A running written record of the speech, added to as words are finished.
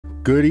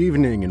Good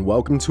evening and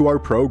welcome to our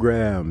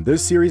program.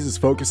 This series is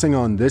focusing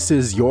on This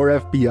Is Your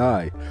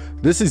FBI.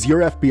 This Is Your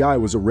FBI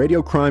was a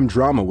radio crime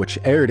drama which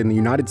aired in the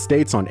United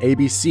States on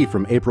ABC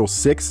from April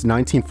 6,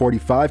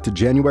 1945 to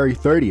January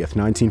 30th,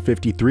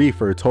 1953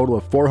 for a total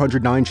of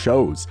 409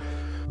 shows.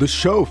 The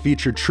show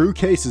featured true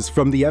cases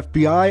from the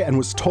FBI and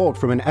was told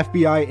from an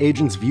FBI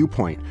agent's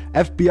viewpoint.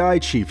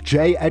 FBI Chief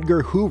J.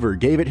 Edgar Hoover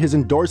gave it his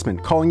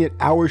endorsement, calling it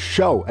our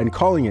show and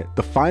calling it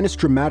the finest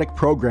dramatic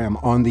program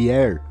on the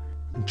air.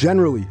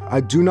 Generally, I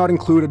do not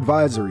include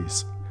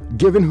advisories.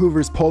 Given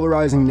Hoover's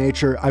polarizing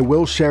nature, I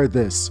will share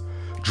this.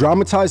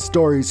 Dramatized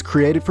stories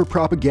created for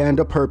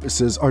propaganda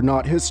purposes are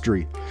not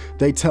history.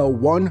 They tell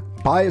one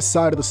biased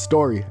side of the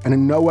story, and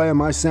in no way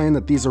am I saying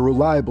that these are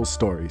reliable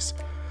stories.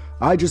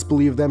 I just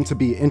believe them to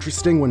be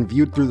interesting when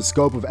viewed through the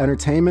scope of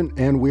entertainment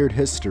and weird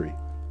history.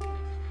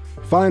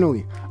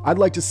 Finally, I'd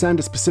like to send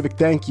a specific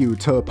thank you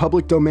to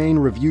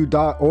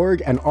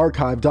publicdomainreview.org and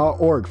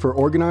archive.org for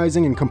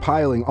organizing and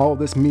compiling all of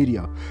this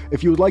media.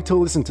 If you would like to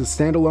listen to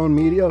standalone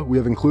media, we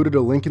have included a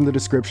link in the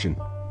description.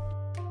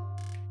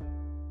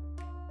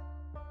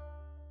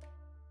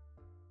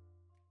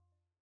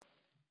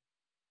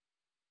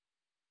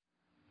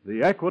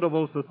 The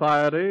Equitable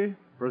Society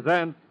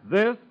presents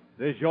This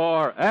Is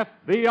Your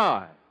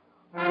FBI.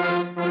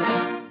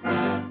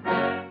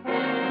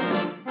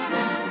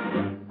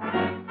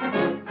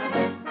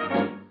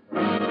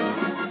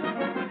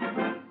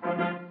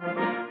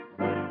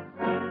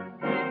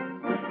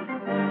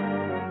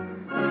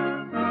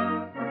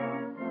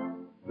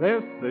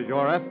 This is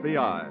Your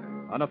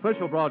FBI, an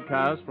official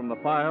broadcast from the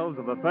files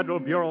of the Federal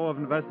Bureau of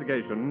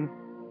Investigation,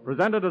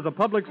 presented as a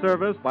public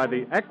service by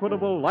the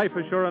Equitable Life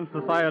Assurance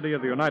Society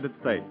of the United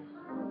States.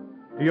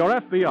 To your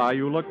FBI,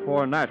 you look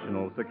for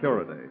national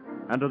security,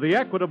 and to the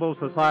Equitable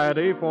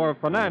Society for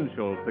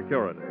financial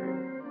security.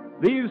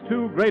 These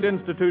two great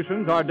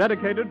institutions are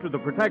dedicated to the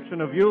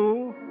protection of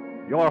you,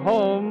 your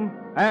home,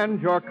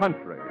 and your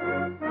country.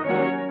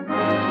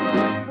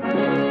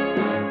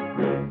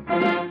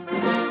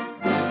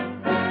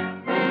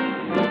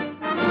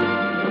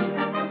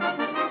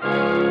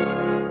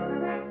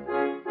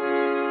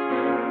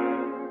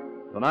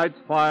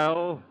 Tonight's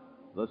file,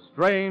 The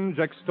Strange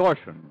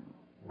Extortion.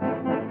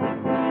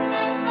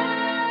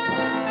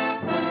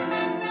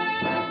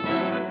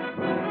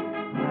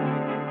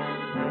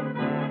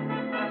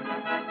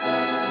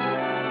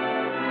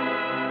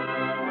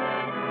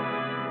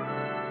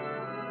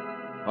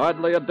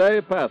 Hardly a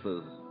day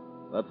passes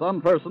that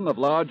some person of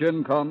large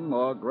income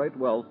or great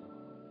wealth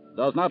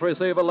does not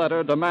receive a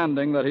letter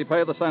demanding that he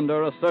pay the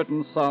sender a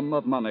certain sum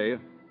of money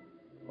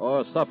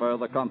or suffer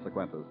the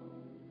consequences.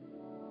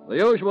 The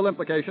usual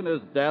implication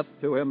is death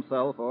to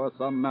himself or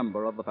some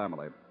member of the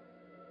family.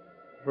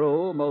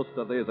 True, most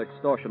of these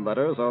extortion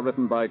letters are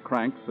written by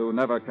cranks who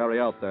never carry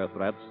out their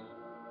threats,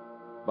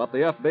 but the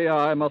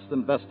FBI must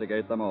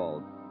investigate them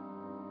all.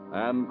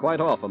 And quite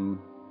often,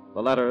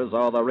 the letters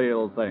are the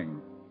real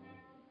thing.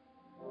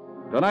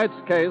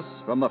 Tonight's case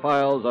from the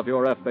files of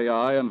your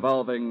FBI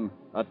involving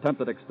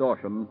attempted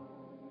extortion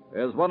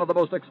is one of the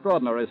most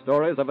extraordinary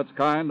stories of its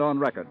kind on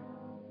record.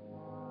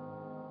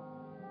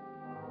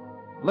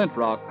 Flint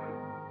Rock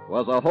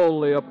was a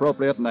wholly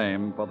appropriate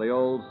name for the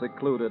old,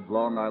 secluded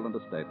Long Island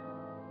estate,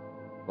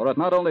 for it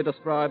not only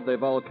described the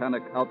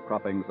volcanic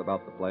outcroppings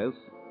about the place,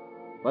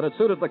 but it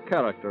suited the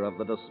character of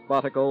the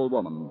despotic old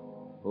woman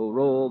who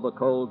ruled the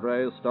cold,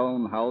 gray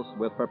stone house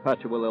with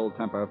perpetual ill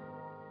temper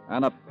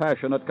and a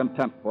passionate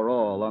contempt for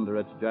all under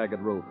its jagged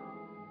roof.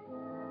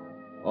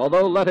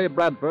 Although Letty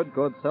Bradford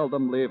could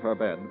seldom leave her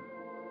bed,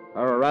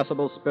 her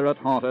irascible spirit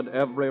haunted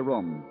every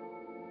room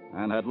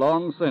and had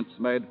long since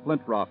made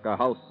Flint Rock a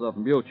house of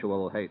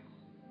mutual hates.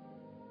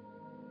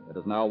 It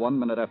is now 1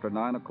 minute after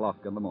 9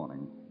 o'clock in the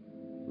morning.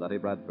 Letty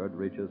Bradford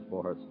reaches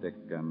for her stick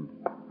and...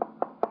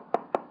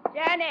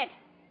 Janet!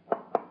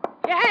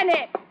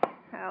 Janet!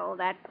 Oh,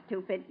 that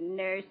stupid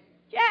nurse.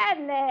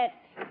 Janet!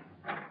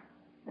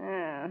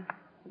 Oh,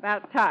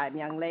 about time,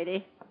 young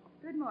lady.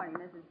 Good morning,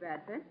 Mrs.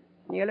 Bradford.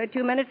 Nearly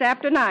 2 minutes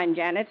after 9,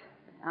 Janet.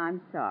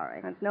 I'm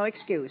sorry. That's no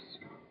excuse.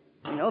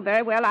 You know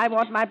very well I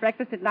want my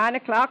breakfast at 9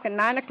 o'clock, and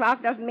 9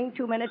 o'clock doesn't mean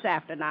 2 minutes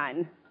after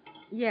 9.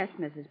 Yes,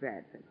 Mrs.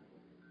 Bradford.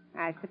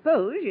 I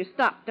suppose you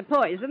stopped to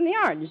poison the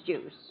orange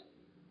juice.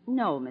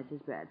 No,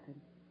 Mrs. Bradford.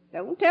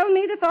 Don't tell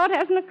me the thought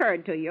hasn't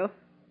occurred to you.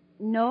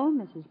 No,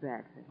 Mrs.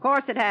 Bradford. Of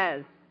course it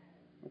has.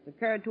 It's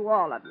occurred to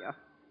all of you.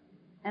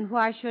 And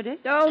why should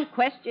it? Don't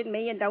question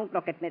me and don't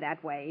look at me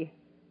that way.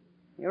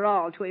 You're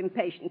all too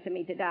impatient for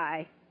me to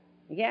die.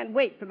 You can't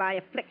wait for my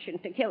affliction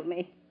to kill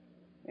me.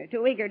 You're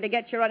too eager to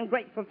get your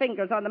ungrateful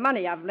fingers on the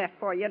money I've left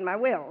for you in my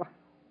will.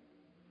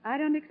 I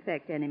don't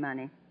expect any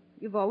money.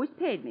 You've always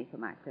paid me for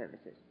my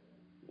services.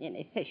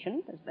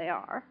 Inefficient as they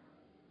are.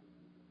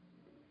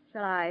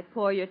 Shall I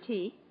pour your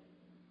tea?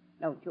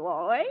 Don't you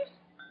always?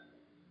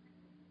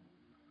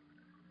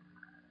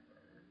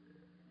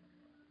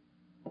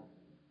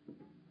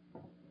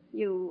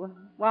 You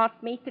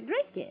want me to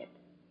drink it,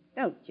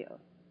 don't you?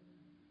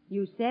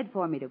 You said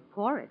for me to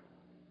pour it.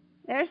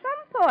 There are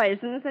some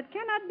poisons that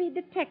cannot be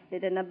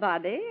detected in a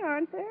body,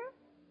 aren't there?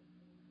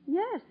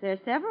 Yes, there are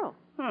several.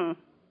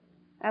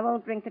 I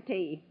won't drink the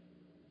tea.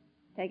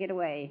 Take it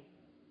away.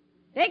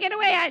 Take it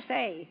away, I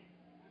say.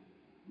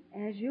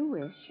 As you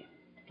wish.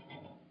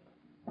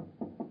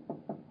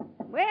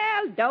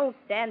 Well, don't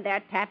stand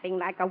there tapping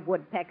like a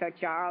woodpecker,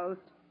 Charles.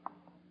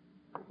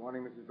 Good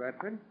morning, Mrs.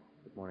 Bradford.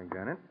 Good morning,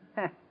 Janet.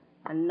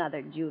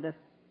 Another Judas.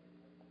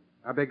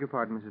 I beg your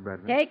pardon, Mrs.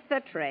 Bradford. Take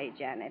the tray,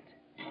 Janet.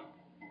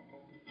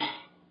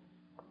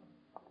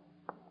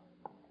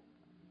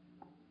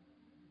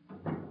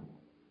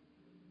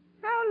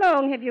 How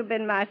long have you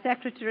been my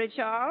secretary,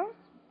 Charles?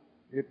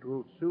 It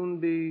will soon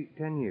be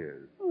 10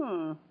 years.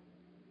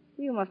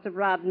 You must have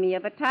robbed me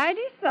of a tidy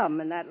sum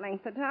in that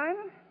length of time.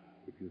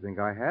 If you think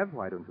I have,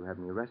 why don't you have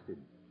me arrested?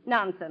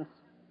 Nonsense.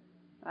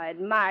 I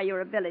admire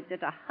your ability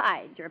to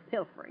hide your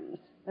pilferings.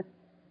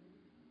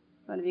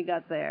 What have you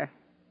got there?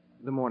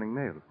 The morning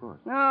mail, of course.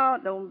 Oh,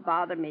 don't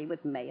bother me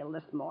with mail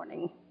this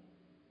morning.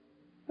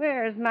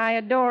 Where's my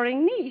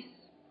adoring niece?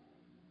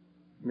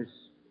 Miss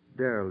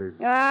Darrell is...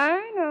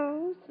 I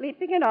know,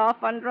 sleeping it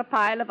off under a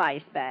pile of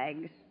ice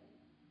bags.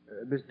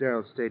 Miss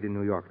Darrell stayed in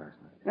New York last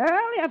night.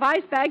 Well, they have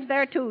ice bags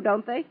there, too,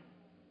 don't they?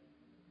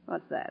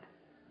 What's that?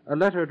 A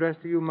letter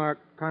addressed to you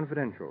marked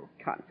confidential.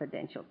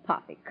 Confidential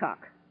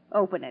poppycock.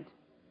 Open it.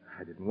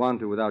 I didn't want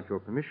to without your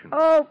permission.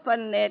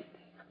 Open it.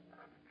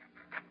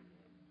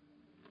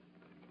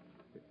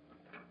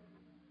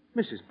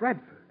 Mrs.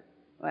 Bradford.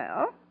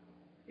 Well?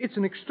 It's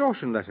an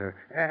extortion letter,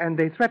 and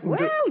they threaten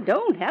to... Well,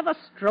 don't have a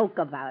stroke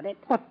about it.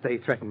 But they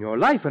threaten your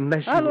life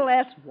unless you...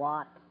 Unless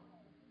what?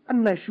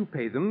 Unless you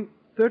pay them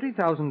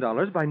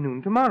 $30,000 by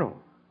noon tomorrow.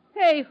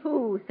 Pay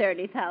who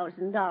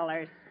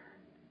 $30,000?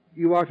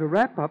 You are to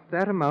wrap up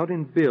that amount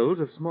in bills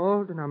of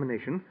small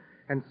denomination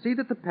and see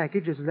that the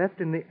package is left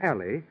in the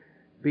alley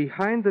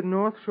behind the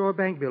North Shore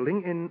Bank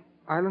building in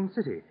Island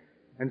City.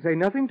 And say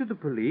nothing to the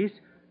police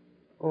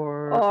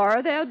or...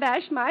 Or they'll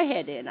bash my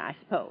head in, I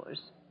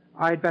suppose.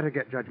 I'd better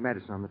get Judge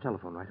Madison on the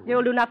telephone right away.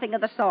 You'll do nothing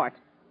of the sort.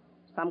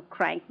 Some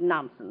crank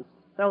nonsense.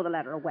 Throw the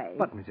letter away.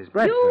 But, Mrs.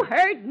 Bradford... You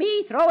heard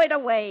me. Throw it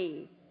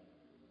away.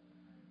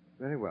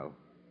 Very well.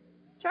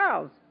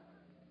 Charles,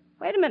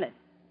 wait a minute.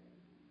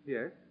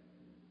 Yes?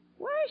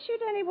 Why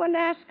should anyone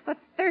ask for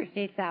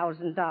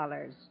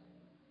 $30,000?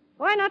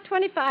 Why not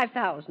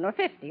 $25,000 or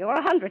 $50,000 or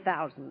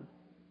 $100,000?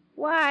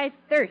 Why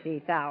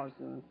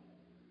 $30,000?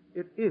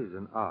 It is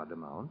an odd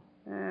amount.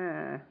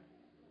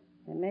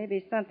 There may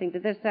be something to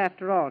this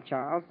after all,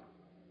 Charles.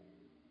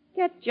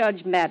 Get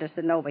Judge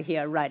Madison over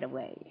here right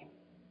away.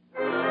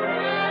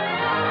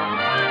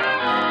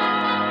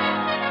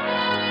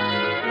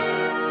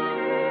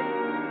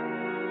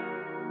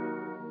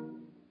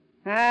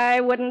 I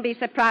wouldn't be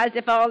surprised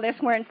if all this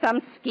weren't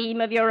some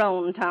scheme of your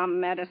own, Tom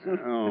Madison.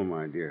 Oh,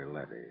 my dear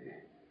Letty.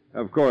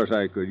 Of course,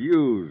 I could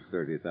use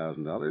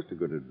 $30,000 to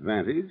good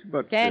advantage,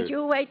 but... Can't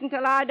you wait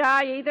until I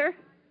die, either?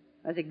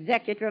 As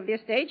executor of the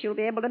estate, you'll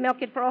be able to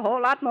milk it for a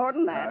whole lot more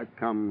than that.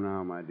 Come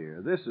now, my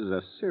dear. This is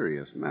a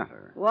serious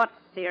matter. What's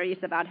serious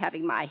about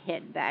having my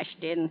head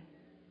bashed in?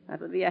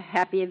 That would be a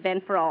happy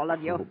event for all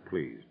of you. Oh,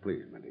 please,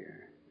 my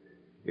dear.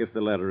 If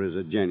the letter is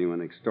a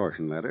genuine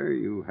extortion letter,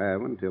 you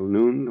have until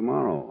noon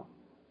tomorrow.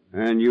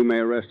 And you may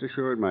rest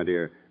assured, my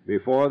dear,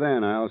 before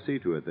then I'll see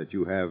to it that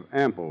you have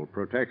ample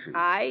protection.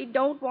 I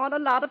don't want a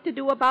lot of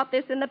to-do about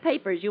this in the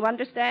papers, you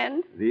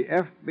understand? The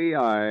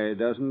FBI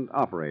doesn't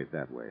operate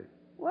that way.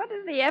 What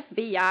does the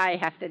FBI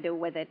have to do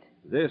with it?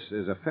 This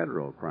is a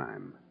federal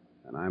crime,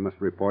 and I must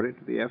report it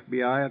to the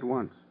FBI at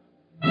once.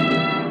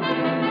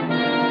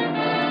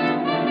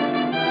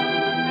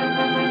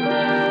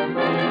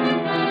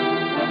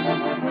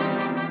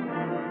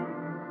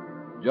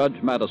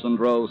 Judge Madison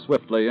drove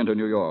swiftly into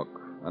New York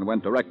and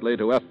went directly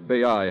to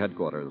FBI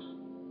headquarters,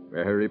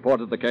 where he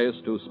reported the case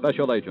to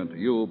Special Agent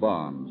U.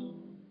 Barnes.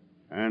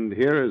 And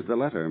here is the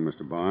letter,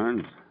 Mr.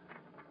 Barnes.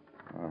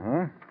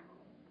 Uh-huh.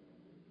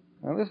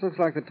 Now, this looks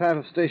like the type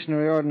of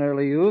stationery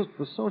ordinarily used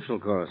for social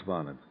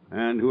correspondence.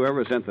 And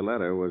whoever sent the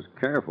letter was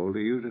careful to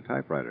use a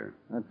typewriter.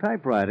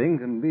 Typewriting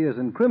can be as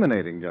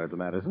incriminating, Judge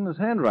Madison, as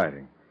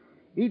handwriting.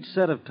 Each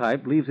set of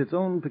type leaves its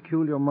own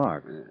peculiar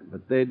marks.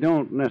 But they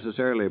don't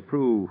necessarily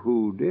prove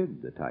who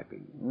did the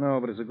typing.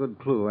 No, but it's a good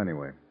clue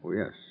anyway. Oh,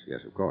 yes,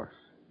 of course.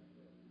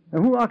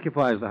 Now, who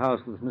occupies the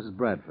house with Mrs.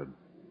 Bradford?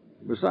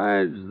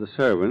 Besides the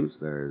servants,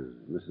 there's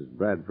Mrs.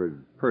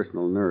 Bradford's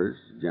personal nurse,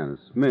 Janice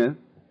Smith.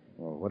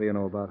 Well, what do you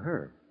know about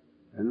her?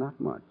 And not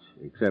much,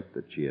 except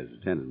that she has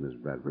attended Miss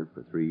Bradford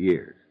for 3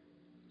 years.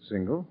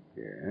 Single?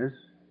 Yes.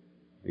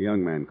 A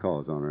young man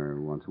calls on her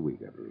once a week,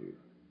 I believe.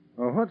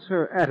 Well, what's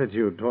her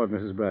attitude toward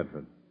Mrs.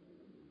 Bradford?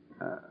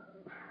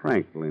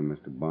 Frankly,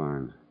 Mr.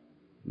 Barnes,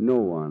 no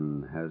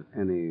one has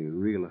any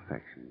real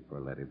affection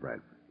for Letty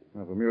Bradford.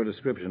 Well, from your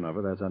description of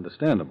her, that's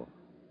understandable.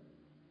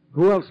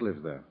 Who else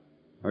lives there?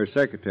 Her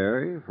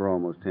secretary for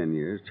almost 10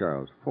 years,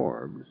 Charles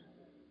Forbes,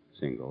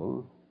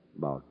 single,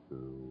 about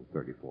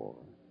 34.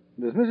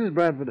 Does Mrs.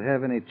 Bradford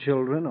have any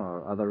children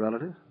or other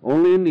relatives?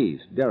 Only a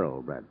niece,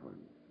 Darrell Bradford,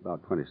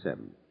 about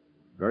 27.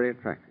 Very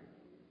attractive.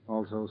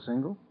 Also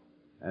single?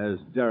 As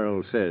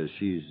Darrell says,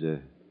 she's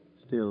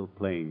still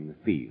playing the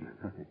field.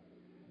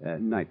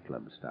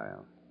 Nightclub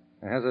style.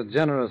 Has a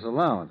generous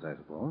allowance, I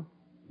suppose.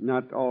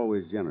 Not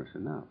always generous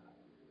enough.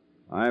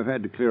 I've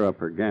had to clear up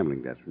her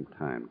gambling debts from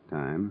time to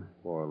time.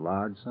 For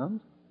large sums?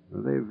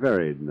 Well, they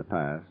varied in the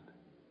past.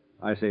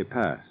 I say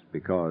past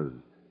because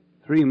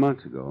 3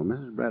 months ago,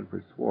 Mrs.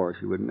 Bradford swore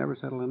she would never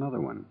settle another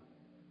one.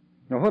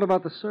 Now, what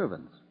about the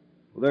servants?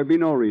 Well, there'd be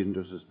no reason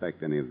to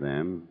suspect any of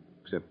them,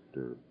 except,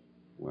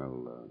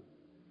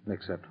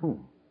 Except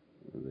whom?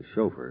 the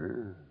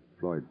chauffeur,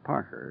 Floyd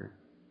Parker.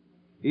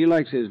 He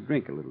likes his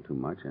drink a little too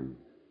much, and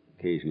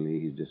occasionally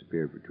he's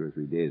disappeared for 2 or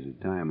 3 days at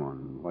a time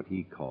on what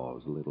he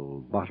calls a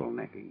little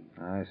bottlenecking.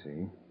 I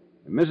see.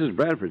 And Mrs.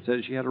 Bradford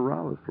says she had a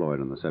row with Floyd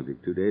on the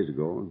subject 2 days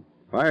ago and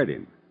fired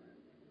him.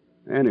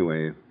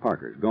 Anyway,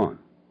 Parker's gone.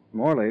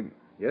 Morley,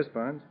 Yes,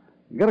 Barnes?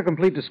 get a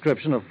complete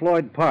description of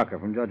Floyd Parker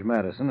from Judge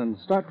Madison and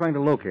start trying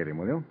to locate him,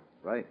 will you?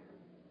 Right.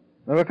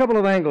 There are a couple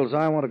of angles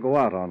I want to go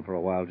out on for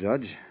a while,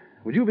 Judge.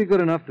 Would you be good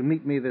enough to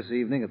meet me this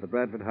evening at the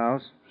Bradford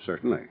house?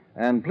 Certainly.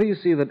 And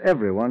please see that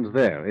everyone's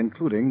there,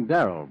 including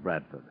Darrell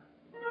Bradford.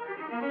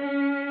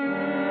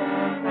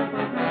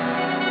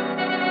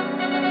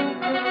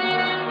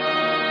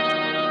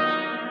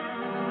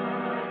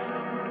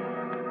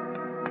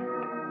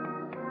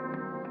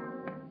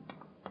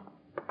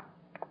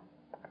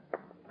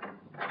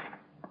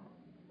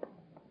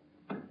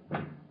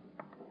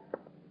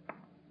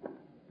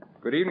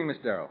 Good evening, Miss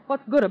Darrell.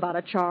 What's good about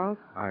it, Charles?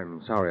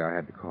 I'm sorry I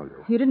had to call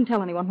you. You didn't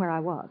tell anyone where I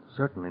was.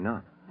 Certainly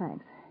not.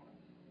 Thanks.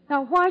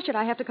 Now, why should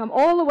I have to come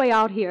all the way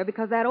out here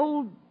because that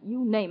old,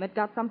 you name it,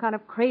 got some kind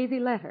of crazy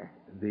letter?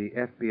 The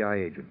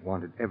FBI agent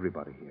wanted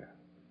everybody here.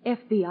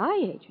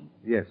 FBI agent?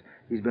 Yes,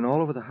 he's been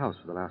all over the house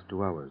for the last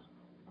 2 hours.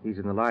 He's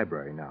in the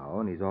library now,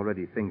 and he's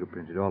already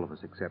fingerprinted all of us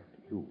except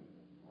you.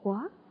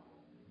 What?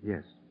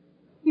 Yes.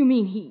 You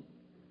mean he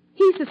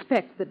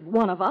suspects that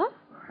one of us?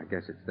 I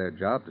guess it's their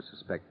job to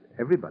suspect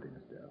everybody,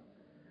 Miss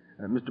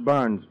Darrell. Mr.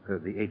 Barnes,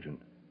 the agent,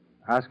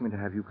 asked me to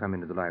have you come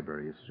into the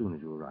library as soon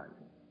as you arrive.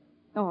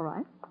 All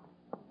right.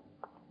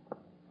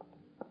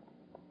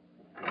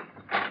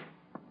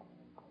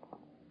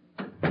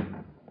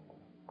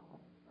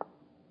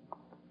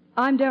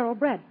 I'm Darrell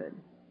Bradford.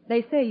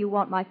 They say you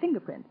want my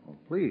fingerprints. Well,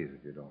 please,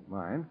 if you don't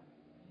mind.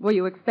 Were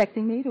you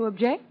expecting me to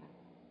object?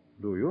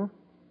 Do you?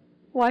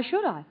 Why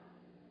should I?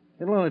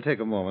 It'll only take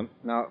a moment.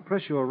 Now,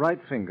 press your right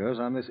fingers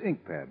on this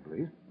ink pad,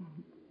 please.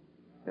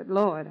 Good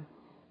Lord.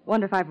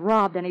 Wonder if I've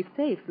robbed any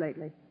safes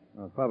lately.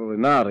 Well, probably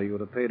not, or you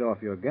would have paid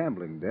off your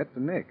gambling debt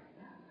to Nick.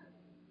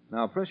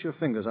 Now, press your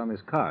fingers on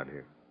this card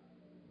here.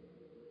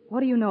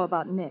 What do you know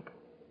about Nick?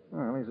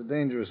 Well, he's a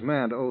dangerous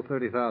man to owe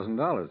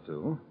 $30,000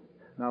 to.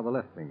 Now, the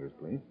left fingers,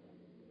 please.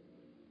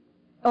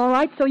 All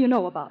right, so you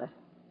know about it.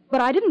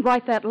 But I didn't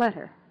write that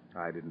letter.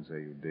 I didn't say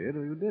you did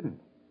or you didn't.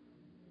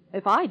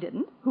 If I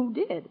didn't, who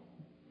did?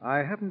 I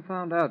haven't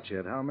found out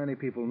yet how many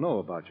people know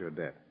about your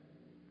debt.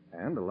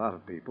 And a lot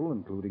of people,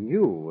 including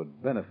you,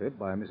 would benefit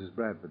by Mrs.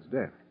 Bradford's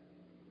death.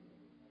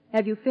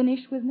 Have you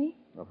finished with me?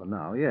 Well, for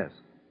now, yes.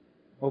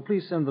 Oh,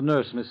 please send the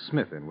nurse, Miss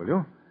Smith, in, will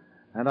you?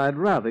 And I'd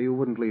rather you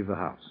wouldn't leave the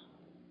house.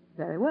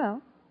 Very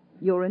well.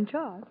 You're in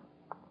charge.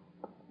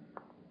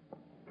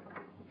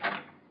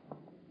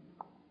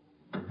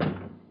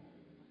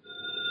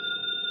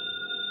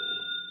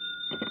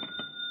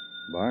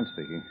 Barnes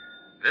speaking.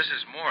 This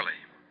is Morley.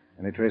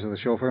 Any trace of the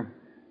chauffeur?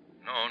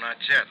 No, not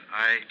yet.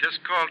 I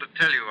just called to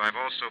tell you I've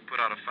also put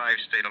out a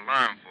 5-state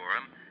alarm for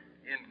him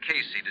in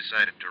case he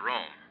decided to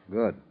roam.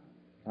 Good.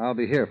 I'll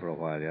be here for a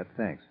while yet.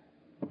 Thanks.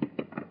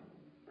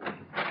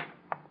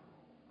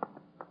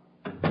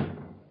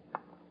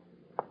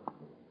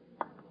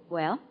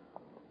 Well,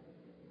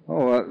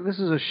 Oh, this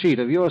is a sheet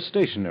of your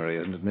stationery,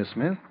 isn't it, Miss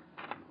Smith?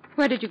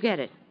 where did you get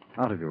it?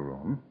 Out of your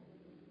room.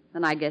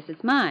 Then I guess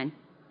it's mine.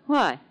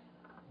 Why?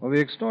 Well, the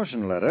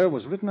extortion letter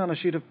was written on a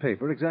sheet of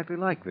paper exactly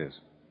like this.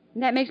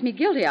 That makes me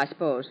guilty, I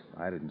suppose.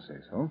 I didn't say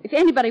so. If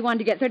anybody wanted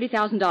to get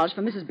 $30,000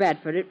 from Mrs.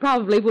 Bradford, it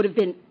probably would have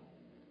been...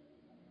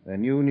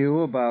 Then you knew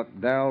about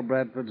Darrell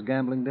Bradford's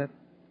gambling debt?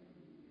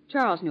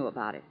 Charles knew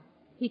about it.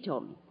 He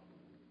told me.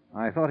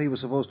 I thought he was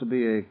supposed to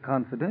be a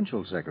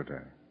confidential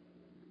secretary.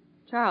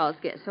 Charles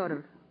gets sort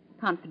of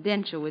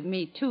confidential with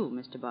me, too,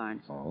 Mr.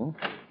 Barnes. Oh?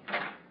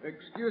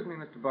 Excuse me,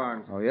 Mr.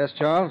 Barnes. Oh, yes,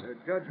 Charles?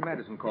 Judge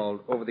Madison called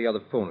over the other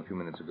phone a few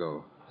minutes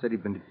ago. Said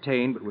he'd been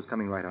detained, but was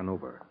coming right on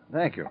over.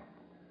 Thank you.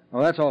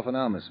 Oh, that's all for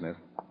now, Miss Smith.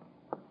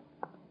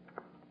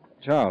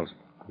 Charles,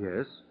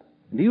 Yes?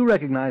 do you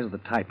recognize the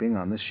typing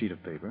on this sheet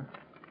of paper?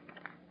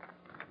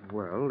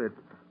 Well,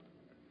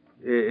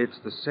 it's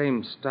the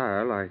same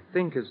style, I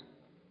think, as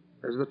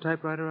the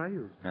typewriter I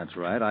use. That's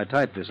right. I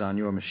typed this on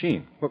your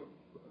machine.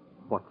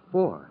 What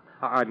for?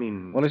 I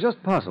mean... Well, it's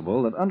just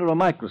possible that under a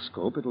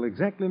microscope it'll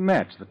exactly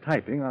match the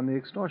typing on the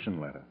extortion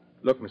letter.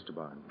 Look, Mr.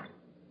 Barnes,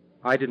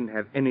 I didn't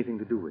have anything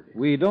to do with it.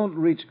 We don't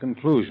reach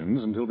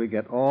conclusions until we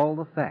get all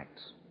the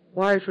facts.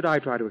 Why should I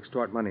try to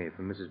extort money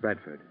from Mrs.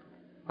 Bradford?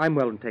 I'm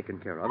well and taken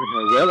care of in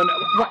her will, and...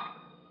 What?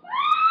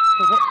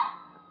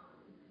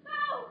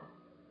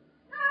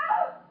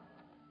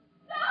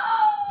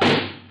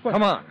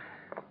 Come on.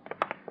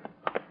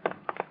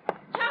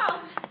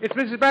 Charles! It's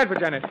Mrs. Bradford,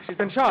 Janet. She's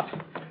been shot.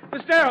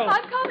 Miss Darrell!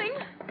 I'm coming.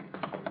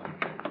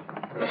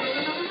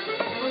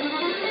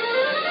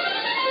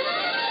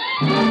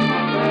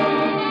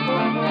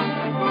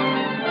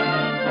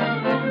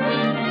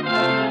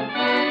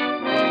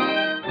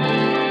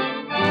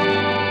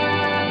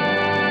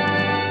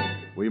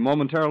 We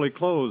momentarily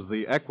close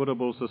the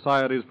Equitable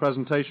Society's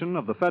presentation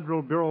of the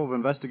Federal Bureau of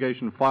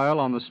Investigation file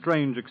on the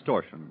strange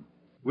extortion.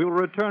 We will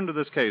return to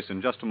this case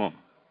in just a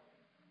moment.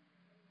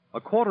 A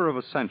quarter of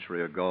a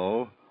century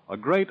ago, a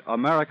great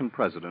American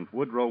president,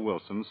 Woodrow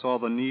Wilson, saw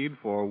the need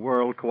for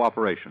world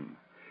cooperation.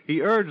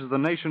 He urged the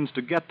nations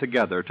to get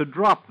together, to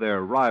drop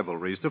their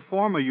rivalries, to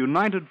form a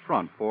united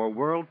front for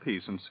world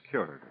peace and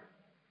security.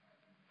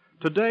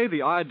 Today,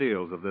 the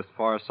ideals of this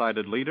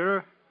far-sighted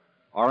leader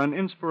are an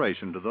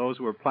inspiration to those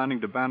who are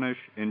planning to banish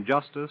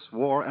injustice,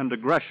 war, and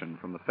aggression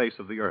from the face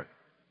of the earth.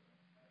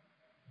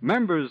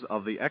 Members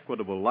of the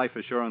Equitable Life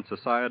Assurance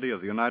Society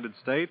of the United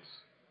States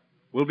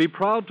will be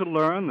proud to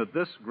learn that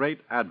this great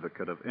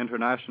advocate of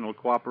international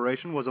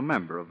cooperation was a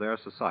member of their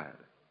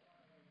society.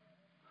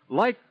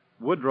 Like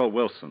Woodrow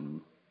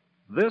Wilson,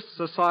 this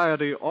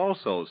society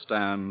also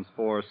stands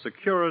for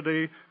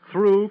security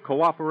through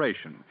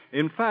cooperation.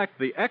 In fact,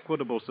 the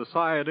Equitable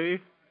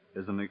Society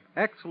is an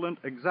excellent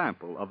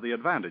example of the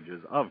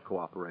advantages of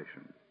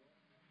cooperation.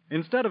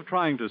 Instead of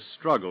trying to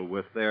struggle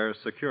with their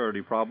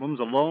security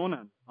problems alone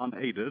and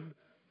unaided,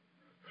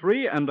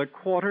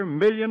 3.25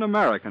 million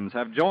Americans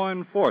have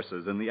joined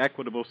forces in the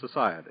Equitable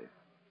Society.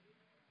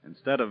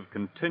 Instead of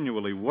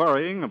continually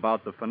worrying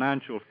about the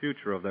financial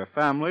future of their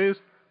families,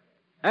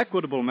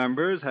 Equitable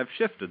members have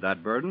shifted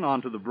that burden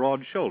onto the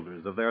broad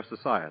shoulders of their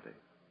society.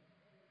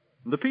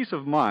 The peace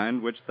of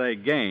mind which they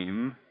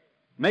gain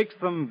makes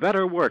them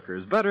better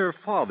workers, better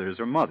fathers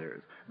or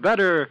mothers,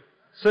 better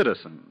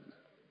citizens.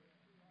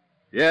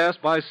 Yes,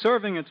 by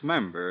serving its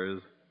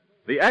members,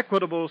 the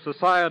Equitable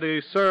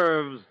Society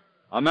serves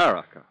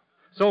America.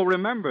 So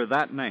remember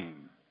that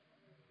name,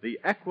 the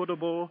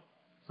Equitable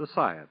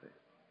Society,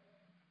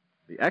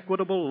 the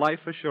Equitable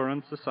Life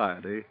Assurance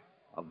Society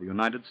of the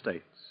United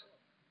States.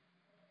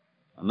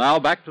 And now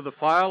back to the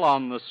file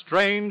on the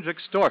strange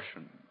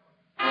extortion.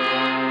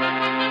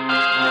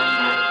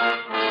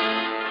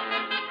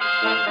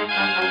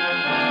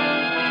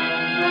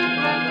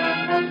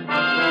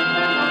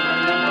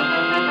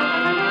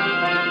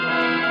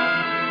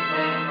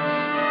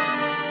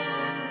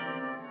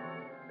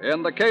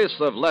 In the case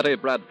of Letty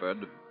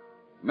Bradford,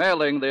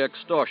 mailing the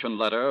extortion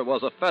letter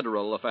was a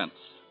federal offense.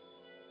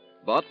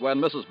 But when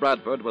Mrs.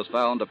 Bradford was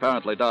found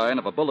apparently dying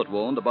of a bullet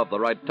wound above the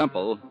right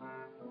temple,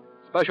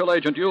 Special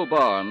Agent Hugh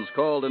Barnes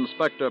called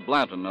Inspector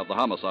Blanton of the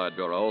Homicide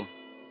Bureau,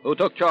 who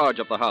took charge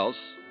of the house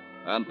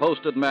and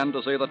posted men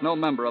to see that no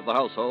member of the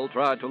household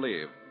tried to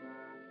leave.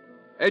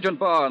 Agent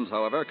Barnes,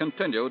 however,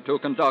 continued to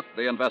conduct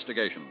the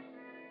investigation.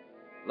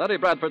 Letty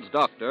Bradford's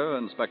doctor,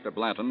 Inspector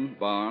Blanton,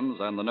 Barnes,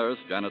 and the nurse,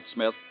 Janet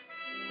Smith,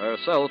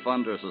 herself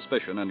under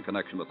suspicion in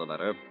connection with the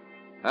letter,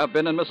 have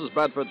been in Mrs.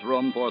 Bradford's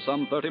room for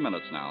some 30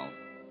 minutes now.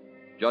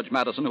 Judge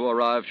Madison, who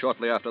arrived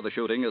shortly after the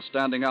shooting, is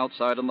standing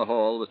outside in the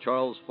hall with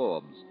Charles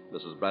Forbes,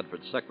 Mrs.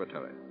 Bradford's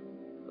secretary.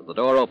 As the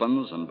door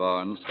opens and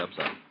Barnes steps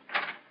out.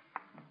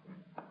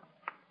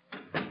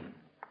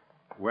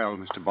 Well,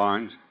 Mr.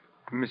 Barnes?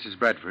 Mrs.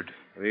 Bradford.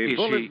 The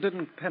bullet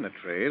didn't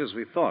penetrate as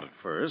we thought at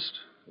first.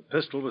 The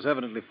pistol was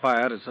evidently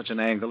fired at such an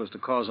angle as to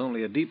cause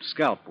only a deep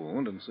scalp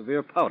wound and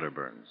severe powder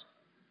burns.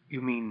 You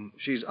mean...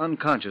 She's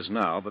unconscious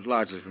now, but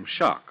largely from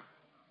shock.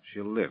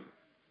 She'll live.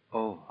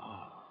 Oh.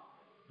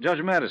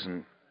 Judge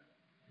Madison,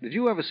 did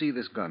you ever see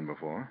this gun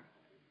before?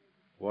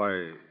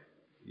 Why,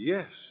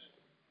 yes.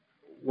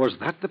 Was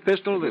that the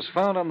pistol that's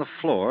found on the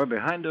floor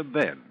behind her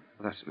bed?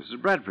 That's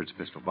Mrs. Bradford's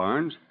pistol,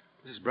 Barnes.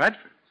 Mrs.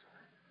 Bradford's?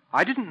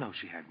 I didn't know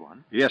she had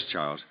one. Yes,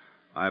 Charles.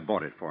 I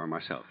bought it for her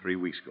myself 3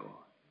 weeks ago.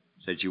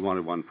 Said she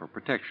wanted one for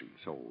protection,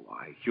 so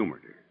I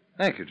humored her.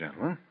 Thank you,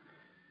 gentlemen.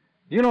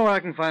 You know where I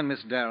can find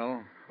Miss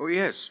Darrell? Oh,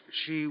 yes.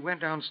 She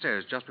went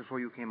downstairs just before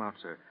you came out,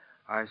 sir.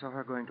 I saw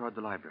her going toward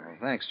the library.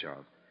 Thanks,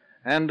 Charles.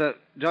 And,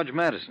 Judge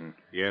Madison.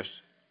 Yes?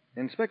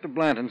 Inspector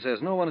Blanton says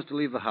no one is to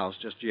leave the house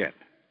just yet.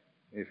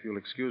 If you'll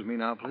excuse me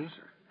now, please.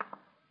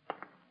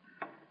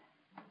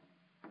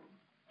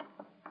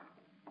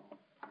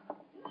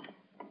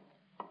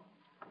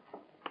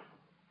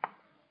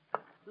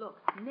 Look,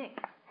 Nick,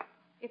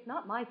 it's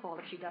not my fault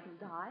if she doesn't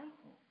die.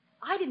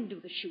 I didn't do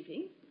the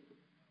shooting.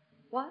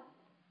 What?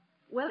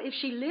 Well, if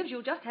she lives,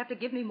 you'll just have to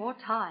give me more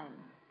time.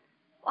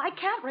 Well, I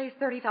can't raise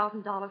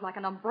 $30,000 like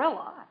an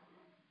umbrella.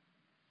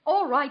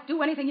 All right,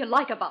 do anything you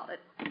like about it.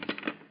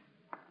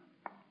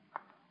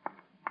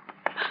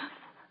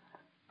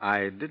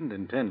 I didn't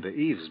intend to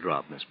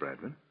eavesdrop, Miss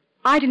Bradford.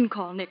 I didn't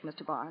call Nick,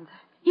 Mr. Barnes.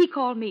 He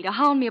called me to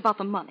hound me about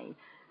the money.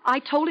 I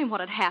told him what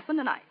had happened,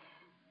 and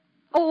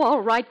Oh,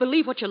 all right,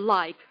 believe what you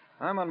like.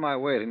 I'm on my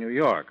way to New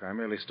York. I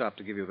merely stopped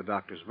to give you the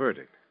doctor's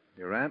verdict.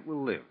 Your aunt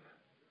will live.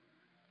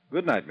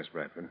 Good night, Miss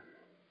Bradford.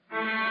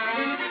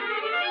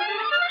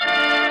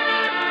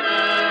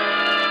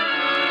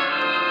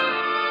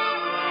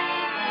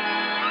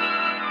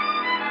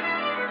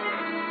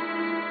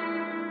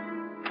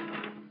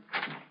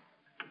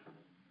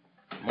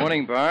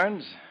 Morning,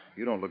 Barnes.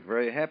 You don't look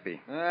very happy.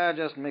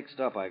 Just mixed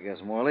up, I guess,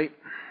 Morley.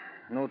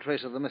 No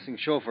trace of the missing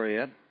chauffeur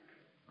yet.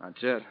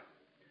 Not yet.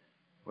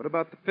 What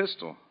about the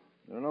pistol?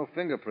 There are no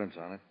fingerprints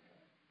on it.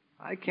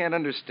 I can't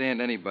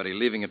understand anybody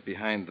leaving it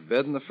behind the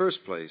bed in the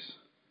first place.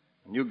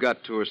 When you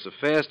got to her so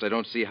fast, I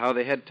don't see how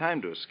they had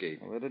time to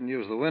escape. Well, they didn't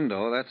use the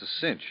window. That's a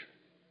cinch.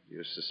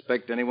 You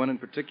suspect anyone in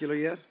particular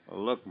yet?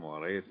 Well, look,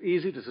 Morley, it's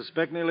easy to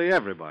suspect nearly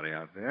everybody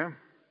out there.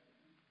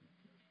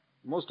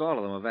 Most all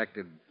of them have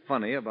acted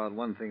funny about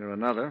one thing or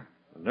another.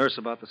 The nurse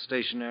about the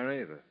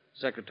stationery, the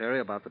secretary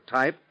about the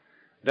type,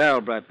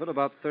 Darrell Bradford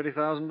about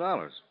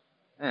 $30,000.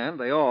 And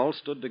they all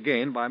stood to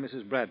gain by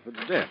Mrs. Bradford's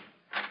death.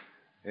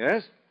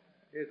 Yes?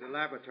 Here's the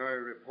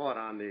laboratory report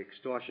on the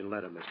extortion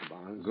letter, Mr.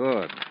 Barnes.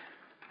 Good.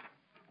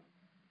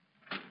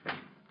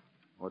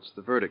 What's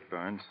the verdict,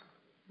 Barnes?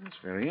 That's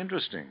very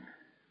interesting.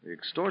 The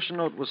extortion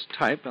note was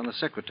typed on the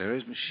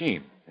secretary's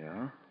machine.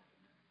 Yeah?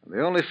 And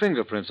the only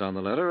fingerprints on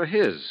the letter are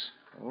his.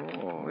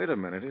 Oh. Wait a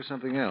minute. Here's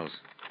something else.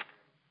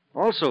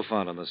 Also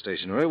found on the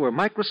stationery were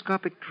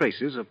microscopic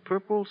traces of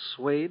purple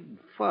suede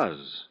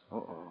fuzz.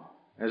 Uh-oh.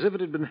 As if it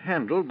had been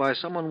handled by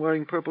someone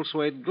wearing purple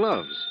suede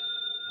gloves.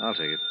 I'll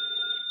take it.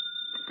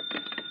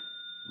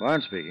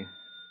 Barnes speaking.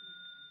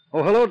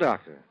 Oh, hello,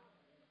 Doctor.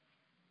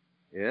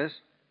 Yes?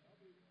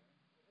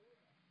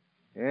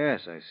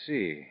 Yes, I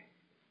see.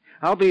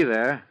 I'll be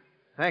there.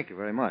 Thank you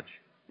very much.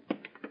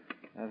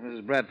 That's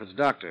Mrs. Bradford's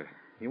doctor.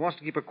 He wants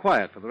to keep her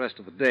quiet for the rest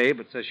of the day,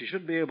 but says she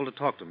should be able to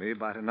talk to me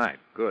by tonight.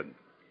 Good.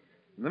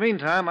 In the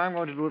meantime, I'm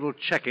going to do a little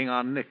checking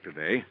on Nick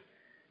today.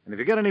 And if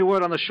you get any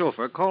word on the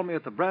chauffeur, call me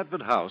at the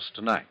Bradford house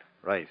tonight.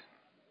 Right.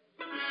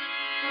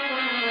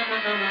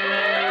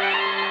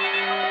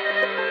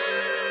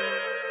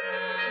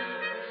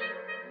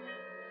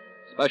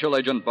 Special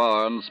Agent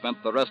Barnes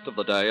spent the rest of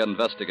the day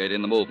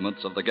investigating the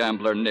movements of the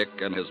gambler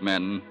Nick and his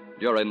men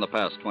during the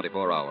past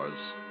 24 hours,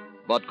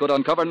 but could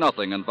uncover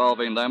nothing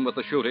involving them with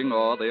the shooting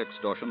or the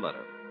extortion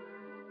letter.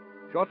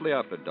 Shortly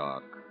after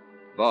dark,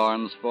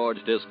 Barnes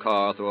forged his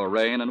car through a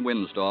rain and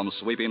windstorm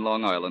sweeping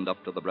Long Island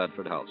up to the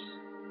Bradford house.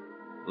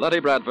 Letty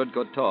Bradford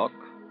could talk,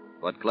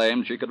 but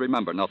claimed she could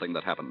remember nothing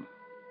that happened.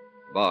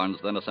 Barnes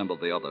then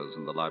assembled the others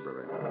in the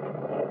library.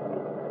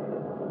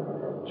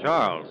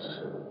 Charles.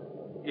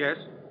 Yes?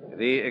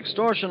 The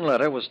extortion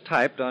letter was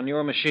typed on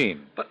your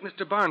machine. But,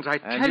 Mr. Barnes, I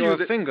And tell you your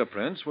that...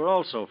 fingerprints were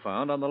also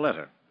found on the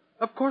letter.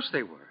 Of course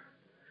they were.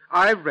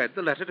 I read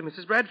the letter to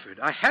Mrs. Bradford.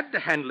 I had to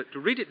handle it to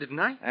read it, didn't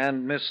I?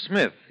 And Miss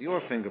Smith,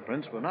 your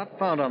fingerprints were not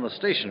found on the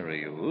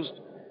stationery used,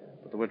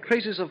 but there were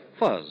traces of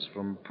fuzz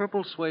from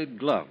purple suede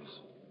gloves.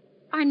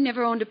 I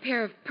never owned a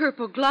pair of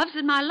purple gloves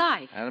in my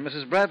life. And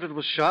Mrs. Bradford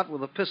was shot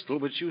with a pistol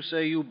which you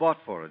say you bought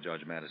for her,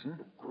 Judge Madison.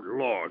 Good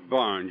Lord,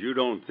 Barnes, you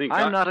don't think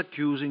I'm not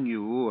accusing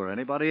you or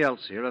anybody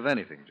else here of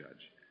anything,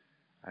 Judge.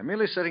 I'm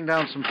merely setting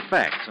down some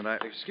facts, and I...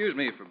 Excuse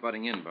me for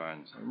butting in,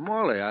 Barnes.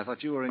 Morley, I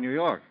thought you were in New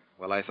York.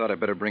 Well, I thought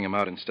I'd better bring him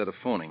out instead of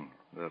phoning.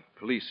 The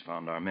police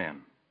found our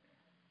man.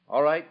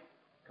 All right.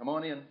 Come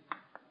on in.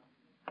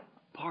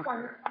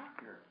 Parker.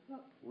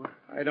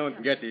 I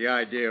don't get the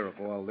idea of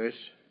all this.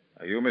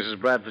 Are you Mrs.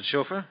 Bradford's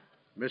chauffeur?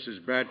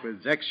 Mrs.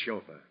 Bradford's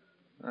ex-chauffeur.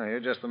 Oh, you're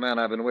just the man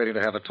I've been waiting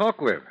to have a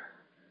talk with.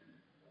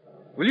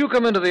 Will you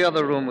come into the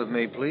other room with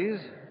me, please?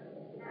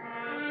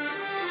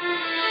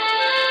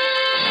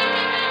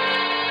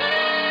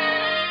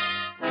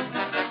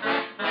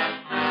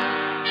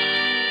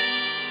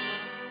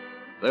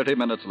 "30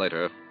 minutes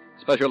later,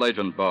 Special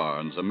Agent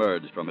Barnes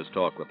emerged from his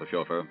talk with the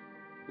chauffeur,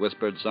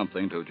 whispered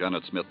something to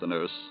Janet Smith, the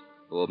nurse,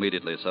 who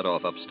immediately set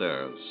off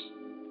upstairs.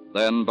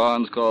 Then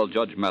Barnes called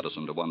Judge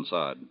Madison to one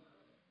side.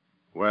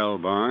 Well,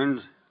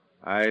 Barnes?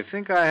 I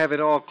think I have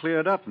it all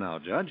cleared up now,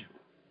 Judge.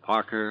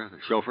 Parker, the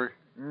chauffeur?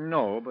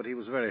 No, but he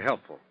was very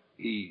helpful.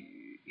 He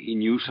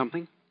knew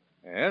something?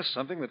 Yes,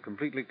 something that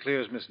completely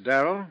clears Miss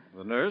Darrell,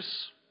 the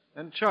nurse,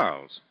 and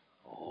Charles.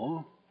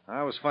 Oh?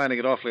 I was finding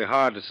it awfully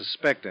hard to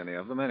suspect any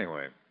of them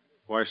anyway.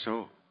 Why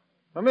so?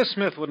 Well, Miss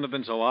Smith wouldn't have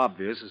been so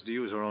obvious as to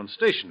use her own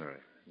stationery.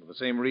 For the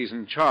same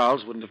reason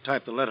Charles wouldn't have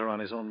typed the letter on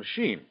his own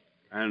machine.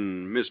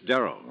 And Miss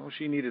Darrell? Oh,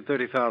 she needed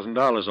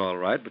 $30,000 all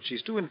right, but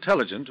she's too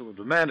intelligent to have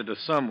demanded a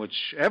sum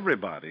which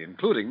everybody,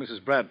 including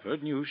Mrs.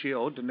 Bradford, knew she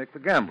owed to Nick the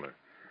gambler.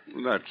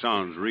 That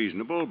sounds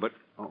reasonable, but...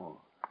 Oh.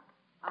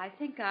 I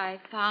think I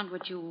found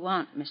what you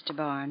want, Mr.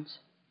 Barnes.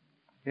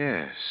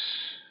 Yes.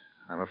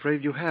 I'm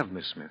afraid you have,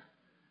 Miss Smith.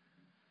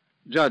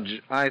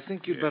 Judge, I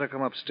think you'd better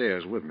come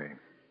upstairs with me.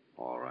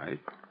 All right.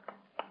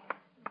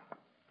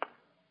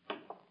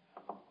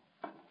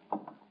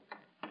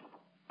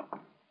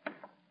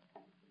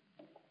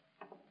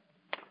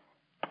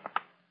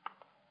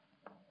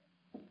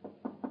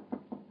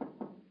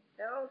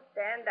 Don't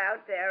stand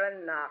out there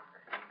and knock.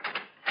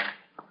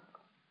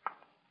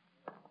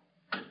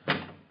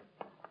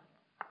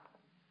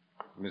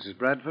 Mrs.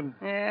 Bradford?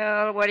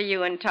 Well, what are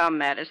you and Tom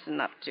Madison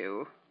up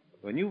to?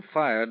 When you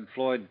fired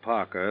Floyd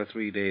Parker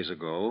 3 days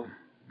ago,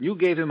 you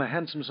gave him a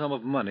handsome sum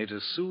of money to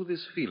soothe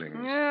his feelings.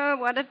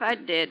 What if I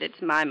did?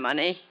 It's my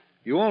money.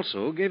 You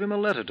also gave him a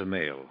letter to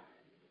mail.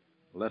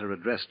 A letter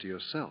addressed to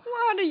yourself.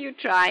 What are you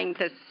trying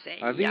to say,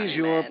 Are young these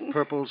your man?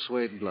 purple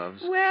suede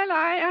gloves? Well,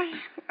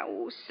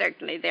 Oh,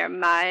 certainly they're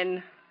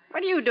mine.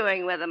 What are you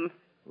doing with them?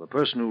 The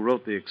person who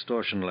wrote the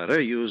extortion letter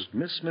used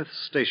Miss Smith's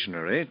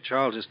stationery,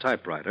 Charles's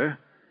typewriter,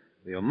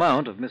 the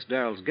amount of Miss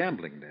Darrell's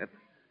gambling debt,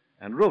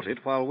 and wrote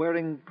it while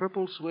wearing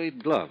purple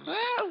suede gloves.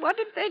 Well, what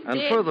if they And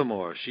did?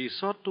 furthermore, she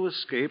sought to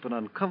escape an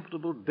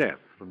uncomfortable death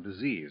from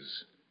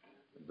disease.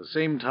 At the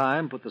same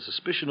time, put the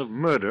suspicion of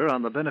murder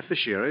on the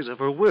beneficiaries of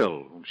her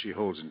will, whom she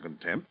holds in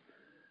contempt,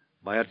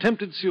 by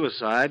attempted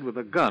suicide with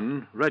a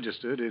gun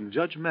registered in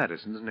Judge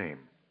Madison's name.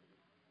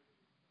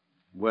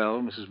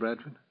 Well, Mrs.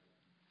 Bradford?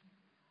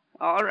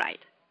 All right.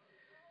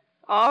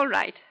 All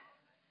right.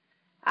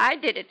 I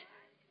did it.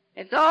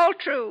 It's all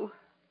true.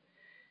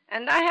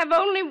 And I have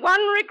only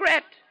one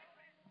regret.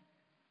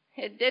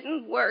 It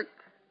didn't work.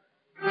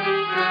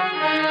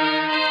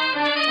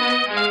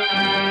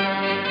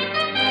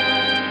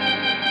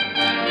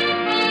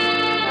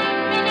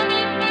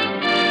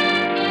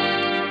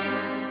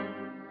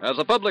 As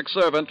a public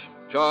servant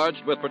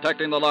charged with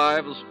protecting the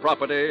lives,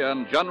 property,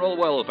 and general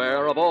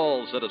welfare of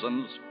all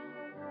citizens,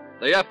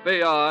 the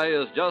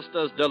FBI is just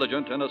as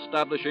diligent in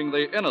establishing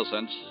the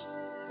innocence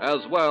as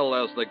well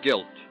as the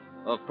guilt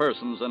of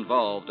persons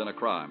involved in a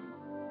crime.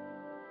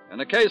 In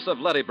the case of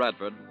Letty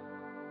Bradford,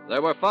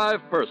 there were 5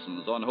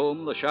 persons on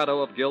whom the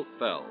shadow of guilt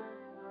fell.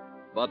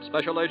 But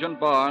Special Agent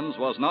Barnes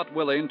was not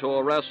willing to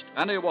arrest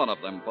any one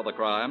of them for the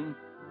crime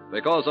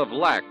because of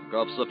lack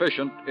of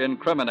sufficient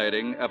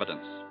incriminating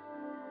evidence.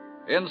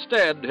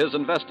 Instead, his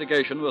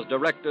investigation was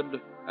directed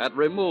at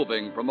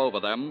removing from over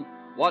them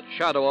what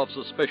shadow of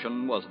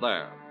suspicion was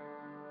there.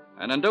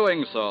 And in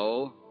doing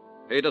so,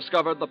 he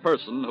discovered the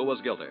person who was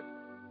guilty.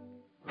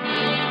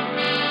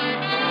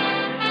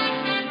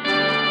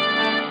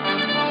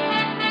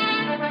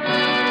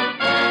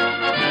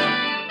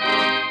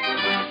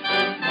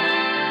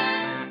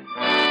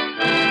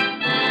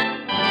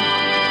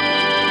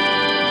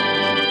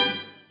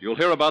 You'll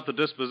hear about the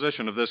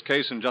disposition of this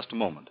case in just a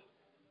moment.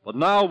 But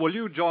now, will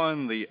you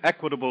join the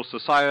Equitable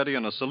Society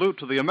in a salute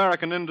to the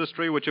American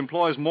industry which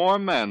employs more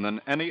men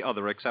than any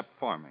other except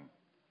farming?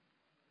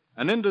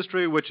 An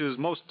industry which is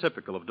most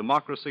typical of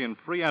democracy and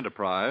free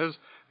enterprise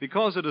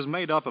because it is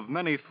made up of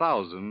many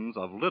thousands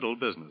of little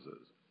businesses.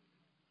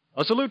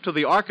 A salute to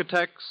the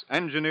architects,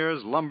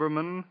 engineers,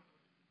 lumbermen,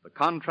 the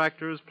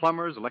contractors,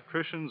 plumbers,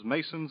 electricians,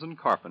 masons, and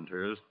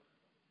carpenters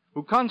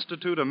who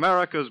constitute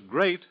America's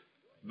great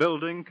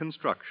building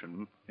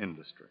construction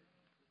industry.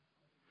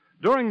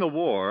 During the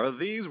war,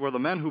 these were the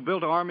men who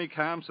built army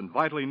camps and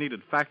vitally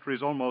needed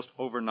factories almost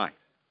overnight.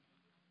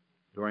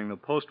 During the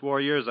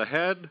post-war years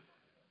ahead,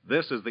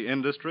 this is the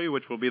industry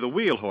which will be the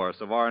wheelhorse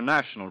of our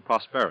national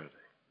prosperity.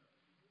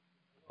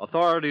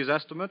 Authorities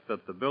estimate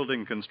that the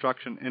building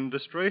construction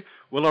industry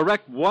will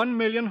erect 1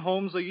 million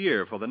homes a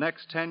year for the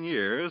next 10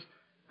 years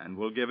and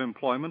will give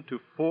employment to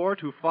 4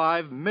 to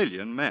 5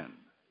 million men.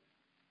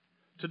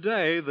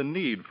 Today, the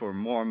need for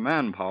more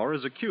manpower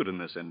is acute in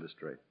this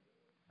industry,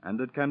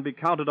 and it can be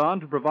counted on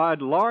to provide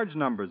large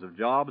numbers of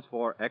jobs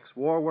for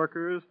ex-war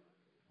workers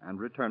and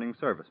returning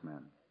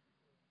servicemen.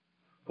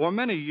 For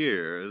many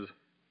years,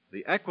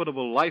 the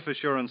Equitable Life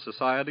Assurance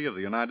Society of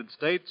the United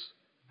States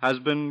has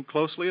been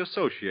closely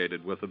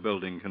associated with the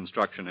building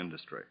construction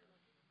industry.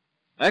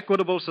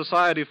 Equitable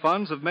Society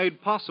funds have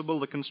made possible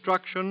the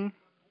construction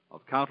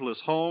of countless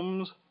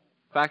homes,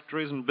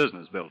 factories, and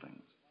business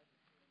buildings.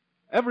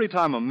 Every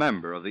time a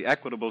member of the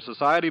Equitable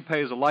Society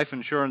pays a life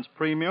insurance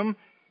premium,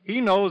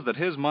 he knows that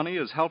his money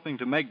is helping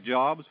to make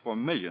jobs for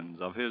millions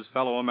of his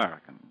fellow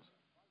Americans.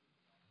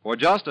 For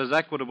just as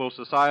Equitable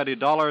Society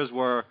dollars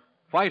were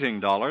fighting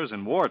dollars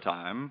in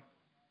wartime,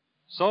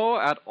 so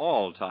at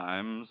all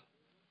times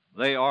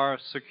they are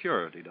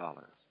security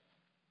dollars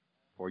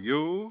for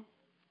you,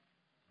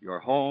 your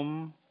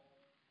home,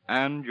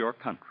 and your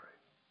country.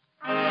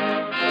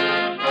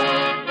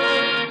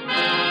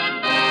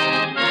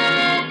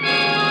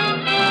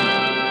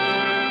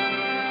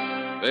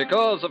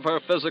 Because of her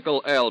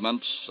physical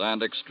ailments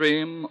and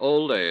extreme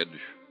old age,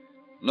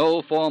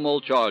 no formal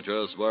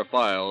charges were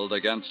filed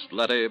against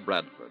Letty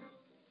Bradford.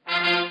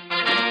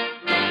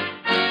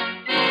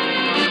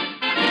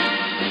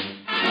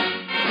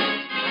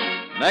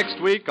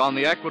 Next week on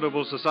the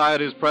Equitable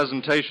Society's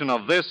presentation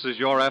of This Is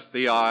Your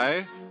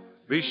FBI,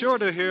 be sure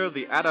to hear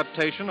the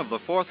adaptation of the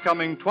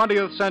forthcoming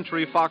 20th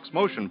Century Fox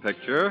motion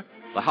picture,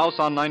 The House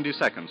on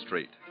 92nd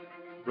Street,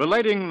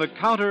 relating the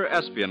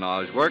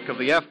counter-espionage work of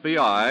the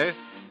FBI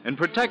in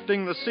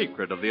protecting the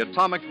secret of the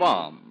atomic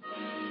bomb.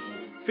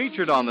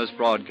 Featured on this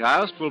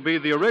broadcast will be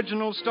the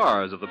original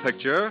stars of the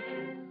picture,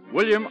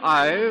 William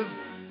Ivey,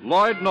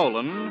 Lloyd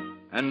Nolan,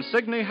 and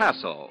Signe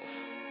Hasso.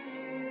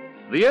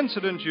 The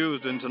incidents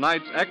used in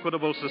tonight's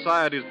Equitable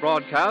Society's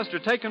broadcast are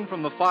taken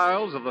from the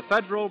files of the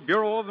Federal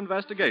Bureau of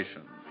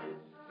Investigation.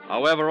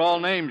 However,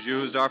 all names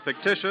used are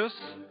fictitious,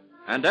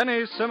 and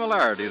any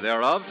similarity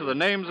thereof to the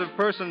names of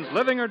persons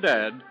living or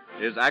dead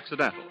is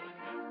accidental.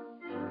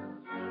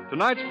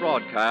 Tonight's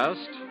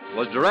broadcast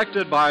was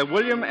directed by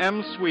William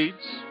M.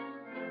 Sweets,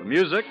 The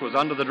music was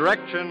under the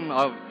direction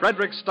of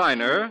Frederick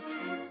Steiner.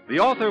 The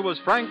author was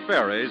Frank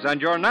Ferries,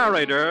 and your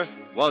narrator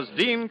was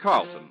Dean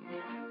Carlton.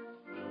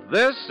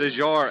 This is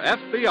Your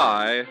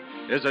FBI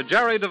is a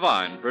Jerry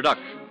Devine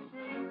production.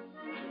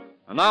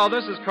 And now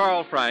this is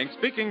Carl Frank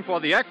speaking for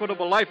the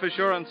Equitable Life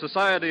Assurance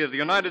Society of the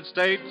United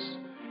States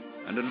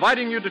and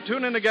inviting you to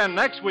tune in again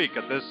next week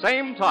at this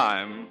same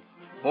time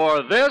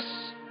for This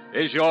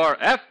is Your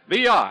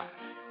FBI.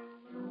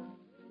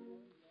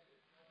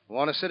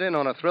 Want to sit in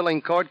on a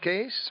thrilling court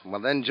case? Well,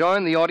 then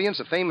join the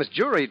audience of famous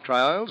jury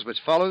trials, which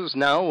follows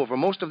now over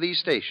most of these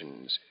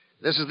stations.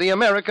 This is the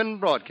American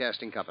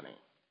Broadcasting Company.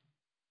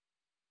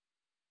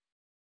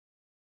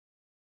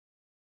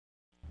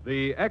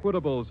 The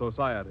Equitable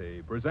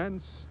Society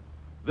presents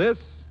This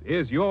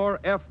is Your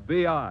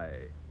FBI.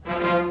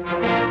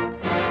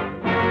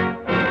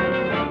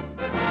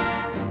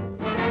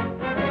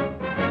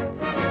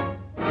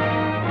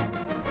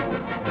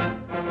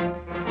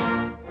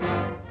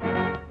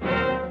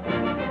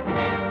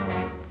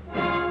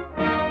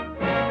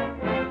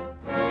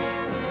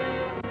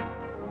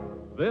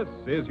 This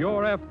is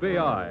Your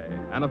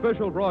FBI, an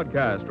official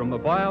broadcast from the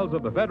files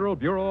of the Federal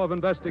Bureau of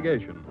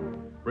Investigation,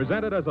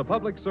 presented as a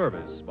public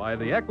service by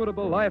the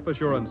Equitable Life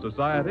Assurance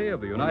Society of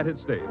the United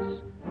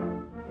States.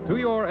 To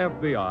your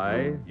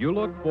FBI, you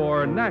look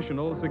for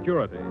national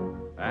security,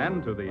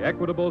 and to the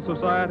Equitable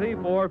Society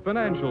for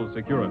financial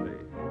security.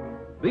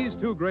 These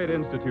two great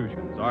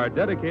institutions are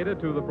dedicated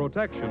to the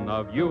protection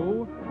of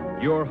you,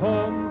 your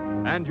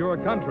home, and your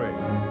country.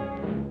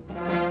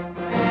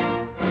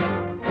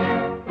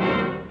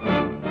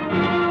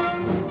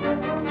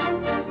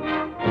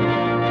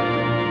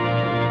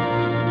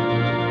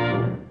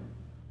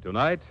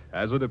 Tonight,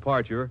 as a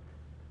departure,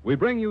 we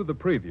bring you the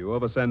preview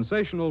of a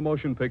sensational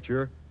motion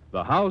picture,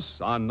 The House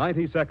on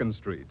 92nd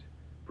Street,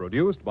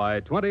 produced by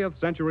 20th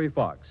Century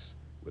Fox,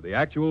 with the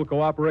actual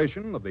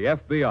cooperation of the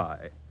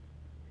FBI.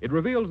 It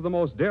reveals the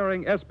most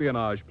daring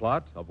espionage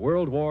plot of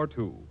World War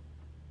II.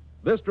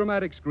 This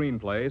dramatic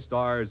screenplay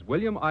stars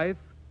William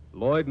Eith,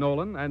 Lloyd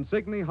Nolan, and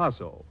Signe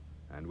Hasso,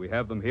 and we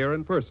have them here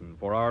in person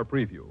for our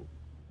preview.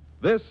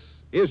 This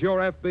is Your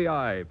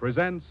FBI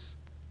presents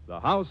The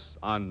House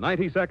on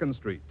 92nd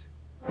Street.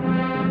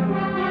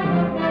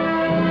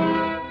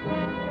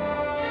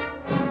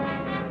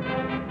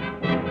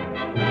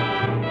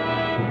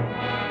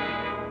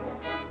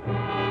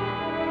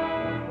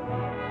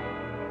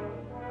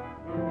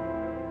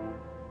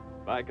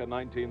 Back in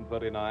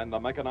 1939, the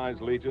mechanized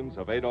legions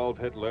of Adolf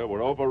Hitler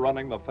were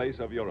overrunning the face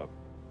of Europe,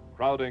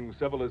 crowding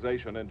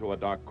civilization into a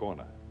dark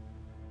corner.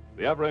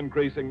 The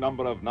ever-increasing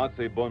number of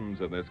Nazi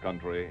Bunds in this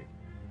country,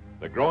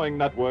 the growing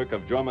network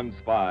of German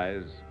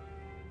spies,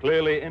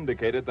 clearly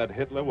indicated that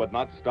Hitler would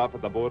not stop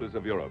at the borders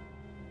of Europe.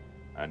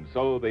 And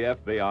so the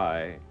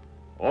FBI,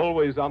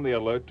 always on the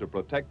alert to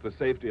protect the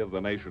safety of the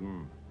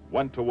nation,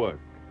 went to work.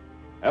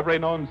 Every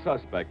known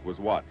suspect was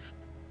watched,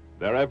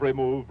 their every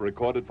move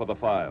recorded for the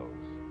files.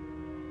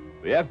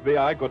 The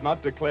FBI could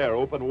not declare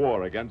open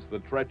war against the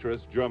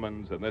treacherous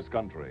Germans in this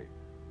country,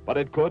 but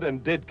it could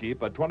and did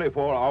keep a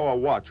 24-hour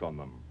watch on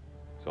them,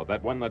 so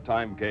that when the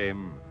time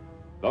came,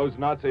 those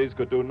Nazis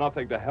could do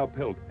nothing to help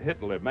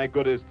Hitler make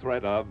good his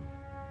threat of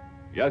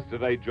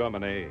yesterday,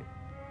 Germany.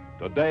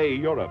 Today,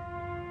 Europe.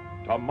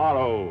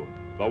 Tomorrow,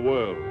 the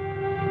world.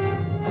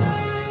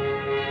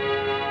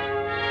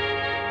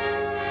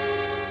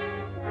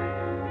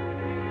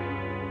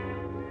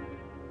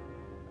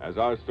 As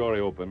our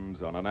story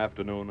opens on an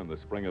afternoon in the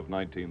spring of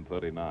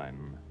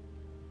 1939,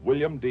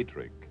 William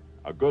Dietrich,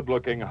 a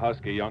good-looking,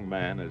 husky young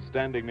man, is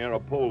standing near a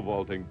pole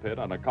vaulting pit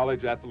on a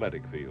college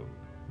athletic field.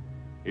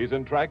 He's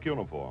in track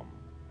uniform,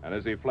 and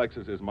as he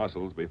flexes his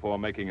muscles before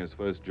making his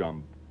first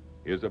jump,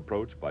 he is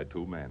approached by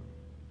two men.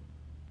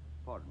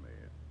 Pardon me.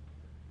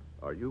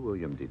 Are you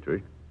William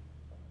Dietrich?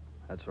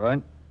 That's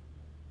right.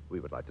 We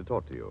would like to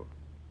talk to you.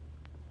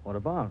 What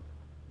about?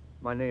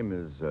 My name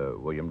is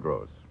William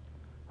Gross.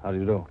 How do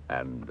you do?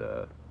 And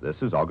this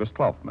is August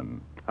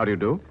Kaufman. How do you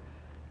do?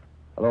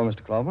 Hello,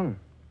 Mr. Kaufman.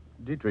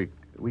 Dietrich,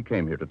 we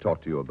came here to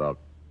talk to you about,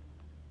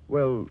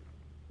 well,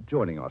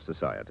 joining our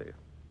society.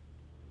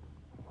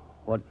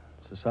 What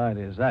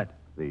society is that?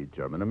 The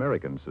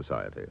German-American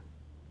Society.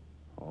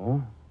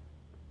 Oh?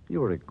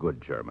 You're a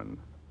good German.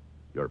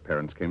 Your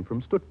parents came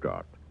from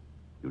Stuttgart.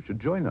 You should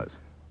join us.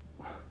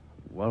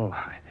 Well,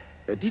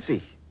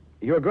 Dietrich,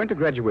 you're going to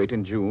graduate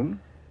in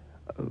June?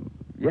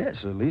 Yes,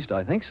 at least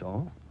I think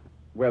so.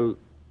 Well,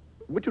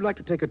 would you like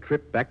to take a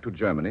trip back to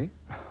Germany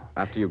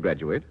after you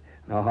graduate?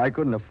 No, I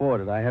couldn't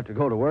afford it. I have to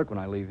go to work when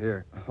I leave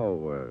here.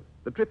 Oh,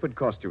 the trip would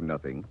cost you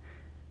nothing.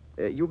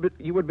 You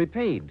would be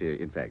paid,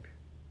 in fact.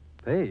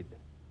 Paid?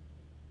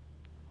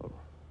 Well,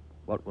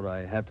 what would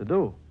I have to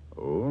do?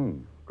 Oh,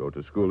 go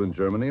to school in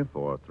Germany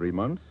for 3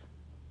 months.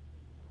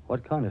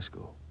 What kind of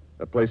school?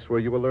 A place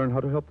where you will learn how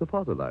to help the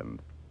fatherland.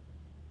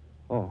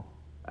 Oh.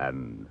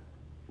 And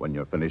when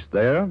you're finished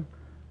there,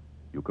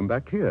 you come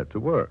back here to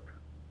work.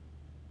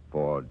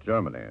 For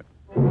Germany.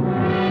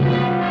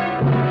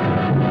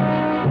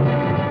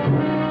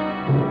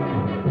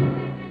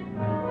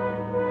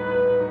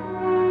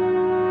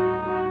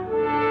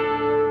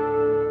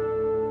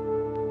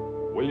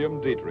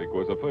 William Dietrich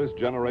was a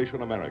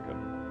first-generation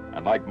American,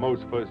 and like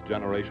most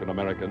first-generation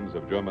Americans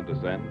of German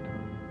descent,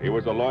 he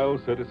was a loyal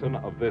citizen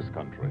of this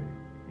country,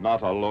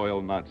 not a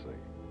loyal Nazi.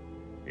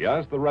 He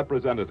asked the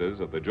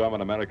representatives of the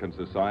German-American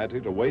Society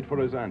to wait for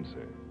his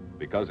answer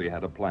because he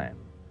had a plan.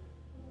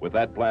 With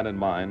that plan in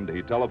mind,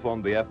 he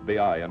telephoned the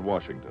FBI in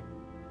Washington.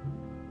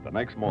 The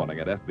next morning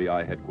at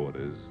FBI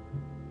headquarters,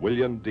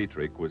 William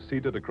Dietrich was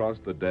seated across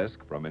the desk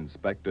from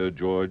Inspector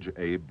George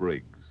A.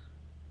 Briggs.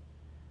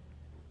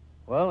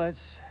 Well, that's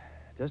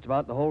just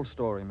about the whole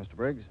story, Mr.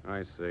 Briggs.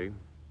 I see.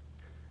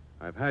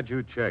 I've had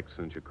you checked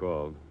since you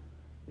called.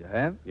 You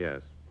have?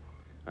 Yes.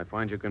 I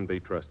find you can be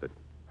trusted.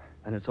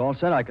 And it's all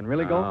set? I can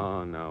really go?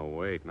 Oh, no,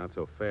 wait. Not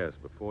so fast.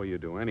 Before you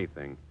do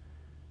anything,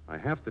 I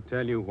have to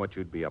tell you what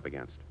you'd be up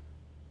against.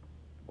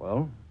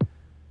 Well?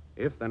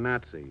 If the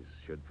Nazis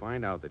should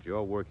find out that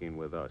you're working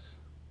with us,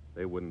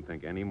 they wouldn't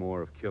think any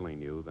more of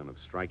killing you than of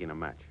striking a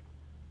match.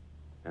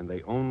 And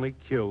they only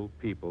kill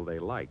people they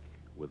like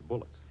with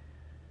bullets.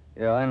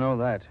 Yeah, I know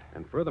that.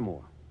 And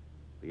furthermore,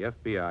 the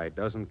FBI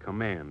doesn't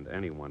command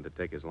anyone to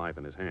take his life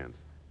in his hands.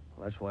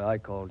 Well, that's why I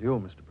called you,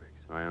 Mr.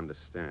 Briggs. I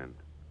understand.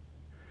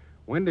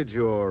 When did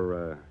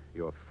your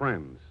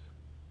friends,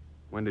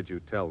 when did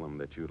you tell them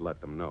that you'd let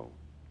them know?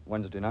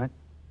 Wednesday night.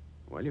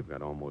 Well, you've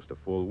got almost a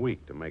full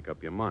week to make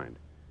up your mind.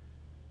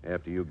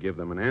 After you give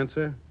them an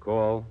answer,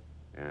 call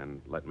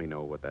and let me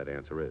know what that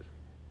answer is.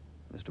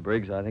 Mr.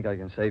 Briggs, I think I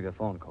can save your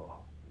phone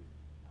call.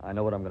 I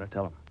know what I'm going to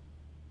tell them.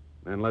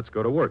 Then let's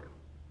go to work.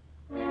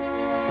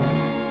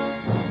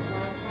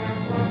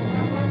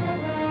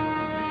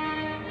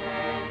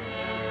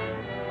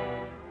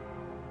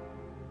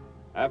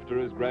 After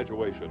his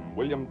graduation,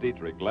 William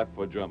Dietrich left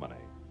for Germany.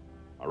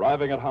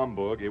 Arriving at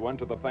Hamburg, he went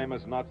to the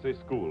famous Nazi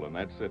school in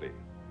that city,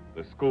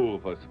 the school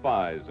for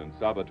spies and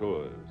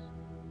saboteurs.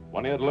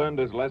 When he had learned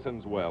his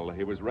lessons well,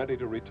 he was ready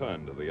to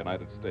return to the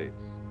United States.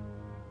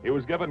 He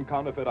was given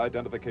counterfeit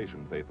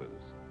identification papers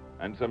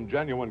and some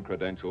genuine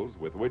credentials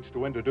with which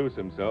to introduce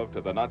himself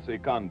to the Nazi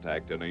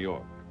contact in New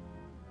York.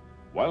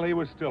 While he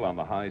was still on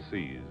the high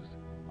seas,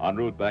 en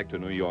route back to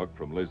New York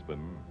from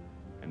Lisbon,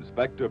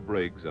 Inspector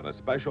Briggs and a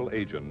special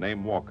agent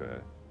named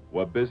Walker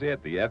were busy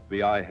at the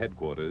FBI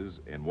headquarters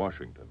in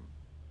Washington.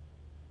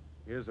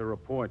 Here's a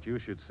report you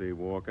should see,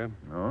 Walker.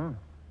 Oh?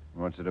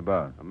 What's it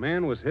about? A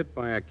man was hit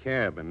by a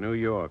cab in New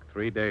York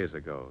 3 days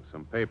ago.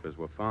 Some papers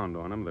were found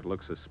on him that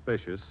looked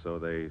suspicious, so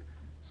they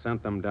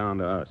sent them down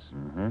to us.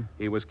 Mm-hmm.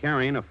 He was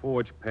carrying a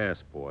forged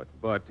passport,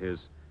 but his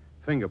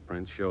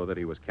fingerprints show that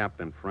he was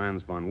Captain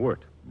Franz von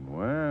Wert.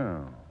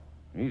 Well,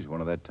 he's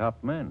one of their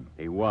top men.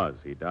 He was.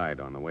 He died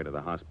on the way to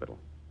the hospital.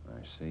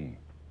 I see.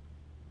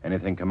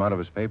 Anything come out of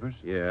his papers?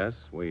 Yes,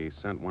 we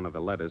sent one of the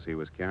letters he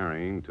was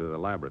carrying to the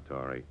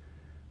laboratory.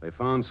 They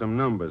found some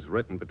numbers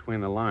written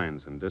between the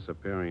lines in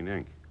disappearing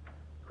ink.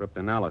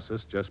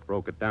 Cryptanalysis just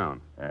broke it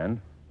down.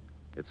 And?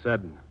 It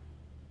said,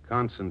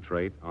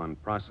 concentrate on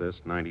process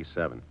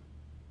 97.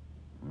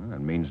 Well, that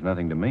means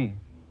nothing to me.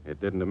 It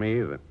didn't to me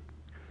either.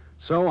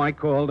 So I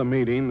called a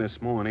meeting this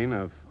morning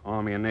of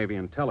Army and Navy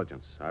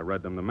intelligence. I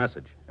read them the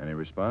message. Any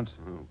response?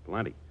 Oh,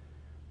 plenty.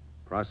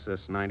 Process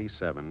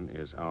 97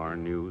 is our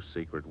new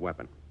secret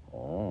weapon.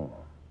 Oh.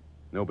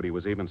 Nobody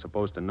was even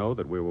supposed to know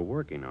that we were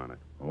working on it.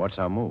 Well, what's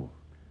our move?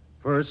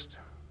 First,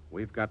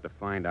 we've got to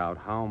find out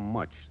how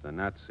much the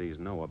Nazis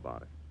know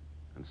about it.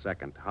 And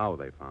second, how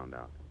they found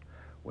out.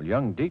 Well,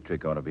 young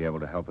Dietrich ought to be able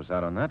to help us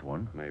out on that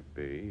one.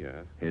 Maybe,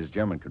 yes. His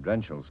German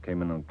credentials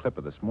came in on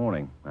Clipper this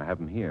morning. I have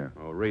them here.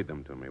 Oh, read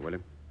them to me, will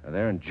you?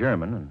 They're in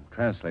German, and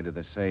translated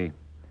they say,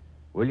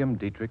 William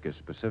Dietrich is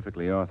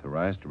specifically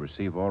authorized to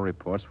receive all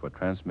reports for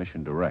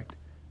transmission direct.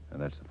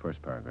 And that's the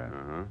first paragraph.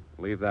 Uh-huh.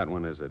 Leave that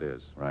one as it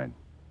is. Right.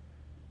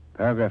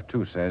 Paragraph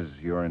 2 says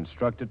you're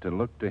instructed to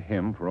look to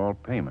him for all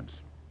payments.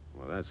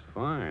 Well, that's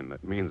fine.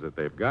 That means that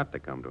they've got to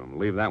come to him.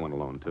 Leave that one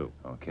alone, too.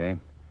 Okay.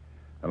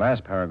 The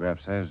last paragraph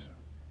says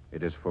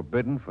it is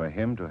forbidden for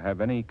him to have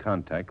any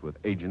contact with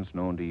agents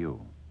known to you.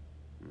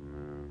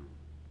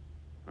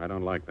 I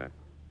don't like that.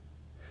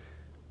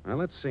 Now,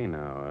 let's see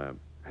now.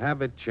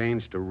 Have it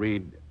changed to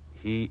read,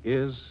 he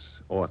is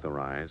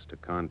authorized to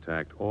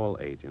contact all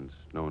agents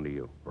known to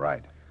you.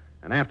 Right.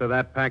 And after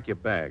that, pack your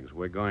bags.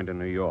 We're going to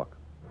New York.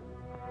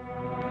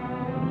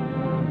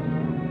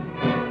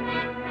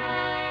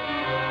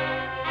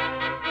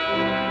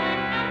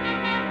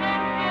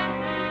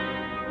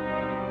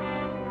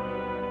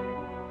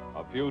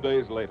 A few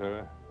days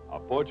later, a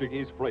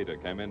Portuguese freighter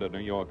came into New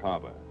York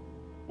Harbor.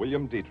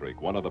 William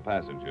Dietrich, one of the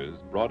passengers,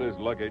 brought his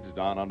luggage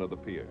down onto the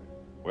pier,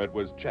 where it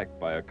was checked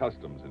by a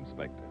customs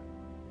inspector.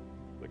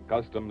 The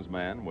customs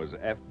man was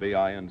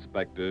FBI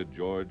Inspector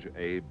George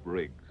A.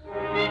 Briggs.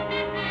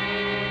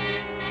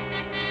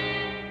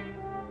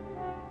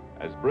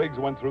 As Briggs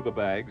went through the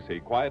bags, he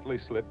quietly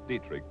slipped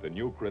Dietrich the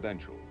new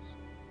credentials.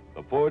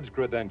 The forged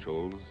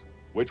credentials,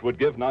 which would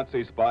give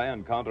Nazi spy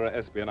and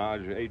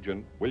counter-espionage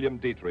agent William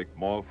Dietrich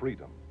more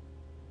freedom.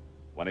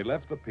 When he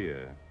left the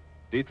pier,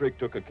 Dietrich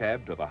took a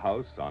cab to the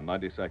house on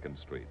 92nd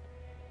Street.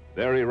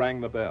 There he rang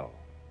the bell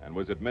and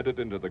was admitted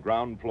into the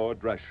ground floor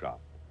dress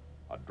shop.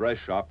 a dress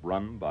shop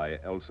run by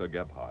Elsa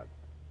Gebhardt.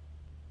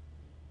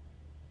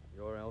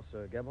 You're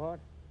Elsa Gebhardt?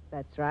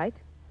 That's right.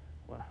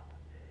 Well,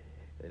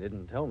 they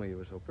didn't tell me you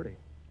were so pretty.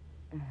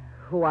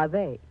 Who are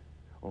they?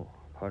 Oh,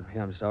 pardon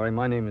me, I'm sorry.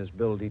 My name is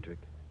Bill Dietrich.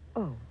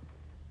 Oh,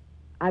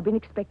 I've been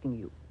expecting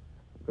you.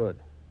 Good.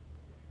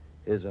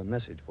 Here's a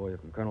message for you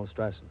from Colonel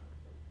Strassen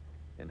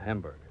in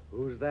Hamburg.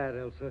 Who's that,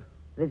 Elsa?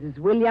 This is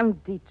William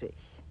Dietrich.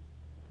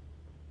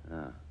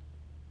 Ah.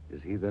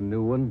 Is he the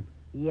new one?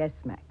 Yes,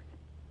 Max.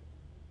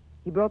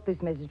 He brought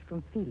this message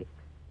from Felix.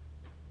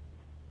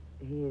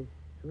 He is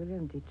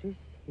William Dietrich.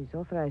 He's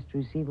authorized to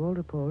receive all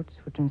reports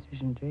for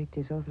transmission direct.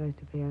 He's authorized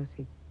to pay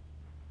RC.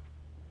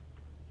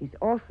 He's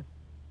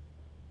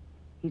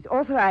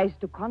authorized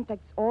to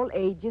contact all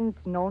agents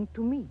known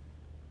to me.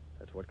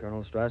 That's what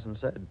Colonel Strassen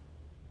said.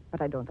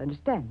 But I don't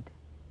understand.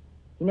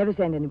 He never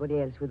sent anybody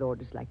else with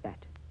orders like that.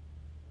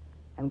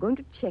 I'm going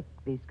to check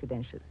these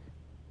credentials.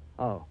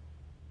 Oh.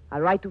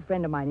 I'll write to a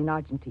friend of mine in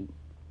Argentina.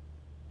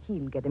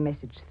 He'll get a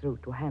message through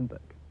to Hamburg.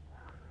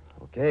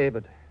 Okay,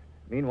 but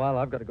meanwhile,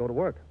 I've got to go to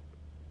work.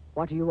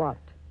 What do you want?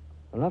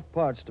 Enough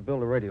parts to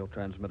build a radio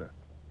transmitter.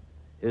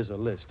 Here's a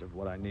list of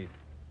what I need.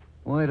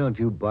 Why don't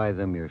you buy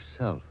them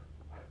yourself?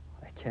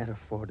 I can't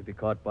afford to be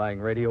caught buying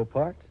radio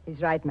parts. He's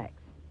right, Max.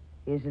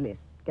 Here's the list.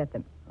 Get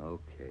them.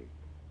 Okay.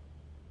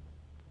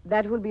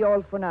 That will be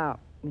all for now,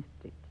 Mr.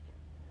 Dietrich.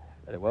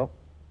 Very well.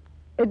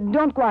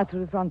 Don't go out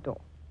through the front door.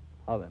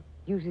 How then?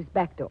 Use this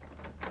back door.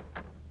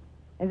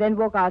 And then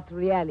walk out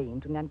through the alley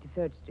into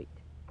 93rd Street.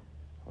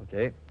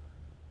 Okay.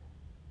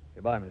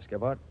 Goodbye, Miss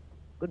Gebhardt.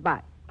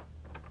 Goodbye.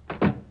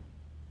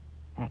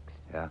 Max.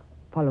 Yeah?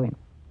 Follow him.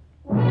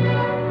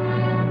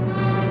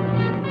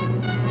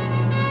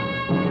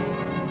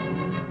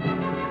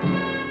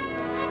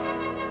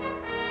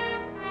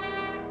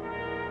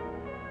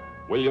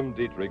 William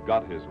Dietrich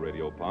got his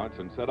radio parts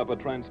and set up a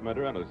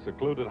transmitter in a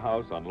secluded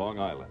house on Long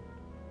Island.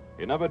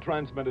 He never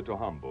transmitted to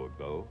Hamburg,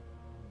 though.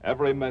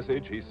 Every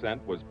message he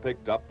sent was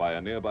picked up by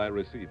a nearby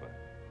receiver,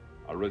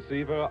 a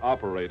receiver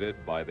operated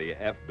by the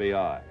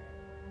FBI.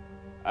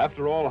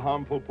 After all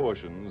harmful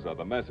portions of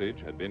the message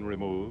had been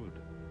removed,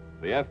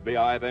 the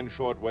FBI then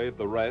shortwaved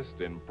the rest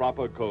in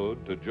proper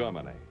code to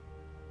Germany.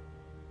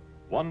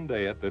 One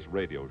day at this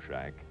radio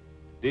shack,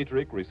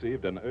 Dietrich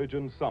received an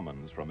urgent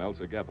summons from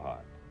Elsa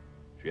Gebhardt.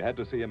 She had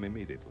to see him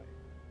immediately.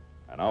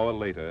 An hour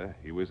later,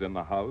 he was in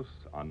the house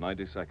on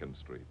 92nd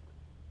Street.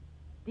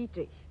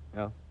 Dietrich.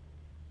 Yeah?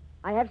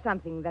 I have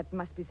something that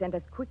must be sent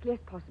as quickly as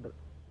possible.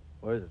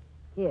 Where is it?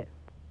 Here,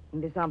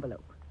 in this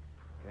envelope.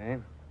 Okay.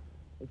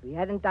 If we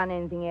hadn't done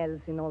anything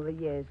else in all the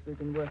years we've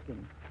been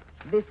working,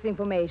 this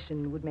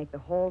information would make the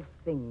whole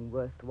thing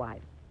worthwhile.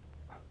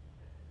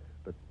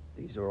 But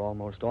these are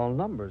almost all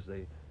numbers.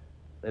 They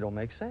don't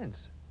make sense.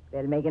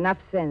 They'll make enough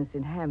sense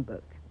in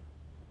Hamburg.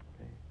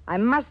 Okay. I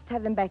must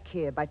have them back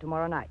here by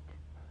tomorrow night.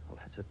 Well,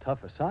 that's a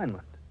tough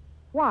assignment.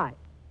 Why?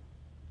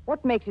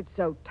 What makes it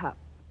so tough?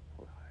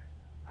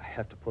 I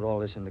have to put all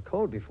this in the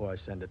code before I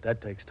send it.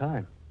 That takes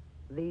time.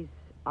 These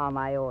are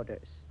my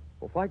orders.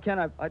 Well, why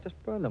can't I just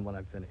burn them when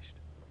I'm finished?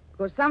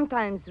 Because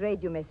sometimes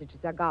radio messages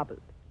are garbled.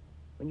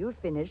 When you're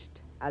finished,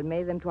 I'll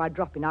mail them to our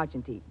drop in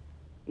Argentina.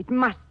 It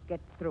must get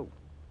through.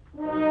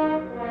 Can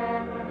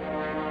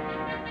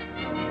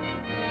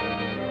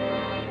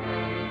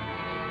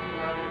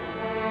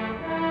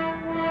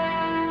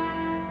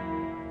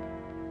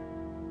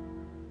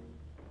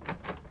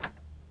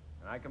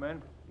I come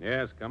in?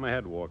 Yes, come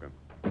ahead, Walker.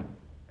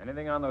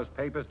 Anything on those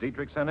papers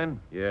Dietrich sent in?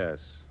 Yes.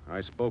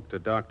 I spoke to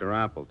Dr.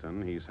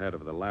 Appleton. He's head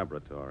of the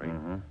laboratory.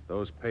 Mm-hmm.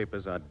 Those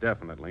papers are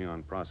definitely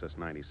on Process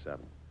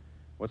 97.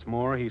 What's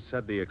more, he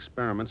said the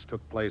experiments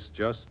took place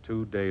just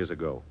 2 days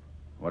ago.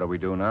 What do we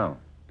do now?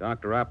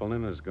 Dr.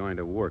 Appleton is going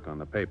to work on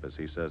the papers.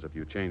 He says if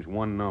you change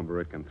one number,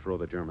 it can throw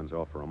the Germans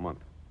off for a month.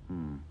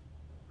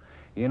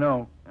 You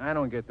know, I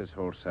don't get this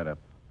whole setup.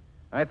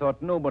 I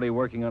thought nobody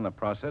working on the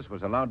process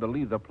was allowed to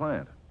leave the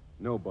plant.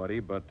 Nobody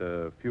but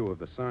a few of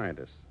the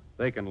scientists.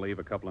 They can leave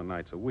a couple of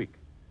nights a week.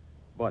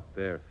 But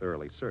they're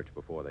thoroughly searched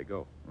before they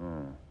go.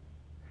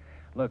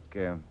 Look,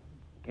 can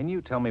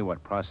you tell me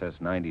what Process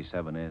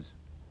 97 is?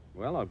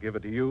 Well, I'll give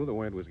it to you the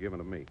way it was given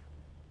to me.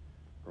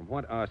 From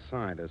what our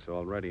scientists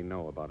already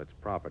know about its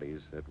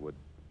properties, it would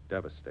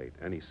devastate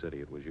any city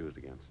it was used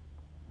against.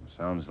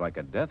 Sounds like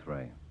a death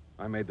ray.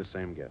 I made the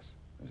same guess.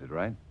 Is it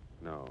right?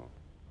 No.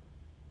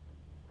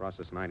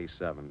 Process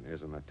 97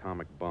 is an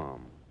atomic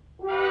bomb.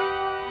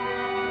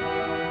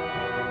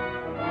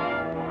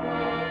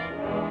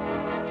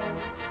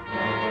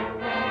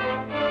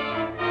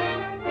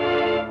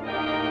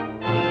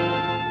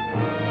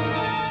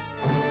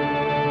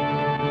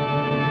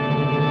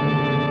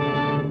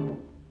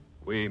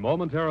 We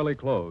momentarily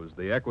close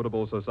the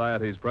Equitable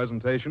Society's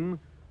presentation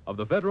of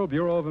the Federal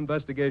Bureau of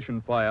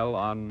Investigation file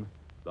on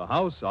the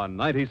house on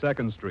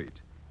 92nd Street.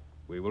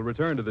 We will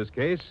return to this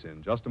case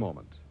in just a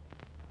moment.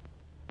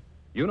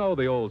 You know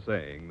the old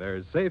saying,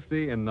 there's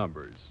safety in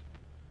numbers.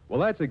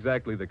 Well, that's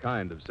exactly the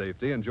kind of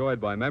safety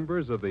enjoyed by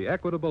members of the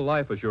Equitable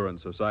Life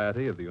Assurance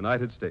Society of the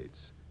United States.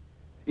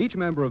 Each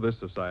member of this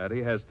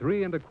society has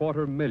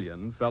 3.25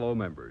 million fellow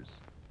members.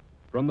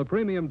 From the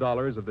premium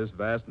dollars of this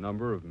vast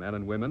number of men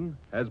and women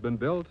has been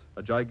built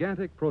a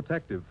gigantic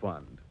protective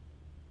fund.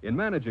 In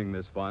managing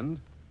this fund,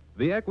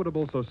 the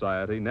Equitable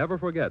Society never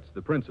forgets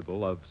the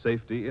principle of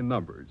safety in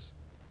numbers.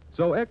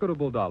 So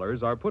equitable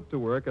dollars are put to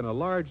work in a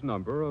large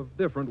number of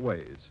different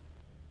ways.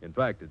 In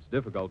fact, it's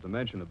difficult to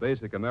mention a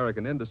basic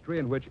American industry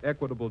in which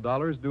equitable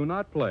dollars do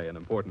not play an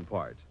important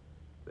part.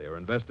 They are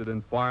invested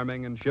in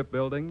farming and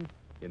shipbuilding,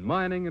 in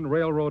mining and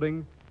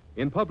railroading,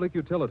 in public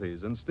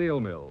utilities and steel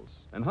mills,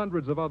 and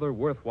hundreds of other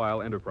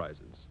worthwhile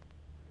enterprises.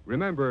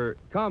 Remember,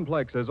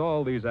 complex as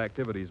all these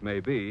activities may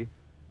be,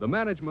 the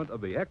management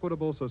of the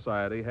Equitable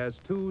Society has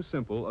two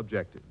simple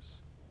objectives.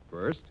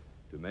 First,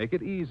 to make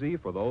it easy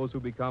for those who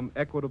become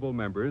equitable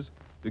members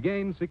to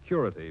gain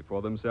security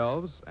for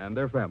themselves and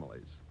their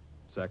families.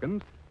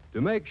 Second,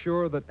 to make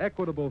sure that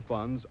equitable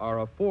funds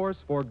are a force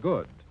for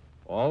good,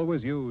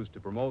 always used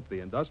to promote the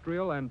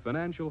industrial and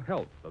financial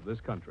health of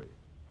this country.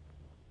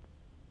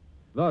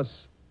 Thus,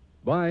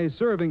 by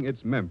serving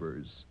its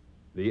members,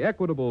 the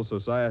Equitable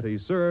Society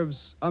serves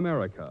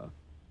America.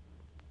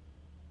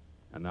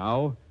 And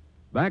now,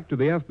 back to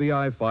the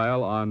FBI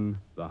file on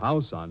The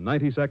House on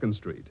 92nd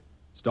Street,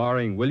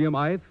 starring William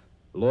Ith,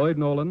 Lloyd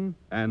Nolan,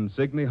 and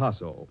Signe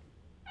Hasso.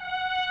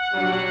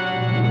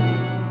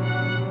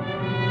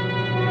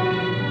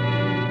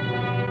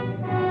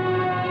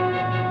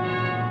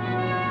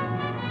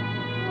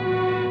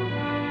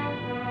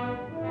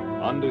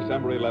 On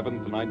December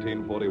 11th,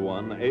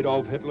 1941,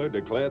 Adolf Hitler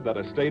declared that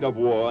a state of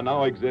war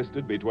now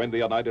existed between the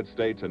United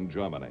States and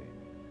Germany.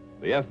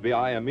 The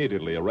FBI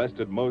immediately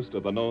arrested most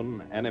of the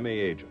known enemy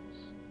agents.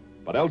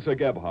 But Elsa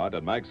Gebhardt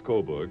and Max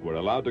Coburg were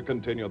allowed to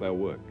continue their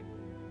work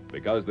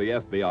because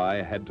the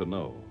FBI had to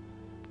know.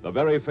 The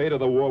very fate of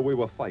the war we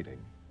were fighting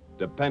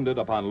depended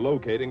upon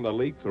locating the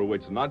leak through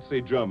which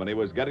Nazi Germany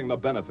was getting the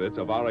benefits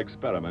of our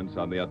experiments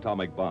on the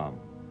atomic bomb.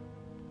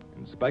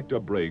 Inspector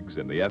Briggs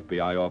in the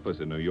FBI office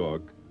in New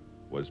York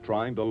was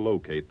trying to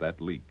locate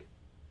that leak.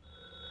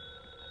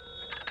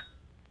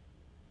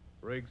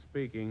 Briggs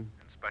speaking.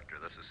 Inspector,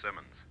 this is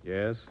Simmons.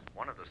 Yes?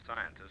 One of the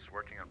scientists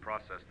working on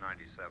Process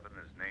 97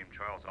 is named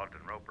Charles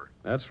Ogden Roper.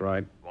 That's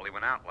right. Well, he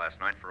went out last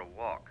night for a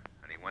walk,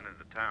 and he went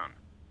into town.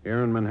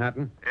 Here in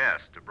Manhattan? Yes,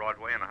 to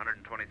Broadway and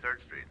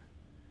 123rd Street.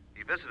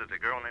 He visited a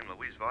girl named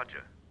Louise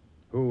Vaja.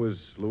 Who is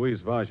Louise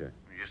Vaja?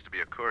 Who used to be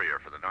a courier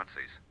for the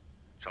Nazis.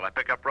 Shall I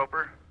pick up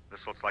Roper?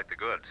 This looks like the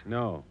goods.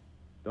 No.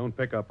 Don't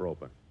pick up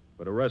Roper,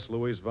 but arrest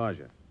Louise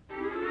Vaja.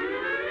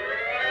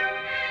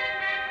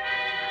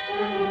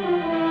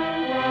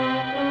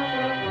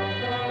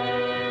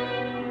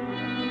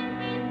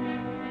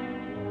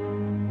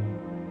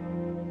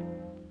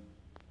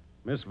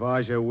 Miss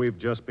Vaja, we've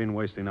just been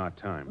wasting our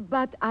time.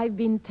 But I've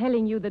been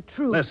telling you the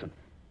truth. Listen.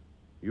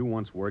 You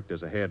once worked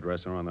as a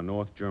hairdresser on the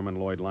North German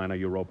Lloyd liner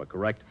Europa,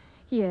 correct?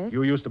 Yes.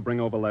 You used to bring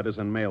over letters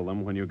and mail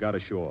them when you got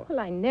ashore. Well,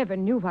 I never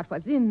knew what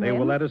was in them. They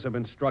were letters of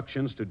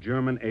instructions to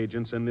German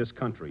agents in this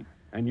country.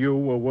 And you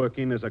were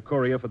working as a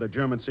courier for the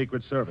German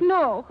Secret Service.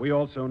 No. We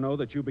also know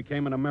that you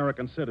became an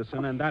American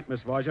citizen, and that,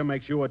 Miss Vaja,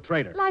 makes you a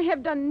traitor. Well, I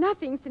have done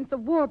nothing since the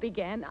war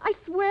began. I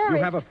swear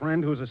You have a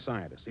friend who's a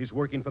scientist. He's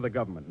working for the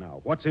government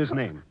now. What's his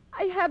name?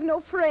 I have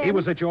no friend. He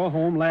was at your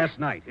home last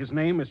night. His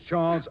name is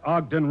Charles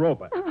Ogden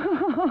Roper.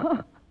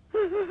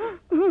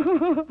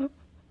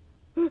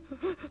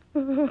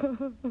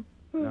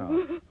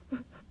 Now,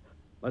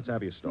 let's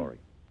have your story.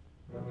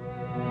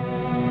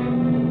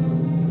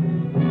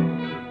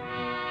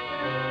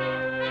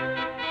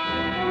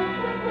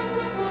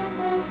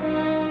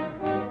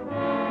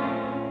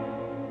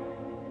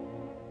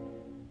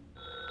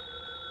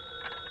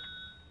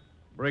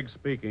 Briggs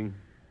speaking.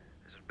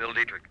 This is Bill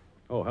Dietrich.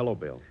 Oh, hello,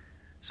 Bill.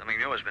 Something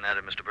new has been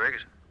added, Mr.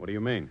 Briggs. What do you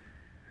mean?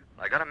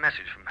 I got a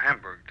message from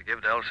Hamburg to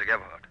give to Elsa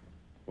Gebhardt.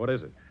 What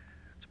is it?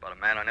 It's about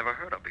a man I never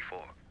heard of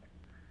before.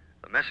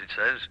 The message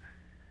says,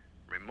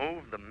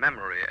 remove the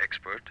memory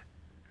expert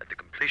at the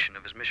completion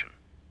of his mission.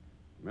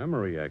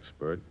 Memory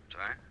expert?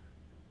 Sorry?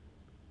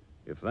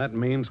 If that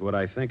means what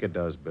I think it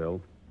does,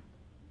 Bill,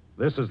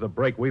 this is the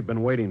break we've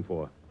been waiting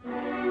for.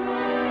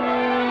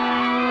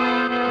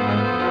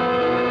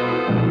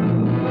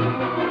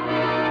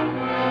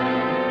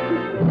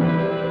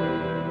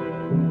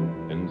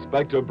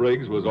 Inspector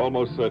Briggs was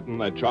almost certain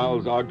that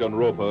Charles Ogden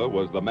Roper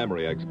was the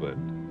memory expert,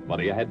 but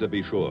he had to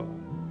be sure.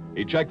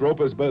 He checked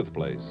Roper's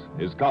birthplace,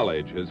 his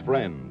college, his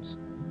friends.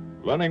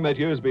 Learning that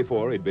years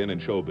before he'd been in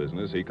show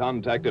business, he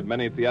contacted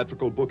many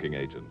theatrical booking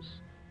agents.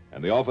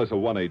 In the office of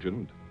one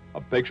agent, a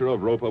picture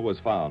of Roper was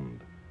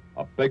found.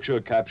 A picture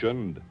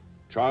captioned,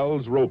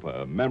 Charles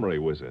Roper, Memory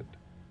Wizard.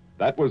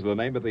 That was the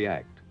name of the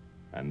act,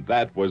 and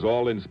that was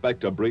all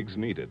Inspector Briggs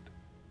needed.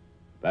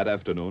 That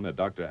afternoon at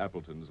Dr.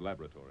 Appleton's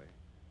laboratory.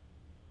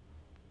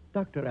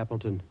 Dr.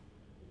 Appleton,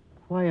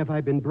 why have I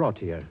been brought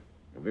here?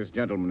 This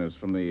gentleman is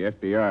from the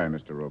FBI,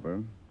 Mr.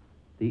 Roper.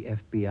 The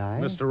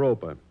FBI? Mr.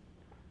 Roper,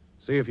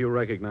 see if you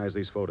recognize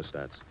these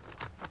photostats.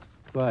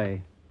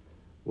 Why,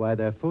 Why,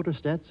 they're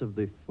photostats of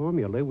the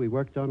formula we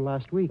worked on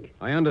last week.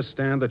 I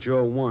understand that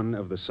you're one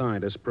of the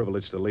scientists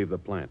privileged to leave the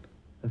plant.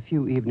 A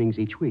few evenings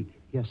each week.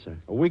 Yes, sir.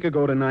 A week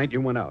ago tonight, you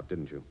went out,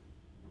 didn't you?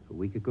 A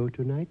week ago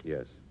tonight?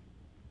 Yes.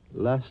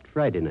 Last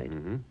Friday night?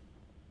 Mm-hmm.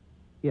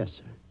 Yes,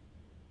 sir.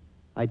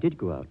 I did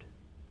go out.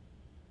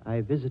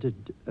 I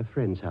visited a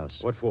friend's house.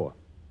 What for?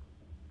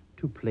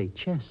 To play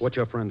chess. What's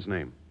your friend's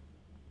name?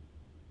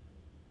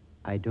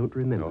 I don't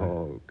remember.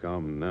 Oh,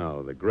 come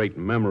now. The great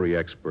memory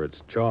experts,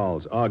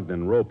 Charles,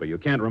 Ogden, Roper. You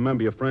can't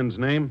remember your friend's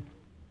name?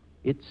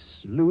 It's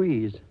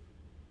Louise.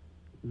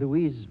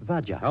 Louise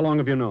Vaja. How long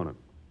have you known him?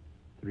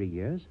 3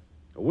 years.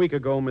 A week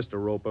ago, Mr.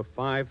 Roper,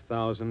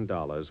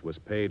 $5,000 was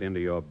paid into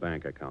your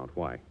bank account.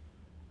 Why?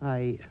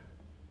 I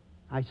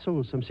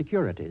sold some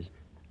securities.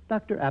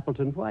 Dr.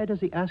 Appleton, why does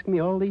he ask me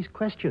all these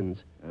questions?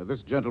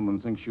 This gentleman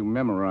thinks you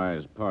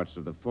memorized parts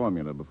of the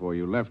formula before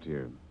you left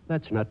here.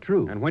 That's not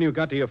true. And when you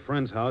got to your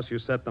friend's house, you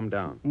set them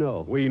down.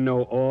 No. We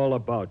know all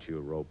about you,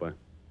 Roper.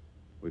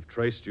 We've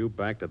traced you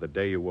back to the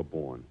day you were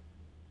born.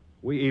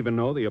 We even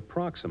know the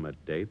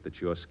approximate date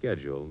that you're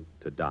scheduled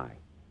to die.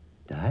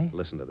 Die?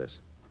 Listen to this.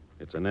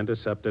 It's an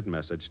intercepted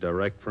message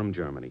direct from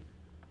Germany.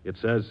 It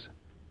says,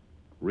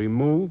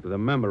 remove the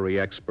memory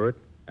expert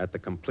at the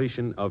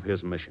completion of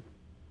his mission.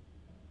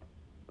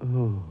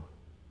 Oh.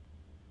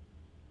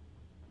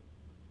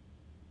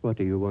 What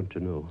do you want to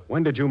know?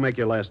 When did you make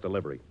your last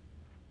delivery?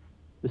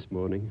 This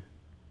morning,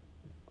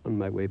 on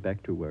my way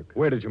back to work.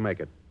 Where did you make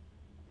it?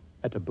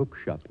 At a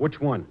bookshop. Which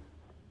one?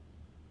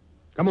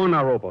 Come on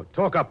now, Roper.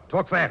 Talk up.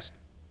 Talk fast.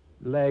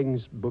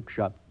 Lang's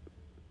bookshop,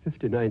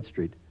 59th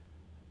Street.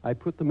 I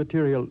put the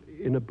material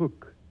in a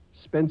book,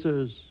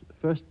 Spencer's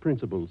First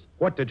Principles.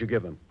 What did you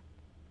give him?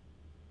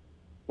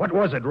 What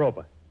was it,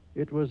 Roper?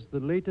 It was the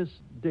latest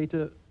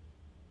data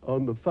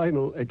on the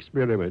final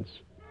experiments.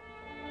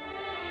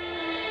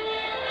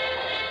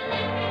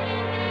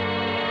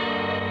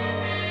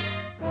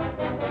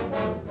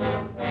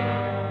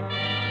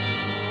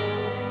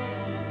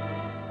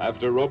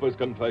 After Roper's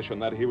confession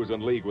that he was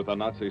in league with a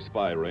Nazi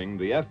spy ring,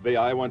 the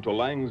FBI went to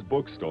Lang's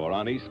bookstore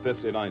on East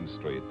 59th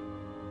Street.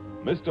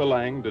 Mr.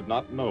 Lang did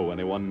not know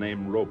anyone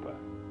named Roper.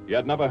 He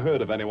had never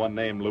heard of anyone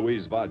named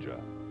Louise Vaja.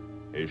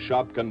 His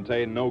shop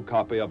contained no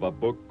copy of a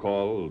book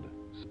called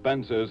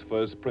Spencer's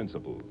First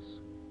Principles.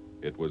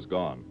 It was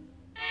gone.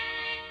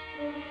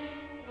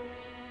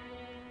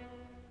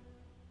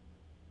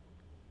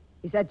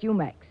 Is that you,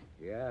 Max?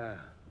 Yeah.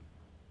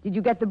 Did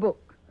you get the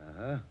book?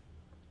 Uh-huh.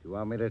 Do you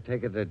want me to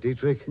take it to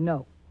Dietrich?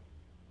 No.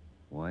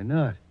 Why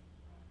not?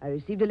 I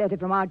received a letter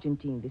from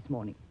Argentine this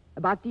morning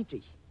about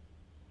Dietrich.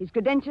 His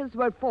credentials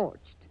were forged.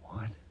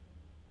 What?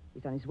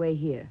 He's on his way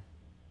here.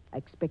 I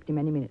expect him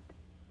any minute.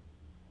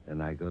 Then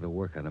I go to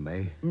work on him,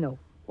 eh? No.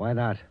 Why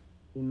not?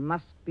 He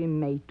must be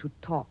made to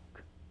talk.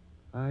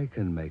 I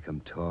can make him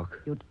talk.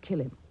 You'd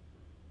kill him.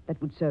 That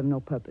would serve no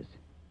purpose.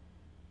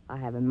 I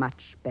have a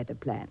much better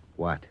plan.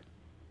 What?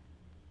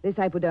 This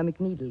hypodermic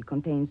needle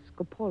contains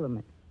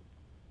scopolamine.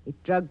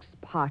 It drugs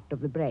part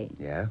of the brain.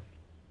 Yeah?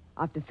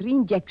 After 3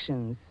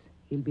 injections,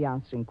 he'll be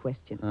answering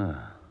questions.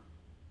 Ah.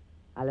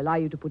 I'll allow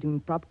you to put him in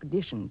proper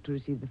condition to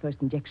receive the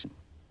first injection.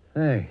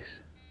 Thanks.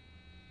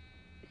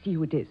 See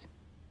who it is.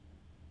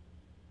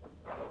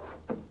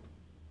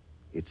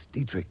 It's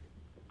Dietrich.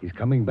 He's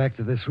coming back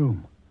to this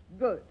room.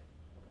 Good.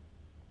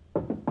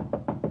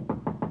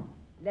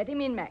 Let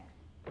him in, Max.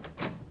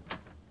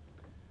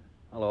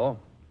 Hello.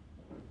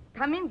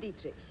 Come in,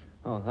 Dietrich.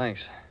 Oh, thanks.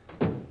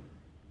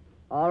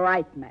 All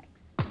right, Max.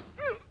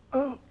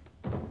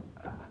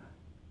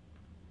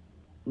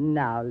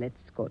 Now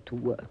let's go to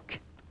work.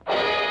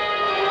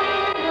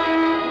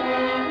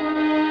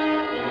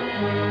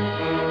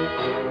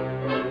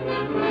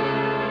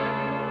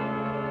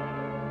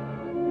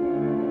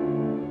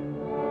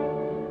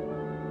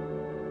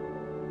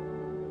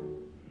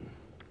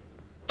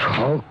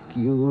 Talk,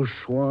 you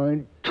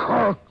swine.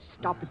 Talk.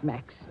 Stop it,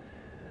 Max.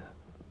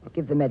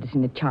 Give the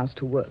medicine a chance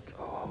to work.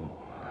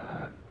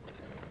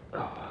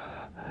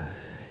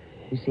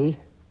 You see?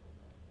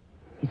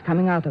 He's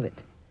coming out of it.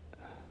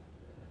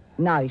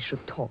 Now he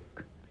should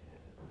talk.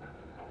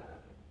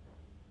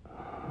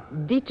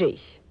 Dietrich,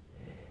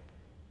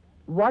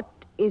 what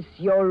is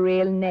your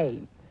real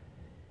name?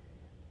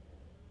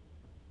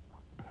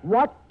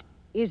 What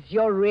is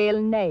your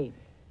real name?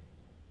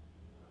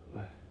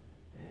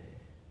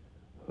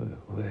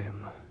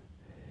 William.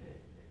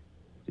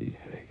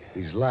 Dietrich.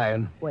 He's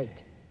lying. Wait.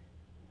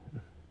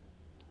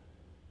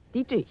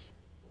 Dietrich,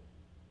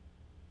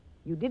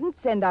 you didn't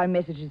send our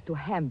messages to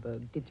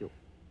Hamburg, did you?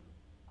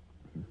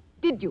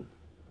 Did you?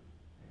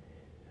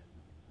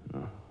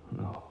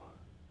 No.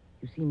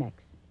 You see, Max,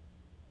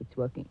 it's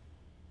working.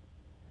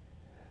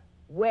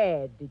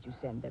 Where did you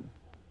send them?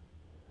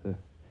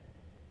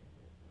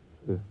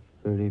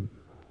 30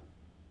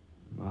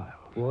 miles.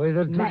 Boy,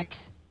 that's... Max.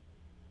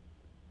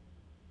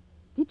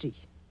 Dietrich,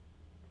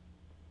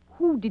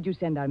 who did you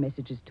send our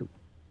messages to?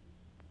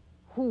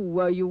 Who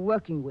were you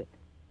working with?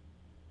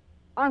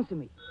 Answer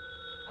me.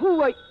 Who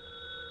were...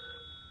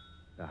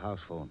 The house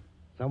phone.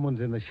 Someone's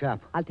in the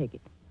shop. I'll take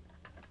it.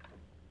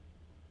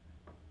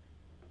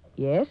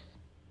 Yes?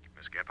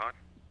 Miss Gephardt?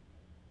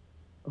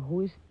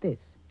 Who is this?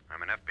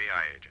 I'm an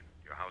FBI agent.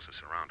 Your house is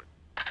surrounded.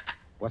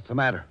 What's the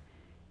matter?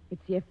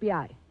 It's the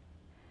FBI.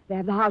 They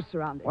have the house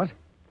surrounded. What?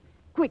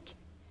 Quick.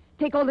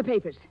 Take all the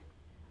papers.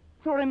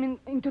 Throw them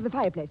into the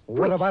fireplace.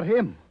 What Quick. about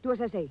him? Do as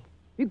I say.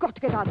 We've got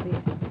to get out of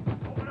here.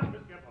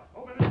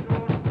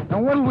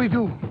 Now, what'll we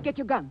do? Get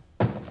your gun.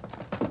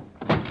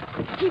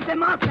 Keep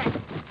them out, Mac.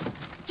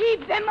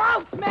 Keep them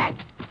out, Mac.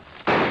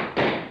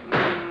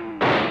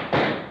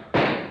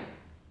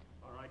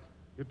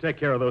 You take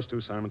care of those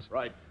two, Simons.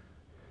 Right.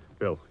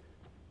 Bill.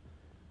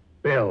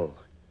 Bill.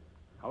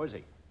 How is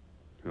he?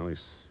 Well, he's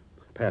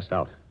passed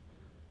out.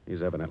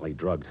 He's evidently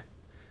drugged.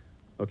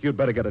 Look, you'd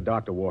better get a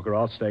doctor, Walker.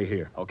 I'll stay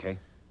here. Okay.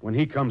 When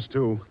he comes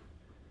to,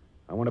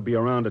 I want to be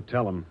around to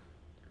tell him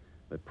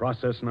that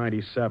Process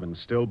 97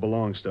 still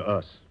belongs to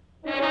us.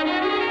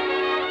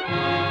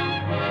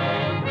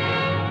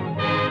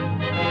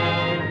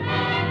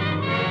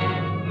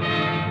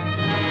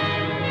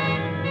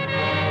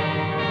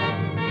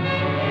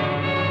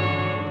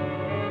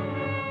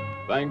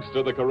 Thanks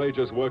to the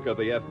courageous work of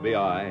the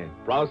FBI,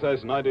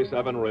 Process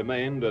 97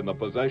 remained in the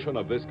possession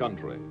of this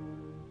country.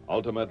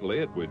 Ultimately,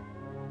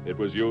 it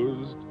was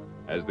used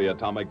as the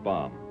atomic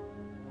bomb.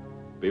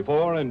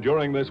 Before and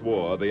during this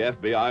war, the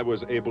FBI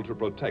was able to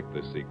protect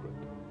this secret.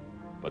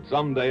 But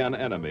someday an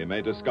enemy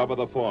may discover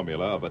the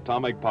formula of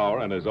atomic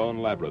power in his own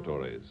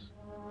laboratories.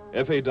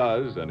 If he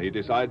does, and he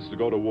decides to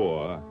go to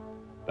war,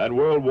 then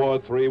World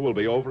War III will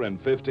be over in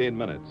 15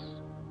 minutes.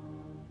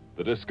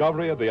 The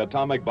discovery of the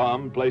atomic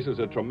bomb places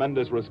a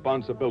tremendous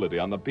responsibility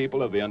on the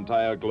people of the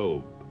entire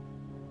globe.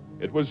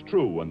 It was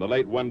true when the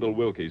late Wendell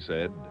Willkie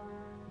said,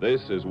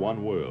 "This is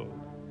one world."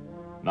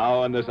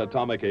 Now in this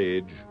atomic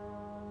age,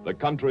 the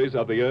countries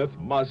of the earth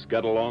must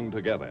get along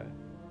together,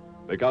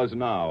 because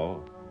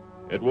now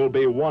it will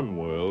be one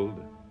world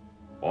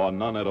or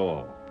none at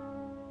all.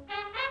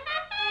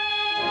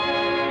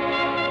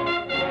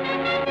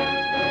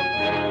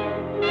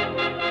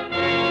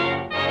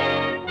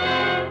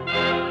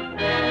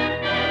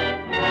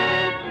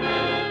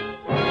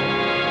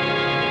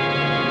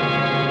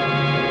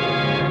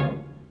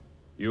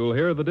 You'll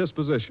hear the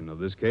disposition of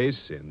this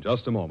case in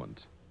just a moment.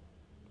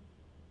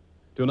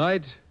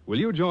 Tonight, will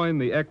you join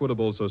the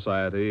Equitable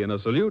Society in a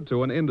salute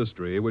to an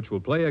industry which will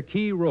play a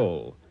key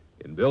role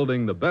in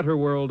building the better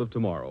world of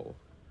tomorrow?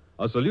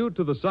 A salute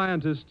to the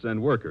scientists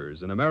and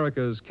workers in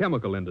America's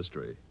chemical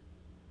industry.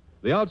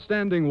 The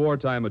outstanding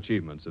wartime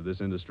achievements of this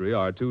industry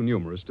are too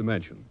numerous to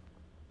mention.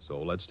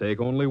 So let's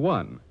take only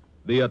one,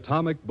 the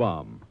atomic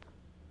bomb.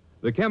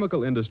 The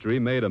chemical industry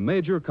made a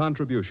major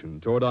contribution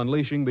toward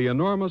unleashing the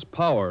enormous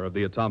power of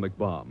the atomic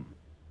bomb.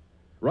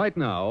 Right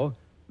now,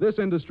 this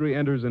industry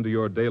enters into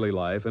your daily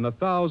life in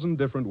 1,000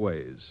 different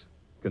ways.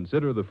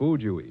 Consider the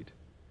food you eat.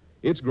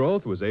 Its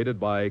growth was aided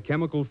by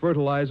chemical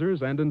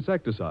fertilizers and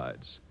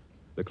insecticides.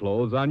 The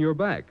clothes on your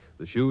back,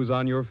 the shoes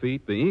on your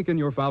feet, the ink in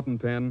your fountain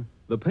pen,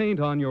 the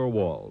paint on your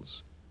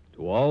walls.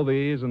 To all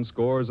these and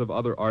scores of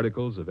other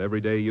articles of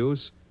everyday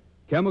use,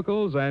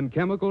 chemicals and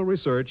chemical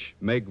research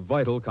make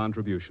vital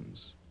contributions.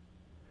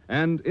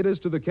 And it is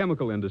to the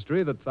chemical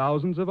industry that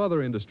thousands of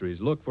other industries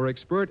look for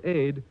expert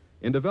aid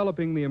in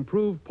developing the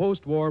improved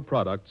post-war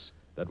products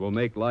that will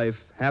make life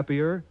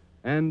happier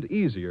and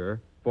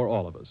easier for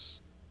all of us.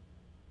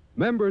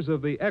 Members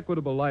of the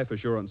Equitable Life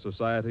Assurance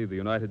Society of the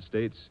United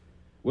States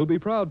will be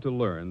proud to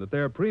learn that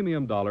their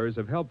premium dollars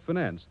have helped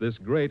finance this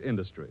great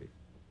industry,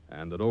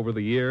 and that over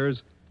the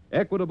years,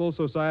 Equitable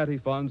Society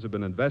funds have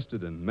been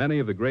invested in many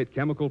of the great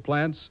chemical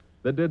plants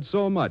that did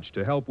so much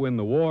to help win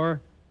the war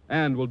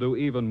and will do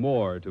even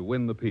more to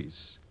win the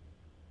peace.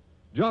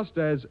 Just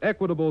as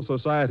Equitable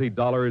Society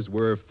dollars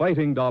were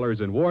fighting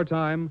dollars in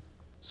wartime,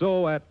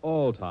 so at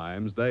all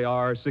times they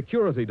are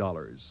security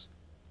dollars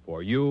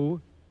for you,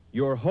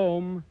 your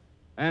home,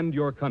 and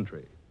your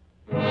country.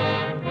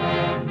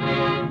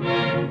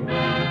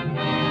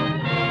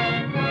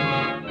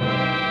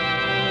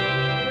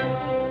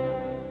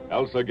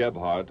 Elsa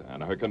Gebhardt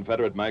and her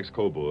Confederate Max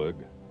Coburg,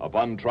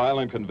 upon trial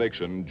and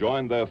conviction,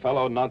 joined their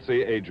fellow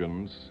Nazi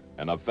agents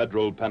in a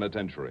federal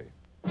penitentiary.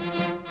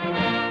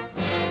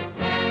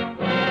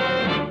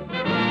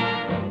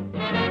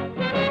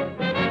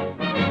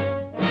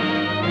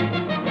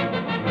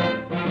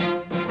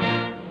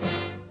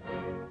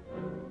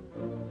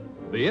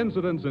 The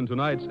incidents in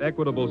tonight's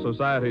Equitable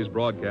Society's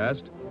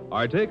broadcast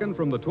are taken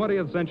from the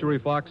 20th Century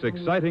Fox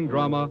exciting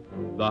drama,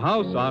 The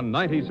House on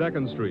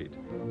 92nd Street,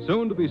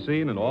 soon to be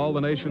seen in all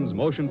the nation's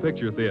motion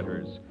picture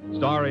theaters,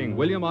 starring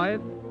William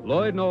Ith,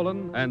 Lloyd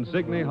Nolan, and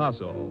Signe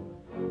Hasso.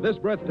 This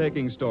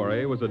breathtaking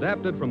story was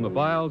adapted from the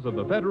files of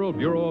the Federal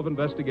Bureau of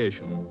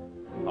Investigation.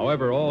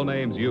 However, all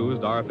names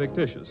used are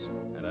fictitious,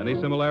 and any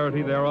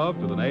similarity thereof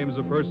to the names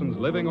of persons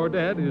living or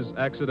dead is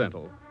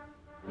accidental.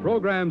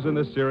 Programs in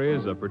this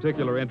series of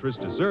particular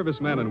interest to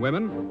servicemen and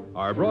women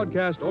are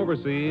broadcast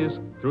overseas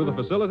through the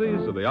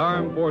facilities of the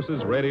Armed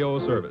Forces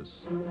Radio Service.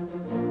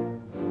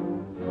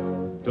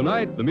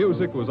 Tonight, the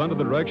music was under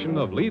the direction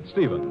of Leith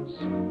Stevens.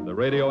 The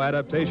radio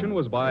adaptation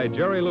was by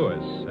Jerry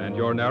Lewis, and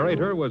your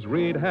narrator was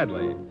Reed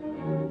Hadley.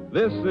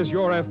 This Is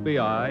Your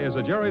FBI is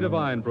a Jerry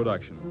Devine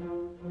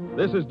production.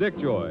 This is Dick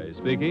Joy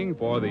speaking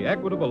for the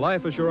Equitable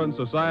Life Assurance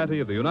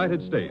Society of the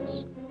United States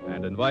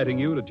and inviting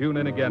you to tune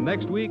in again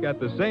next week at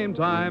the same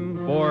time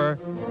for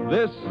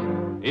This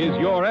Is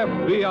Your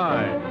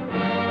FBI.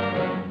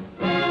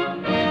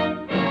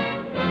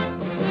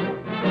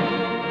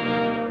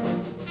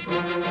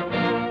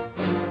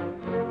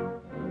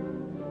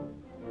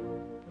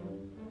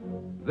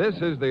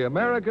 This is the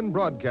American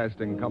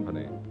Broadcasting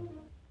Company.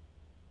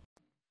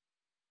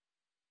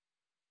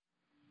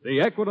 The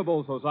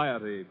Equitable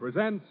Society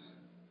presents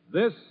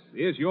This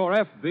Is Your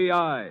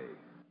FBI.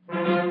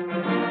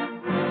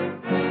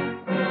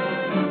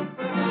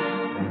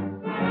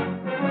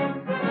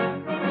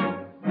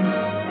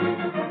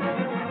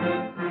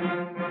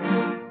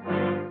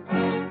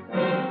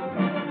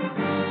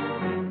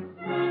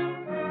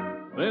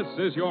 This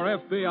is Your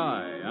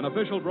FBI, an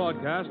official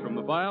broadcast from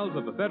the files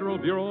of the Federal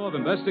Bureau of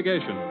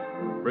Investigation,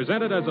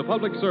 presented as a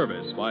public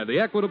service by the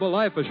Equitable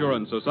Life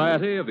Assurance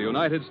Society of the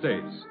United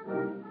States.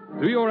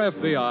 To your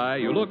FBI,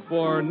 you look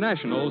for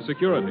national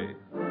security,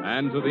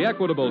 and to the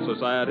Equitable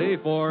Society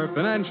for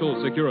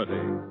financial security.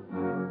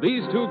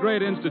 These two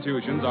great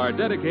institutions are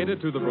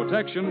dedicated to the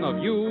protection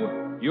of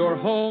you, your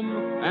home,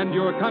 and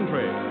your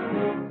country.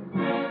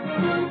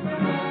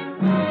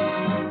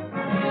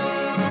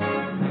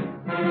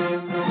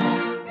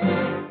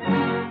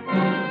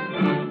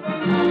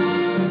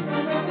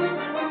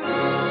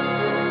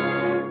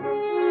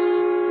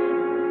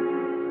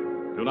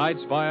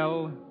 Tonight's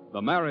file,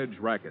 the marriage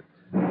racket.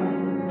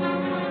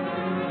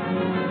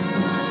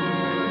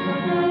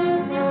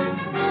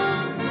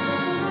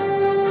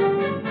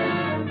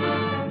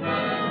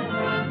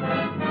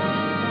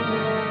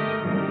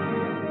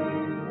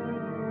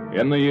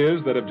 In the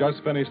years that have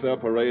just finished their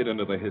parade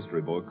into the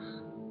history books,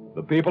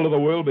 the people of the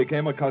world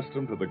became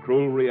accustomed to the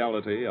cruel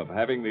reality of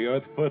having the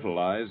earth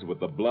fertilized with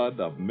the blood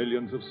of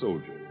millions of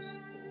soldiers.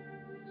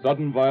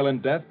 Sudden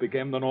violent death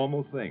became the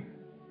normal thing.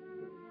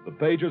 The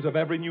pages of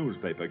every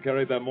newspaper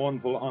carried their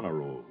mournful honor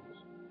rolls.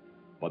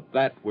 But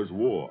that was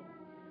war.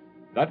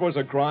 That was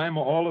a crime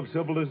all of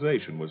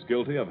civilization was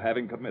guilty of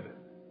having committed.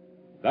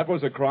 That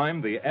was a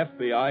crime the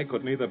FBI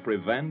could neither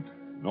prevent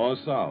nor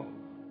solve.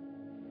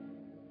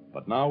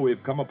 But now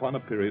we've come upon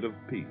a period of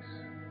peace.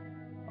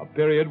 A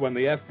period when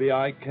the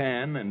FBI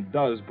can and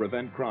does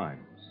prevent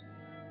crimes.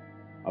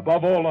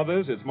 Above all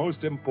others, it's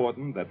most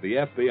important that the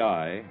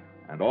FBI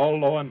and all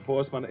law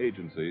enforcement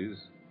agencies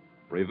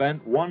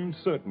prevent one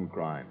certain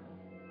crime.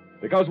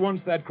 Because once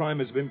that crime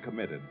has been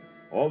committed,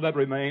 all that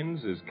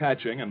remains is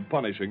catching and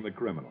punishing the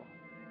criminal.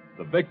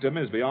 The victim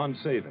is beyond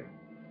saving.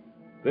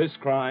 This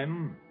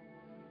crime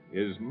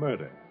is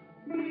murder.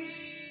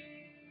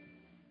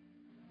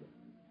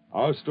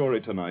 Our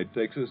story tonight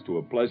takes us to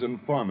a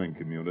pleasant farming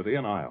community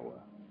in Iowa.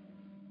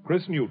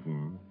 Chris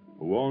Newton,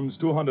 who owns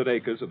 200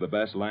 acres of the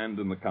best land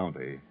in the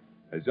county,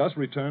 has just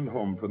returned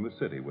home from the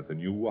city with a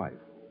new wife.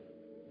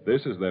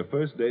 This is their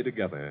first day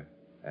together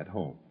at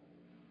home.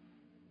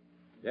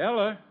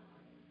 Della?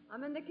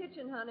 I'm in the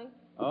kitchen, honey.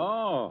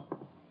 Oh.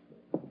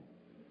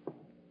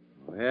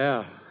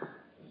 Well,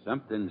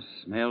 something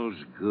smells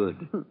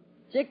good.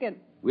 Chicken.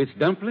 With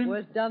dumplings?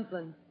 With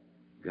dumplings.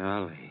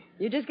 Golly.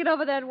 You just get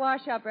over there and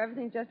wash up.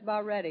 Everything's just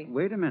about ready.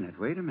 Wait a minute.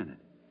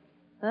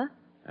 Huh?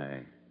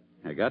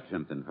 I got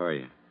something for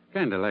you.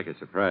 Kind of like a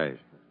surprise.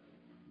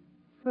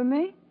 For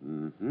me?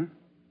 Mm-hmm.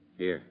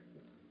 Here.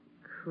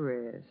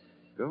 Chris.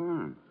 Go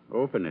on.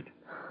 Open it.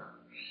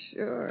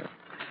 Sure.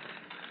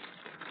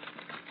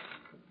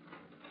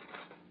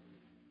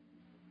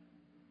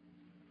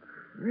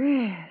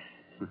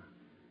 Chris.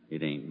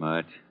 It ain't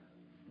much.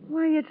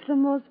 Why, it's the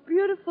most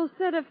beautiful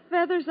set of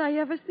feathers I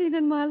ever seen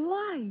in my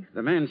life.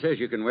 The man says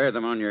you can wear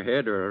them on your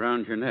head or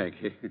around your neck.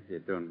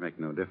 It don't make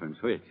no difference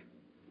which.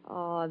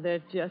 Oh, they're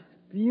just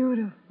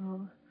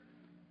beautiful.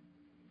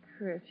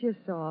 Chris, you're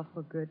so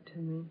awful good to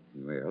me.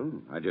 Well,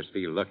 I just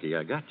feel lucky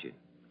I got you.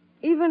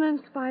 Even in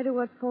spite of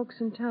what folks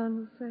in town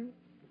will say?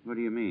 What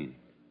do you mean?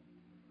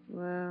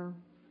 Well,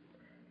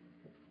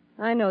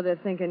 I know they're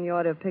thinking you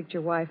ought to have picked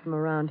your wife from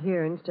around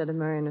here instead of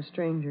marrying a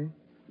stranger.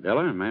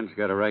 Della, a man's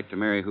got a right to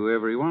marry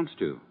whoever he wants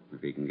to,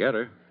 if he can get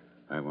her.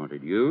 I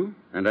wanted you,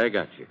 and I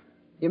got you.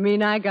 You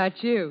mean I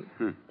got you?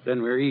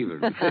 Then we're even.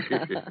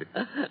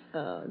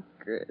 Oh,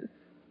 Chris.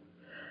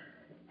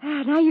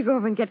 Now you go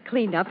over and get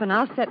cleaned up, and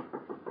I'll set...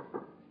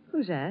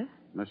 Who's that?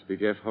 Must be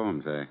Jeff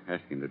Holmes. I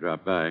asked him to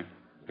drop by.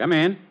 Come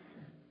in.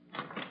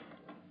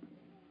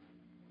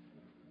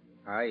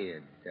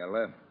 Hiya,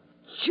 Della.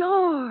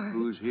 George.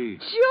 Who's he?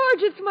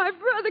 George, it's my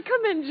brother.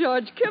 Come in,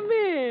 George. Come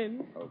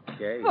in.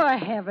 Okay. For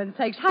heaven's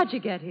sakes, how'd you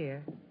get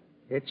here?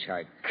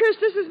 Hitchhike. Chris,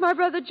 this is my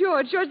brother,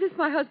 George. George, this is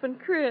my husband,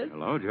 Chris.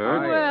 Hello,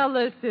 George. Well,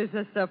 this is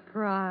a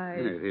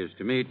surprise. It is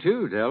to me,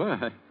 too,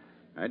 Della.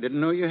 I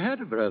didn't know you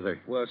had a brother.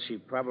 Well, she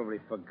probably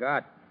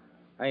forgot.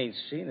 I ain't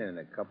seen her in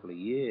a couple of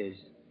years.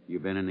 You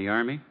been in the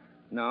Army?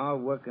 No,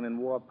 working in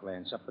war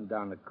plants up and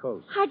down the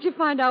coast. How'd you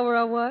find out where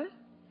I was?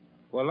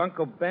 Well,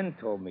 Uncle Ben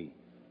told me.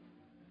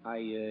 I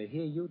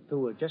hear you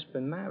two have just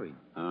been married.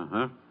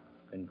 Uh-huh.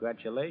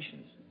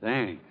 Congratulations.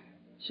 Thanks.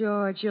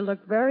 George, you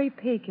look very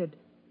peaked.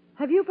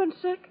 Have you been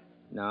sick?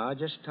 No,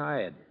 just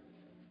tired.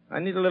 I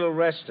need a little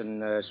rest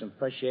and some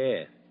fresh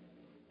air.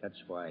 That's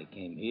why I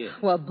came here.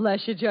 Well,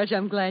 bless you, George.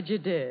 I'm glad you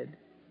did.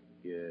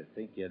 You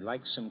think you'd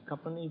like some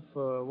company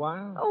for a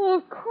while? Oh,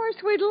 of course.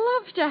 We'd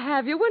love to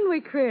have you, wouldn't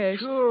we, Chris?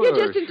 Sure,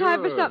 You're just in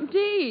time for sure. something to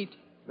eat.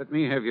 Let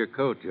me have your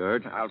coat,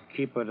 George. I'll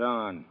keep it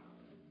on.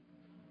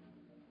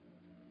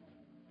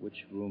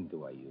 Which room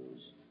do I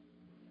use?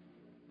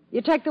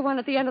 You take the one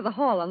at the end of the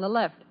hall on the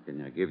left.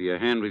 Can I give you a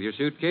hand with your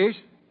suitcase?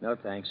 No,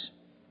 thanks.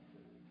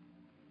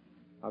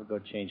 I'll go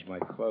change my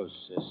clothes,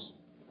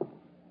 sis.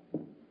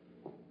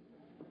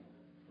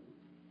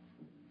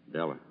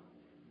 Della,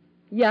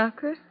 Yeah,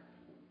 Chris?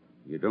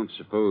 you don't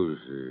suppose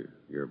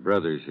your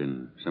brother's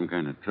in some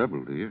kind of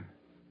trouble, do you?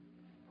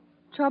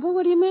 Trouble?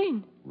 What do you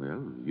mean?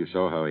 Well, you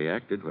saw how he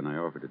acted when I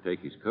offered to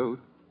take his coat.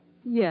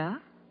 Yeah?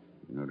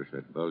 You notice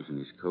that bulge in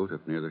his coat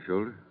up near the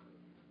shoulder?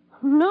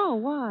 No,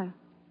 why?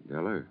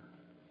 Della,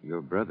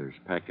 your brother's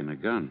packing a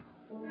gun.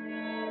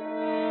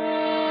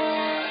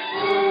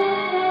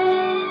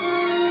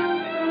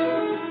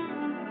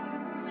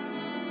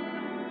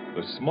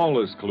 The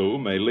smallest clue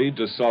may lead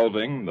to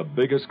solving the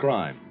biggest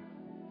crime.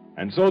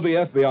 And so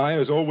the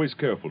FBI is always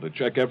careful to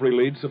check every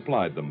lead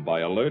supplied them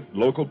by alert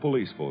local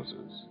police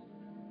forces.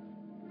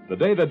 The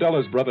day that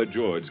Della's brother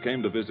George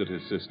came to visit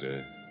his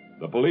sister,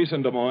 the police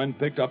in Des Moines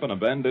picked up an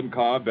abandoned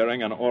car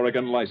bearing an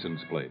Oregon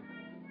license plate.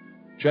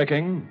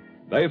 Checking,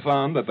 they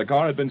found that the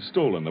car had been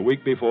stolen the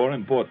week before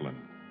in Portland.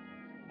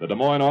 The Des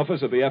Moines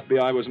office of the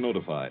FBI was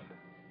notified,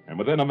 and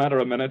within a matter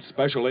of minutes,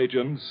 Special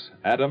Agents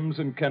Adams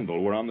and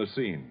Kendall were on the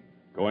scene,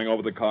 going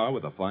over the car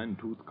with a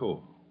fine-tooth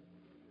comb.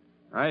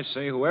 I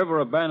say whoever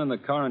abandoned the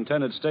car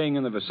intended staying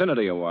in the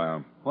vicinity a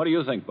while. What do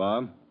you think,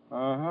 Bob?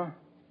 Uh-huh.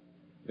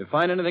 You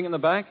find anything in the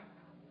back?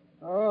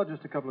 Oh,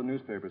 just a couple of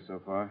newspapers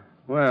so far.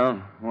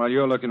 Well, while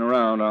you're looking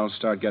around, I'll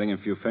start getting a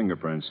few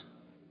fingerprints.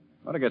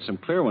 Ought to get some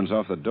clear ones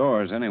off the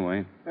doors,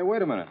 anyway. Hey,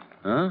 wait a minute.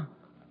 Huh?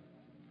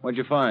 What'd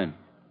you find?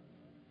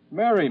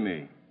 Marry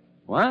Me.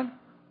 What?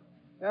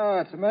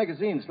 Yeah, it's a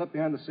magazine slipped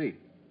behind the seat.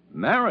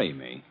 Marry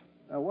Me?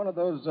 One of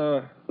those,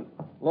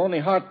 Lonely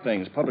Heart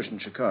things published in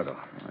Chicago.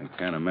 I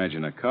can't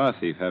imagine a car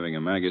thief having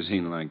a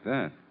magazine like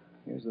that.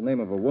 Here's the name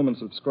of a woman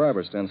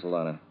subscriber stenciled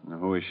on it. Now,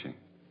 who is she?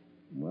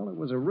 Well, it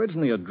was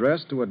originally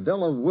addressed to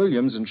Adela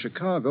Williams in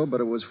Chicago,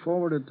 but it was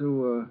forwarded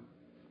to,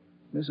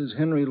 Mrs.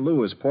 Henry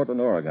Lewis, Portland,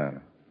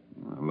 Oregon.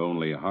 A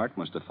Lonely Heart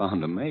must have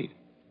found a mate.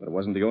 But it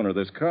wasn't the owner of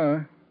this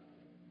car.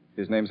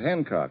 His name's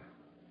Hancock.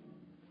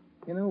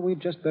 You know, we'd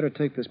just better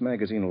take this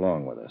magazine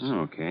along with us.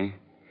 Okay.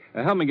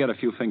 Help me get a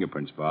few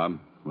fingerprints, Bob.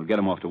 We'll get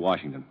them off to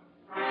Washington.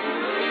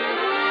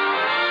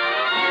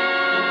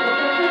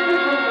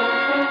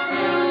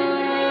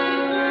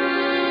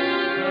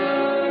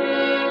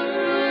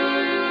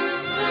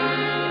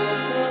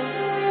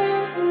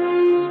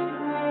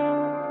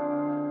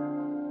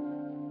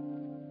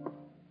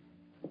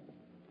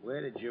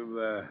 Where did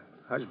your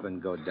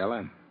husband go,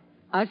 Della?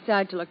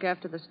 Outside to look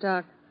after the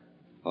stock.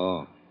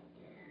 Oh.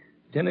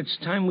 Then it's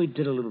time we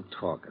did a little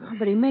talking. Oh,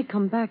 but he may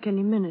come back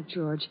any minute,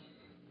 George.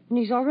 And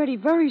he's already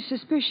very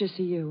suspicious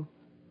of you.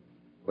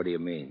 What do you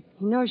mean?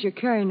 He knows you're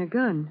carrying a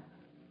gun.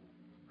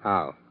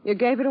 How? You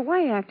gave it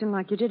away acting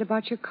like you did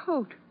about your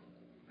coat.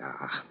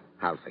 Ah,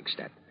 I'll fix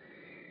that.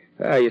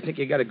 You think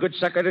you got a good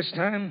sucker this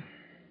time?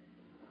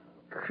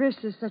 Chris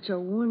is such a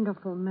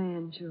wonderful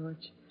man,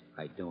 George.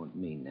 I don't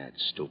mean that,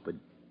 stupid.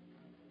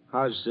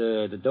 How's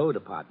the dough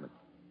department?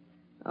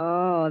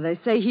 Oh, they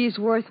say he's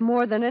worth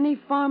more than any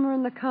farmer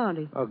in the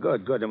county. Oh,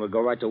 good. Then we'll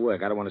go right to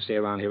work. I don't want to stay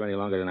around here any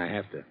longer than I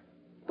have to.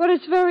 But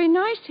it's very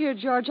nice here,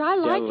 George. I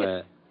like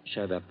it.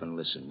 Shut up and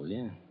listen, will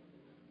you?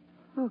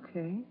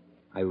 Okay.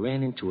 I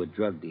ran into a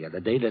drug dealer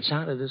the day that's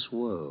out of this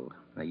world.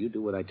 Now, you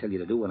do what I tell you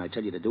to do when I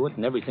tell you to do it,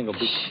 and everything will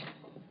be...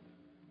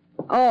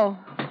 Oh,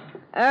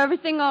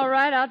 everything all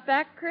right out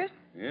back, Chris?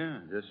 Yeah,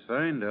 just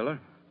fine, Della.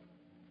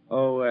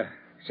 Oh,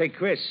 say,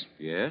 Chris.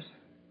 Yes?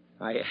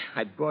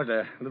 I brought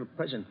a little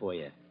present for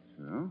you.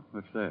 So?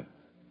 What's that?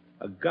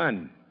 A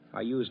gun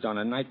I used on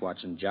a night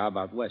watching job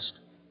out west.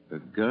 A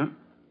gun?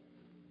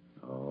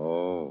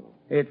 Oh.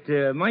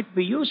 It might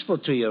be useful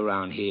to you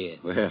around here.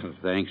 Well,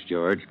 thanks,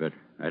 George, but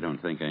I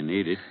don't think I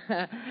need it.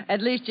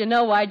 At least you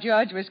know why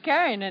George was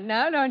carrying it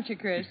now, don't you,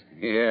 Chris?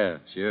 Yeah,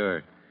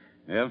 sure.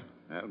 Well,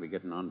 I'll be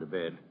getting on to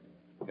bed.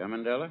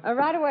 Coming, Della?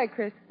 Right away,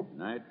 Chris.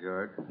 Night,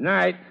 George.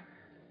 Night.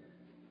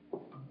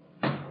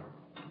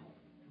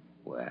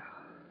 Well,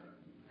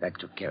 that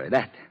took care of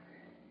that.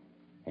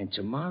 And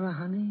tomorrow,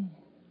 honey,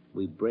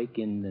 we break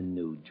in the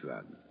new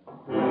drug.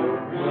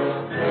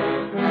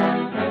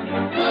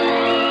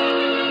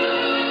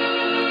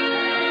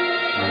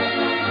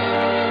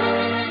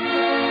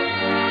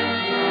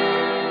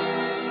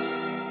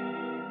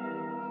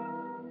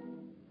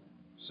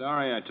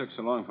 Sorry I took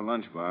so long for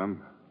lunch, Bob.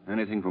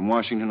 Anything from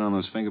Washington on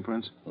those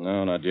fingerprints?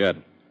 No, not yet.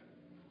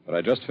 But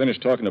I just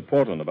finished talking to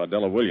Portland about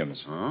Della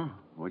Williams. Oh?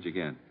 What'd you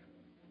get?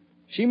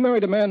 She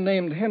married a man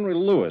named Henry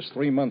Lewis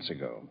 3 months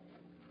ago.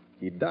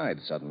 He died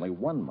suddenly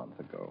 1 month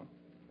ago.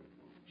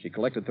 She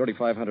collected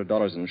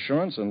 $3,500 in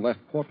insurance and left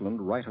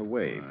Portland right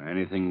away.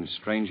 Anything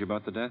strange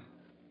about the death?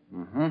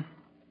 Mm-hmm.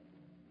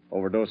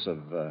 Overdose of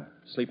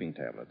sleeping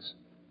tablets.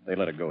 They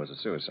let her go as a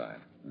suicide.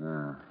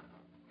 Ah.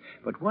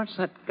 But what's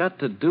that got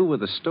to do with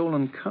the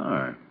stolen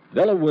car?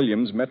 Della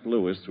Williams met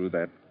Lewis through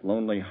that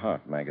Lonely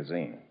Heart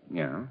magazine.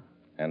 Yeah?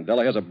 And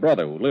Della has a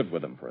brother who lived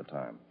with him for a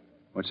time.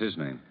 What's his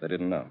name? They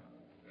didn't know.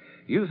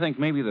 You think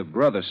maybe the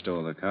brother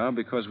stole the car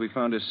because we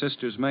found his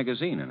sister's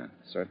magazine in it?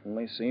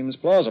 Certainly seems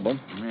plausible.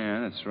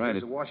 Yeah, that's right.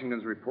 There's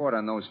Washington's report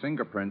on those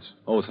fingerprints.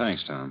 Oh,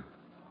 thanks, Tom.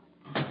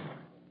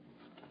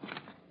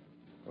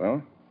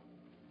 Well,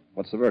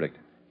 what's the verdict?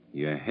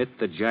 You hit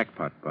the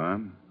jackpot,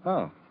 Bob.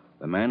 How?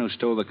 The man who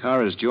stole the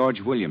car is George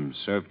Williams.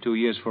 Served 2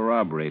 years for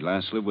robbery.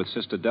 Last lived with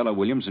Sister Della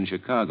Williams in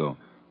Chicago.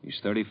 He's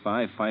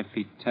 35,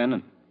 5'10",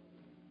 and...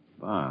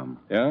 Bob.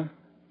 Yeah?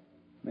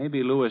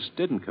 Maybe Lewis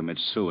didn't commit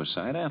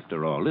suicide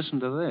after all. Listen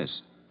to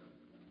this.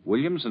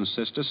 Williams and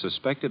Sister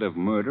suspected of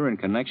murder in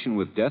connection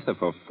with death of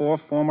her 4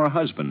 former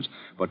husbands,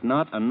 but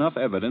not enough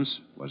evidence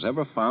was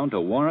ever found to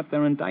warrant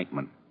their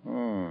indictment.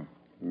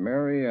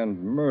 Marry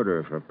and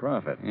murder for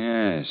profit.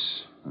 Yes.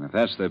 And if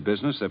that's their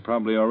business, they've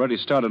probably already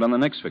started on the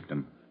next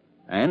victim.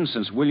 And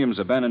since Williams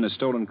abandoned his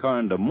stolen car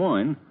in Des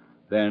Moines,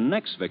 their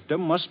next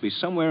victim must be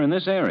somewhere in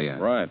this area.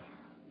 Right.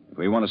 If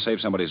we want to save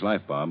somebody's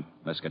life, Bob,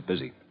 let's get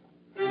busy.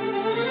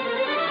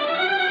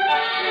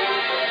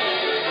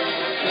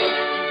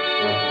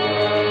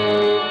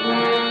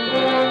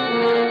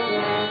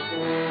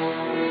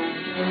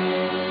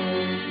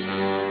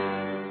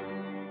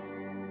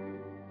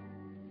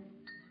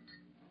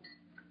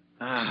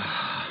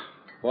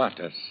 What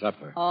a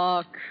supper.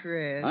 Oh,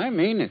 Chris. I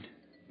mean it.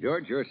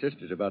 George, your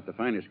sister's about the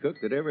finest cook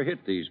that ever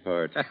hit these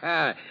parts.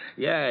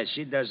 Yeah,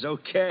 she does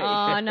okay.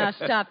 Oh, now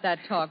stop that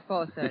talk,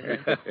 both of you.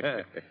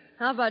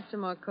 How about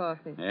some more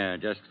coffee? Yeah,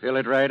 just fill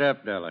it right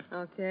up, Della.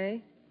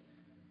 Okay.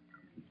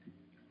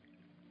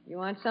 You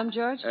want some,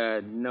 George?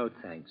 No,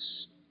 thanks.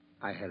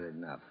 I had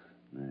enough.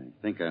 I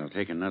think I'll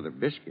take another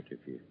biscuit if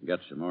you got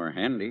some more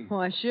handy.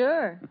 Why,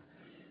 sure.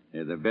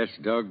 They're the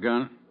best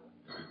doggone.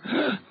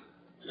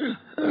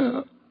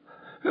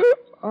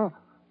 Oh.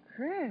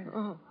 Chris.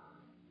 Oh.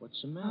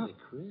 What's the matter,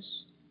 Chris?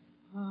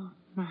 Oh,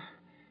 my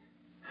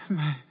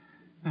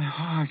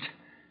heart.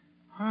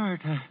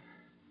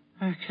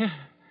 I can't.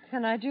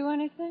 Can I do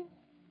anything?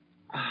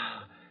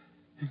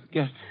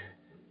 Get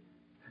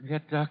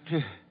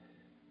Dr.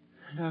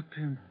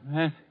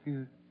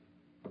 Matthews.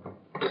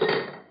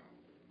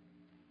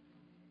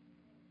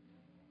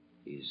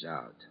 He's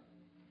out.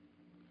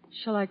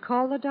 Shall I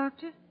call the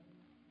doctor?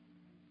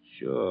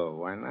 Sure,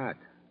 why not?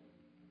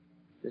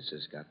 This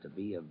has got to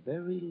be a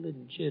very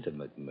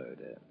legitimate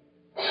murder.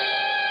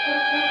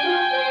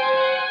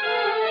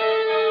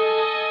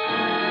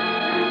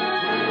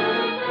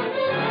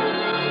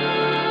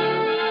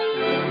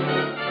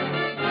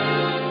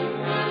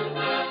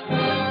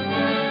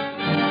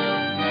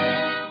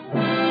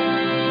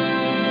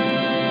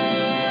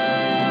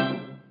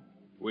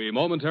 We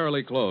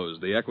momentarily close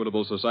the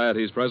Equitable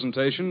Society's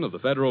presentation of the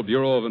Federal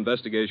Bureau of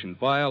Investigation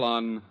file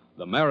on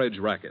the marriage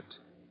racket.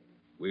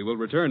 We will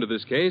return to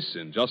this case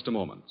in just a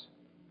moment.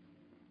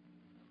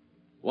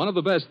 One of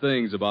the best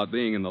things about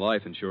being in the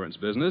life insurance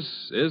business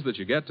is that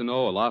you get to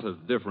know a lot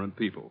of different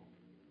people.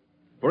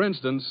 For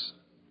instance,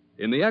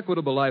 in the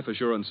Equitable Life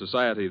Assurance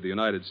Society of the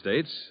United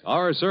States,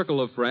 our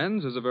circle of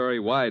friends is a very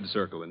wide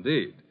circle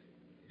indeed.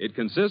 It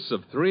consists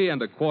of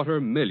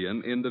 3.25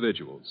 million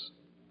individuals.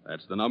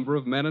 That's the number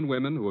of men and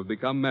women who have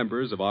become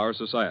members of our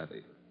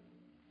society.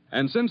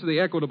 And since the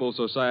Equitable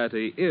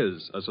Society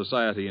is a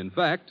society in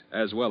fact,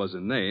 as well as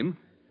in name,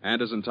 and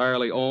is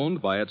entirely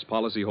owned by its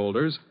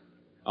policyholders,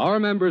 our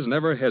members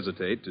never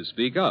hesitate to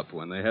speak up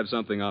when they have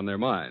something on their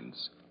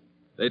minds.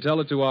 They tell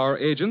it to our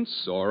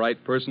agents or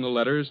write personal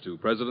letters to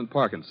President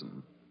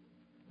Parkinson.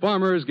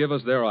 Farmers give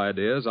us their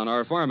ideas on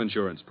our farm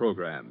insurance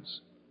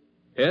programs.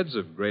 Heads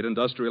of great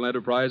industrial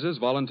enterprises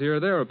volunteer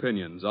their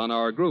opinions on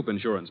our group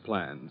insurance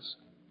plans.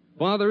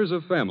 Fathers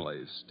of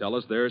families tell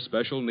us their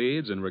special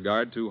needs in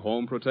regard to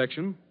home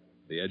protection,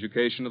 the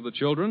education of the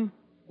children,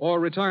 or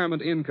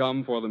retirement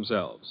income for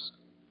themselves.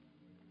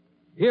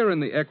 Here in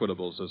the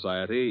Equitable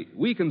Society,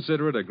 we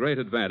consider it a great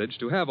advantage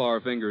to have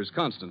our fingers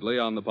constantly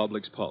on the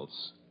public's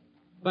pulse.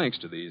 Thanks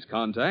to these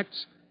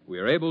contacts, we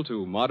are able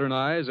to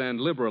modernize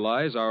and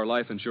liberalize our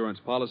life insurance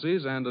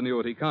policies and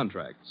annuity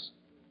contracts.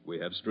 We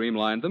have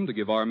streamlined them to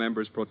give our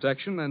members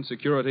protection and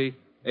security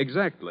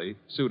exactly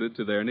suited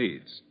to their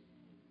needs.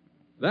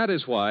 That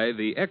is why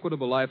the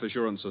Equitable Life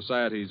Assurance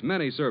Society's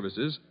many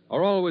services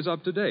are always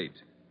up to date,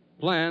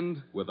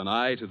 planned with an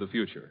eye to the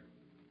future.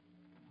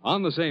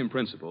 On the same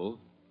principle,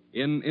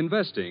 in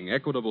investing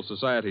Equitable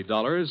Society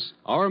dollars,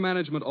 our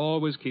management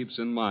always keeps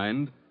in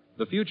mind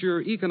the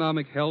future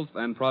economic health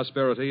and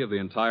prosperity of the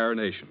entire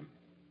nation.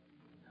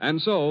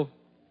 And so,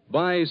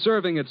 by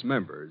serving its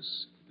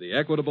members, the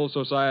Equitable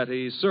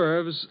Society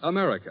serves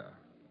America.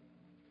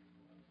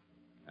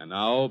 And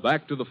now,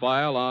 back to the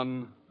file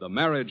on the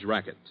marriage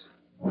racket.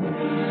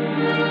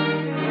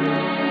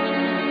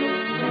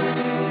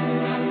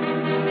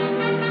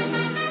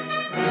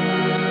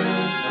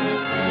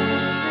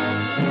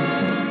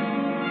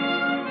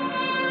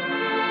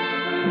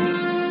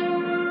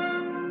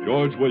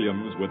 George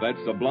Williams, with that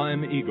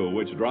sublime ego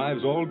which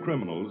drives all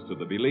criminals to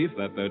the belief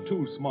that they're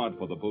too smart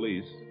for the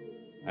police,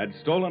 had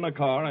stolen a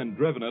car and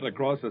driven it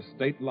across a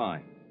state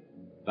line.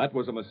 That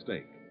was a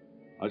mistake,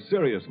 a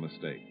serious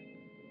mistake,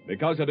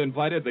 because it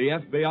invited the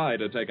FBI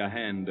to take a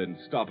hand in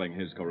stopping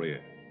his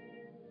career.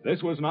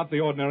 This was not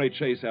the ordinary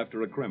chase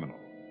after a criminal.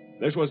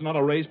 This was not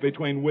a race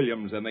between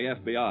Williams and the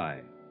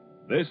FBI.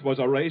 This was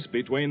a race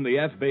between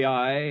the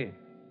FBI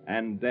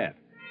and death.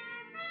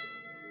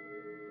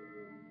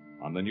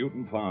 On the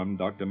Newton farm,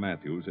 Dr.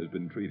 Matthews has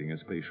been treating his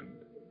patient,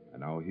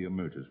 and now he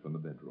emerges from the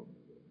bedroom.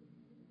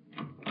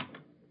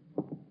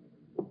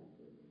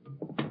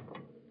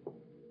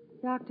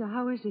 Doctor,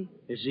 how is he?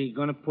 Is he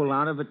going to pull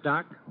out of it,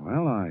 Doc?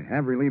 Well, I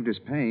have relieved his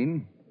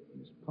pain.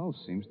 His pulse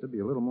seems to be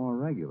a little more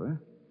regular.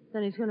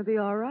 Then he's going to be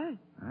all right.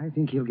 I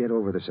think he'll get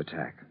over this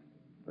attack.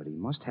 But he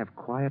must have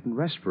quiet and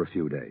rest for a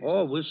few days.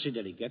 Oh, we'll see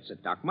that he gets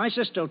it, Doc. My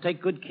sister will take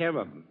good care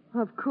of him.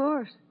 Of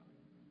course.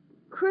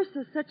 Chris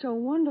is such a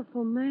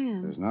wonderful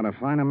man. There's not a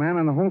finer man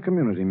in the whole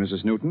community,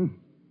 Mrs. Newton.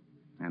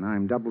 And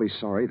I'm doubly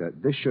sorry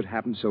that this should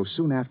happen so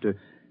soon after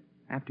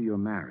your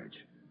marriage.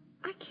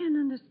 I can't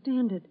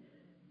understand it.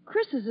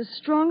 Chris is as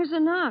strong as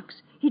an ox.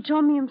 He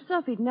told me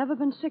himself he'd never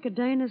been sick a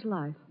day in his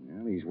life.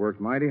 Well, he's worked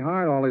mighty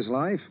hard all his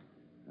life.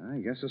 I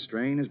guess the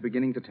strain is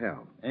beginning to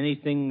tell.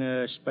 Anything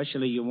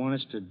especially you want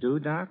us to do,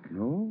 Doc?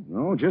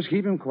 No, just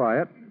keep him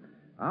quiet.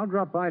 I'll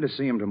drop by to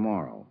see him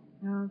tomorrow.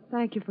 Oh,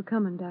 thank you for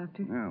coming,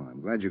 Doctor. Well,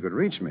 I'm glad you could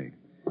reach me.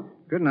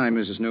 Good night,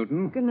 Mrs.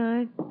 Newton. Good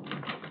night.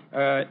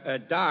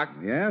 Doc.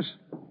 Yes?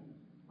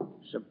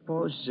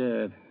 Suppose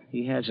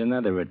he has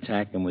another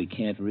attack and we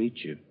can't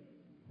reach you.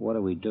 What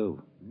do we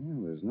do?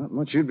 Well, there's not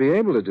much you'd be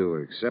able to do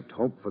except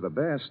hope for the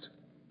best.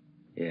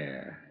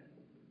 Yeah,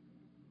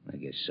 I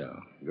guess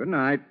so. Good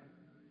night.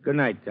 Good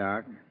night,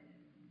 Doc.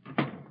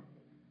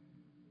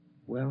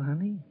 Well,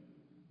 honey,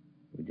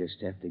 we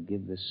just have to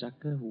give the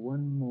sucker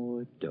one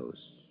more dose.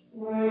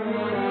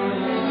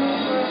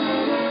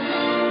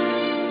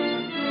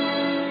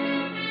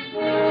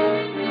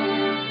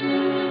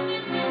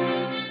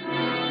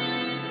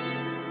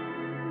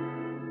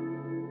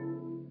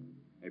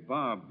 Hey,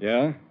 Bob.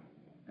 Yeah?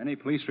 Any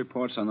police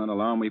reports on that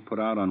alarm we put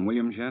out on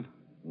Williams yet?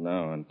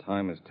 No, and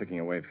time is ticking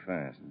away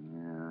fast.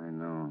 Yeah, I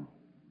know.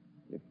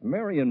 If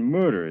Marion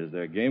murder is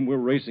their game, we're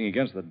racing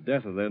against the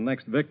death of their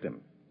next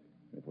victim.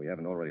 If we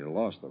haven't already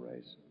lost the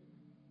race.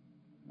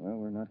 Well,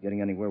 we're not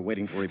getting anywhere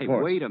waiting for reports.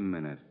 Hey, wait a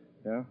minute.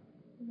 Yeah?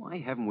 Why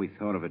haven't we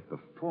thought of it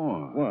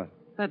before? What?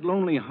 That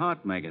Lonely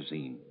Heart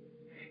magazine.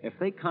 If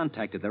they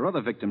contacted their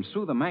other victims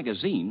through the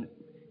magazine...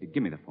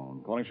 Give me the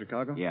phone. Calling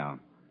Chicago? Yeah.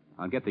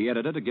 I'll get the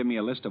editor to give me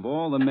a list of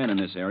all the men in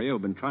this area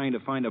who've been trying to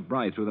find a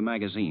bride through the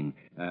magazine.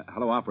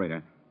 Hello,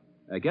 operator.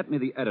 Get me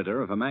the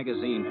editor of a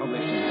magazine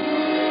published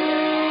in...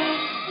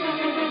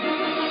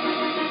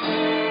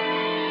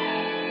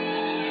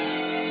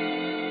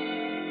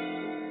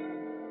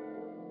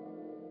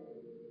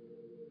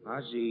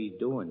 How's he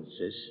doing,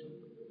 sis?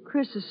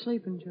 Chris is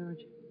sleeping,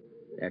 George.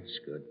 That's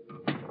good.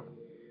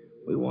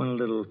 We want a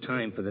little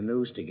time for the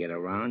news to get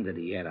around that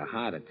he had a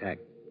heart attack,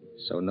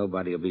 so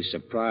nobody will be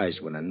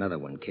surprised when another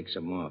one kicks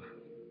him off.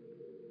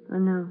 I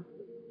know.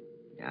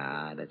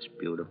 Ah, that's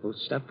beautiful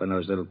stuff in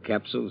those little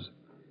capsules.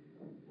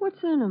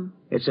 What's in them?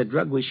 It's a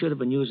drug we should have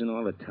been using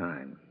all the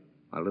time.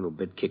 A little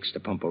bit kicks the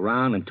pump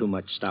around, and too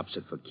much stops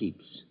it for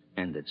keeps.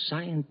 And it's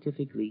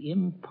scientifically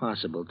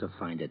impossible to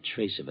find a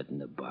trace of it in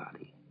the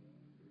body.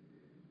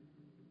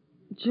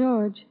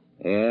 George.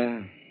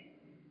 Yeah?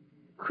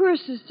 Chris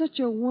is such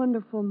a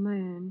wonderful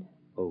man.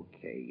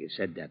 Okay, you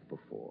said that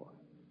before.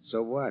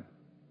 So what?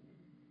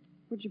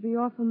 Would you be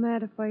awful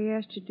mad if I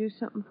asked you to do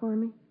something for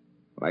me?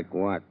 Like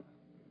what?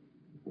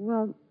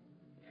 Well,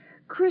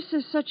 Chris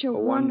is such a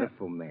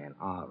wonderful man.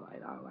 All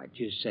right.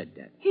 You said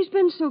that. He's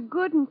been so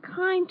good and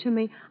kind to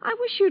me. I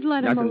wish you'd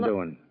let him alone. Nothing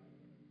doing.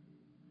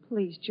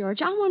 Please,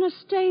 George, I want to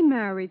stay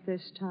married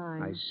this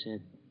time. I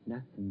said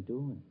nothing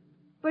doing.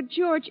 But,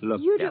 George,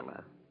 Look, you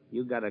Della,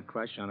 you got a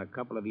crush on a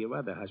couple of your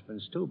other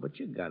husbands, too, but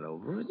you got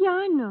over it. Yeah,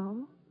 I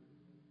know.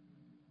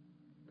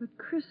 But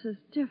Chris is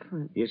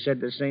different. You said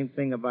the same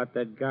thing about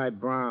that guy,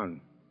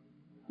 Brown.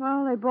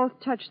 Well, they both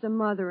touched the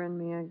mother in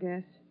me, I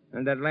guess.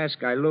 And that last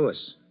guy,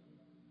 Lewis.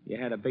 You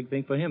had a big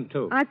thing for him,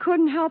 too. I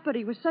couldn't help it.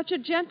 He was such a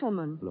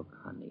gentleman. Look,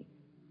 honey,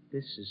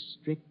 this is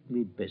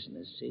strictly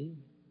business, see?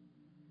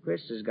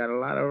 Chris has got a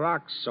lot of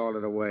rocks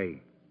salted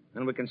away.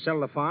 And we can sell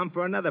the farm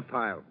for another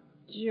pile.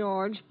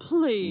 George,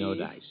 please. No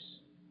dice.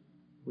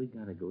 We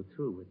gotta go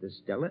through with this,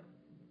 Stella.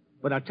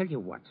 But I'll tell you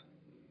what.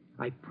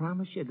 I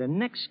promise you, the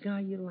next guy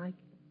you like,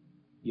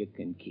 you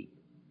can keep.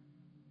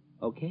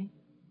 Okay?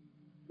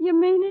 You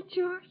mean it,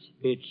 George?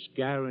 It's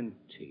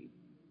guaranteed.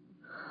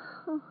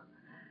 Oh,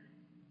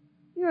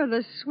 you're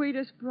the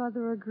sweetest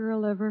brother a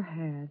girl ever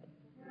had.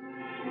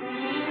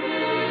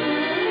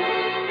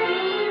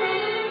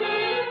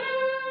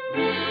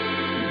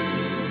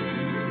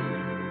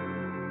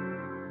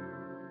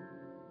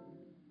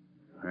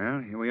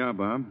 Well, here we are,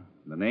 Bob.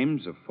 The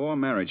names of 4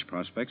 marriage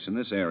prospects in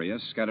this area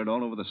scattered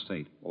all over the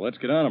state. Well, let's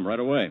get on them right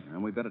away.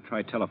 And we better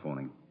try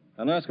telephoning.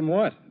 And ask them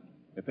what?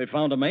 If they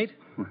found a mate?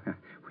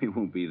 We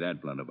won't be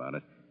that blunt about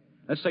it.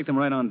 Let's take them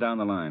right on down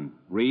the line.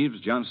 Reeves,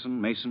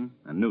 Johnson, Mason,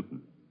 and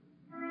Newton.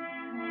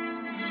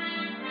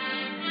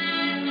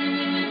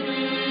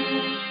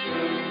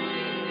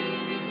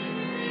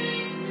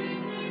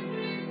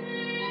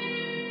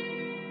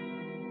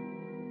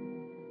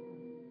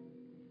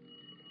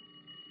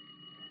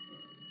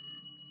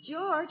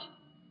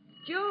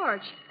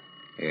 George.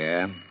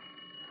 Yeah?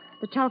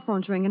 The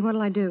telephone's ringing.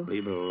 What'll I do?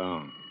 Leave it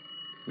alone.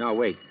 No,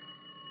 wait.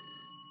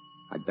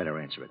 I'd better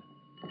answer it.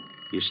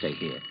 You stay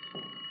here.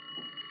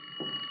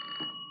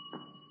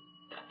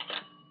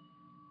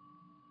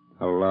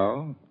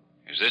 Hello?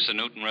 Is this the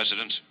Newton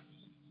residence?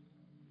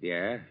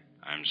 Yeah?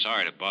 I'm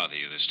sorry to bother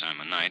you this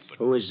time of night, but...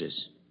 Who is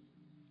this?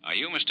 Are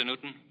you Mr.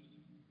 Newton?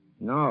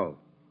 No.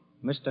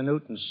 Mr.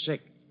 Newton's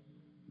sick.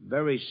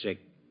 Very sick.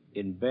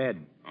 In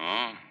bed.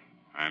 Oh,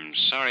 I'm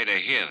sorry to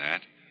hear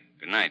that.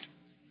 Good night.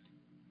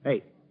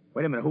 Hey,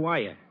 wait a minute. Who are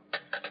you?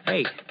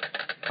 Hey.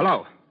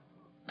 Hello.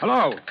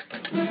 Hello.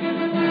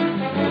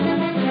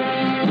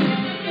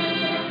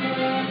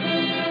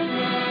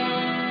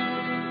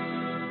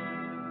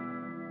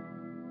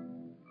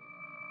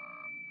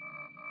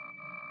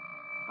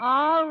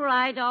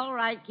 All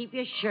right. Keep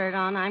your shirt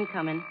on. I'm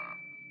coming.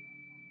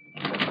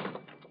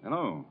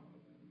 Hello.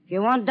 If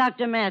you want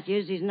Dr.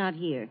 Matthews, he's not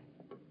here.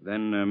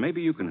 Then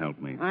maybe you can help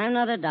me. I'm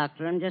not a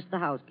doctor. I'm just the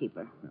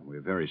housekeeper. We're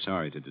very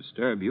sorry to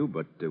disturb you,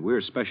 but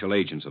we're special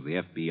agents of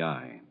the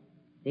FBI.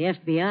 The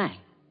FBI?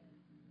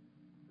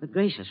 But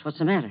gracious, what's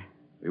the matter?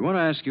 We want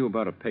to ask you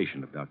about a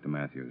patient of Dr.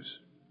 Matthews,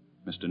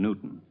 Mr.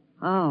 Newton.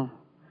 Oh.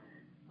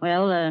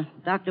 Well, the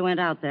doctor went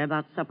out there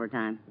about supper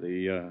time.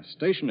 The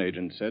station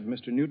agent said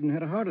Mr. Newton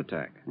had a heart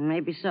attack.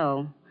 Maybe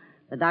so.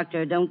 The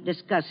doctor don't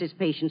discuss his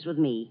patients with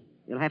me.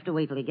 You'll have to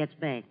wait till he gets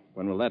back.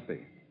 When will that be?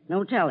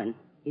 No telling.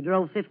 He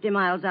drove 50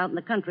 miles out in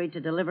the country to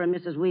deliver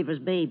Mrs. Weaver's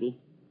baby.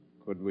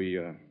 Could we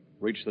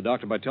reach the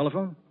doctor by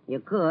telephone? You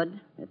could,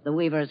 if the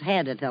Weavers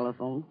had a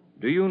telephone.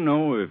 Do you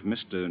know if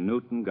Mr.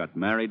 Newton got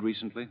married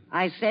recently?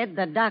 I said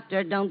the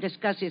doctor don't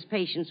discuss his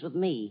patients with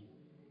me.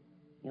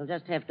 You'll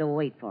just have to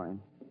wait for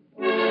him.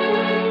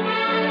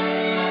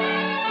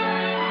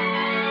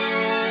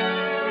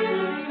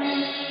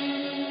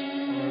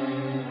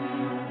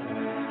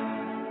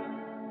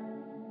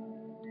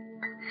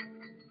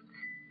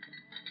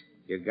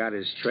 You got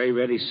his tray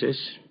ready, sis?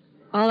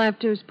 All I have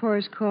to do is pour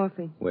his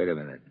coffee. Wait a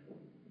minute.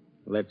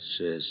 Let's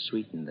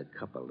sweeten the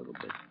cup a little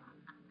bit.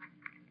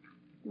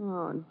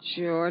 Oh,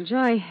 George,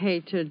 I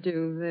hate to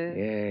do this.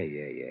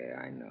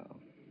 Yeah, I know.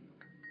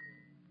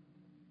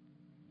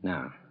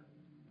 Now,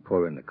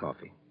 pour in the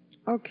coffee.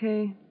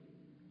 Okay.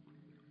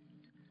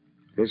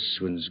 This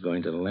one's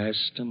going to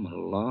last him a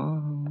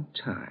long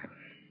time.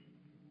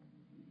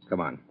 Come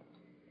on.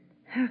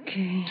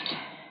 Okay.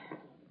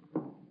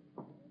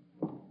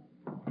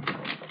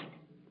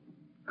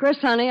 Chris,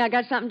 honey, I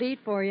got something to eat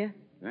for you.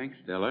 Thanks,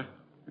 Della.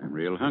 I'm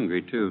real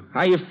hungry, too.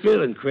 How you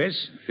feeling,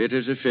 Chris? Fit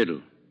as a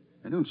fiddle.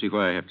 I don't see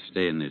why I have to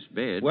stay in this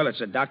bed. Well,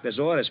 it's a doctor's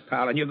orders,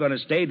 pal, and you're going to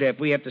stay there if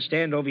we have to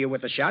stand over you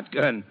with a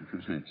shotgun.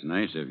 That's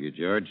nice of you,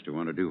 George, to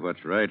want to do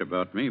what's right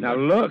about me. Now,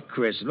 look,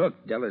 Chris,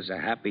 look. Della's a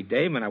happy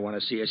dame, and I want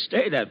to see her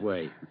stay that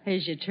way.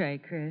 Here's your tray,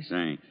 Chris.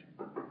 Thanks.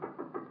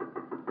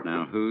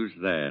 Now, who's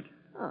that?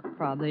 Oh,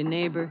 probably a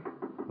neighbor.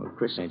 Well,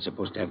 Chris ain't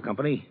supposed to have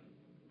company.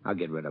 I'll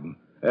get rid of him.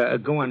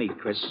 Go on, eat,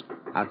 Chris.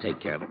 I'll take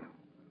care of him.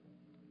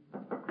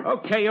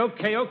 Okay.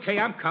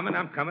 I'm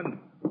coming.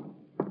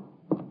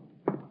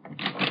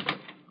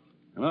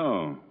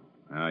 Hello.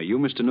 Are you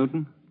Mr.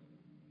 Newton?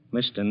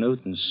 Mr.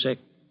 Newton's sick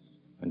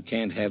and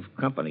can't have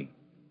company.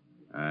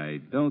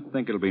 I don't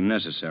think it'll be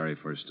necessary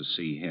for us to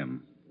see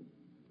him.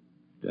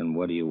 Then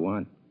what do you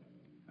want?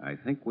 I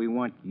think we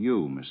want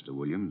you, Mr.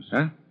 Williams.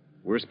 Huh?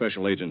 We're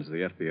special agents of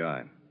the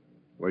FBI.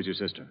 Where's your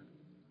sister?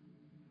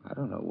 I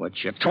don't know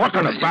what you're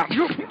talking about.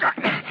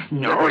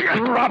 No,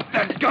 you drop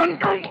that gun.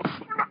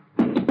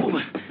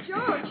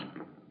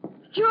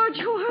 George,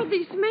 who are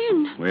these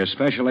men? We're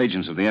special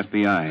agents of the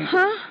FBI.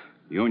 Huh?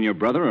 You and your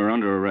brother are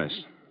under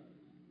arrest.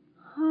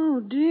 Oh,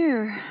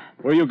 dear.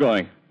 Where are you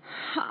going?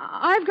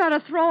 I've got to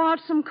throw out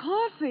some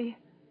coffee.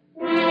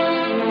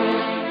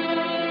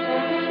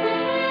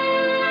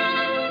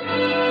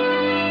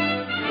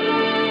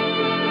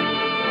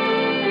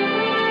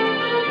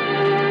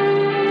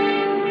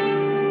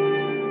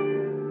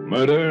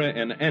 Murder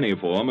in any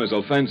form is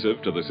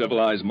offensive to the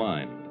civilized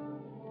mind.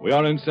 We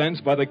are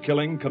incensed by the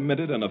killing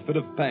committed in a fit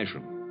of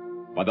passion,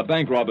 by the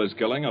bank robber's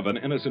killing of an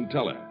innocent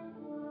teller,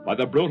 by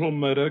the brutal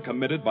murder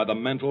committed by the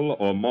mental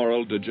or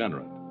moral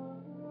degenerate.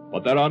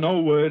 But there are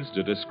no words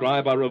to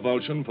describe our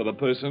revulsion for the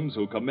persons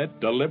who commit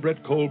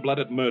deliberate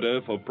cold-blooded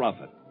murder for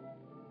profit.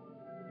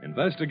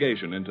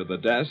 Investigation into the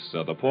deaths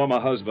of the former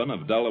husband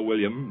of Della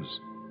Williams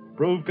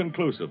proved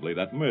conclusively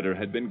that murder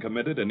had been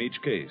committed in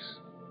each case.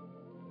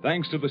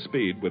 Thanks to the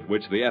speed with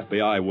which the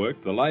FBI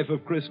worked, the life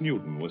of Chris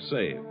Newton was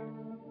saved.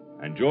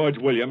 And George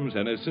Williams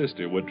and his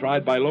sister were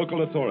tried by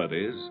local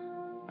authorities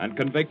and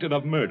convicted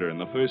of murder in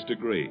the first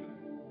degree.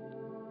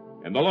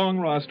 In the long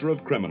roster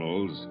of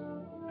criminals,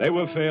 they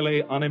were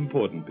fairly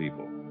unimportant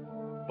people.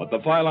 But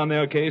the file on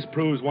their case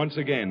proves once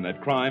again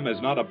that crime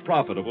is not a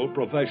profitable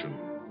profession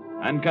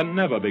and can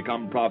never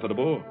become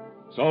profitable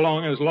so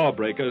long as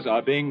lawbreakers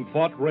are being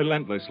fought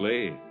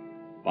relentlessly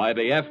by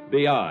the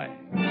FBI.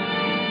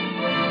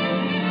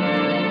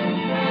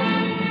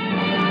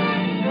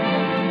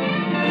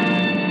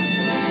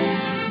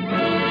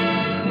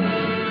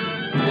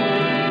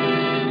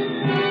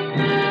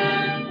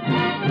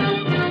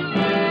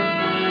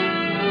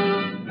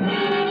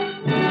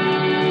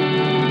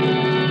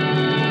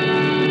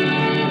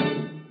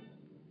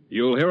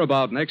 You'll hear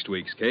about next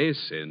week's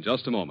case in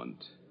just a moment.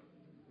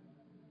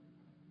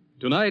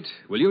 Tonight,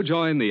 will you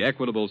join the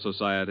Equitable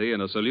Society in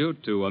a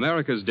salute to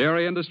America's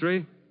dairy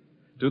industry?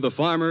 To the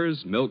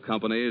farmers, milk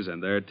companies,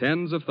 and their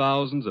tens of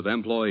thousands of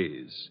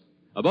employees.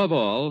 Above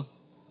all,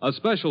 a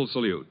special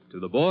salute to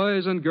the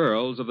boys and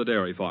girls of the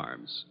dairy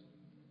farms.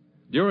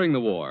 During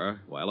the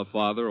war, while a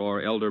father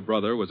or elder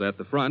brother was at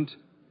the front,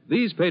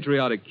 these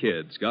patriotic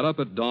kids got up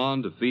at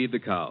dawn to feed the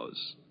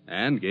cows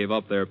and gave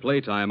up their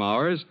playtime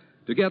hours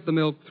to get the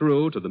milk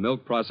through to the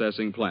milk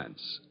processing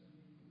plants.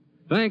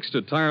 Thanks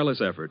to tireless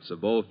efforts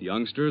of both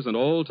youngsters and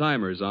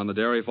old-timers on the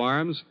dairy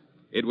farms,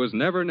 it was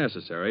never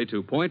necessary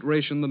to point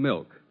ration the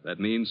milk that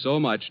means so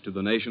much to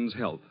the nation's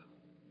health.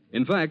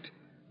 In fact,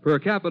 per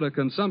capita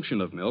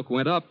consumption of milk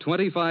went up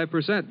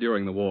 25%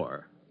 during the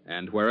war,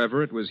 and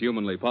wherever it was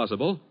humanly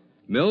possible,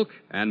 milk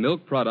and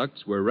milk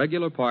products were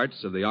regular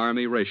parts of the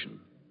Army ration.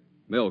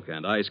 Milk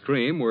and ice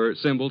cream were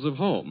symbols of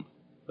home,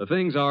 the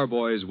things our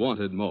boys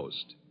wanted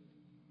most.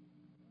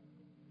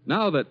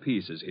 Now that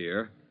peace is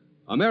here,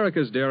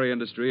 America's dairy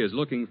industry is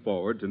looking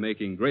forward to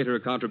making greater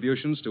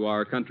contributions to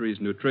our country's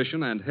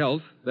nutrition and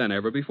health than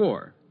ever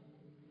before.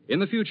 In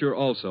the future,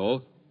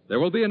 also, there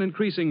will be an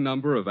increasing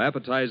number of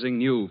appetizing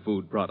new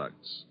food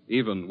products,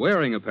 even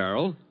wearing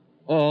apparel,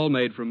 all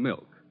made from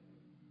milk.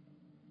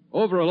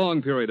 Over a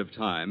long period of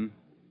time,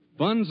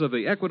 funds of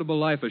the Equitable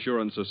Life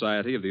Assurance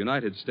Society of the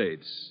United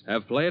States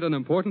have played an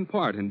important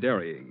part in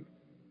dairying.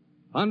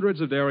 Hundreds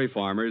of dairy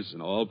farmers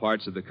in all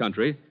parts of the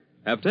country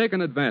have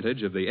taken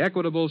advantage of the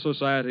Equitable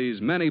Society's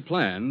many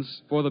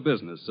plans for the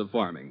business of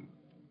farming.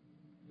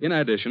 In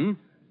addition,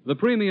 the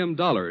premium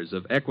dollars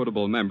of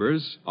Equitable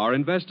members are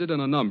invested in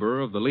a number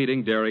of the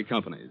leading dairy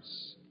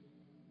companies.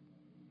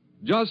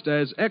 Just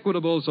as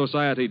Equitable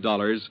Society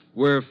dollars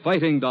were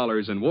fighting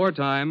dollars in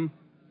wartime,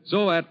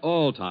 so at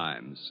all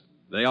times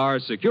they are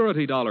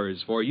security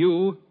dollars for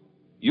you,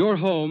 your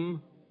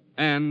home,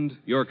 and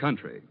your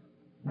country.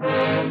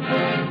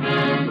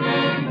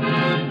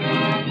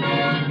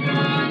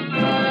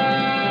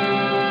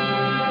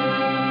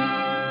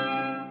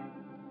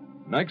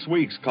 Next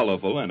week's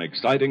colorful and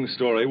exciting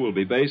story will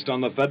be based on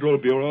the Federal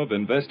Bureau of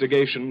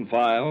Investigation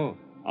file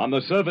on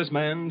the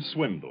serviceman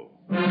swindle.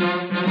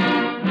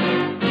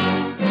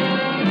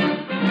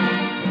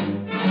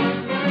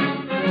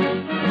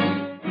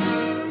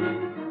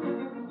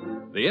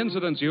 The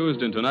incidents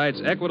used in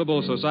tonight's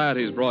Equitable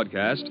Society's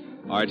broadcast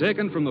are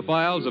taken from the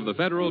files of the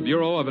Federal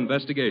Bureau of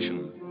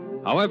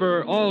Investigation.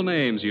 However, all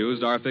names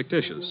used are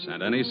fictitious,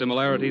 and any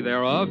similarity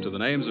thereof to the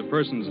names of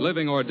persons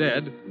living or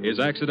dead is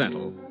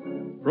accidental.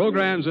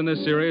 Programs in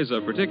this series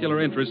of particular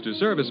interest to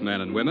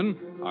servicemen and women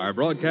are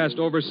broadcast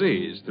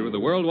overseas through the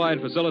worldwide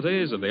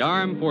facilities of the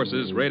Armed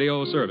Forces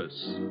Radio Service.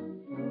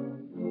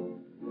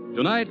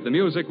 Tonight, the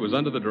music was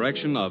under the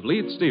direction of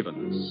Leith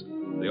Stevens.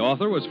 The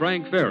author was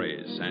Frank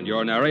Ferries, and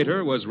your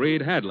narrator was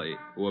Reed Hadley,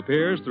 who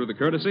appears through the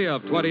courtesy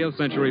of 20th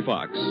Century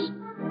Fox.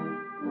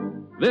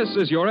 This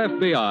Is Your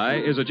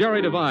FBI is a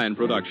Jerry Devine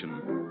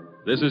production.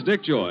 This is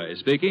Dick Joy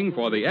speaking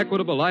for the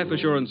Equitable Life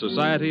Assurance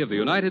Society of the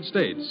United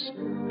States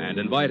and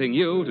inviting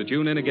you to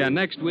tune in again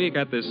next week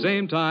at this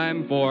same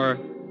time for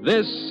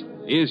This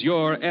Is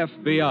Your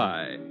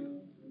FBI.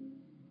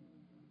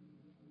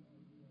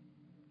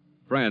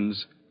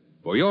 Friends,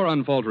 for your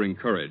unfaltering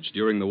courage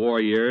during the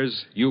war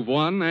years, you've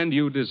won and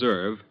you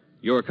deserve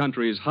your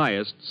country's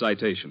highest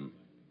citation.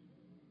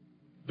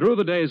 Through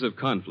the days of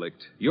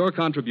conflict, your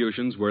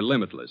contributions were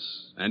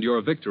limitless and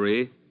your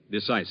victory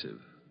decisive.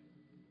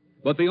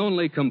 But the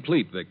only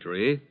complete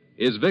victory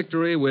is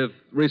victory with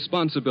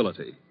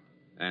responsibility,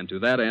 and to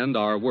that end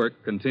our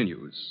work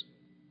continues.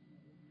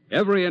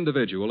 Every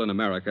individual in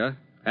America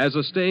has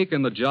a stake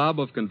in the job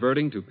of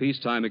converting to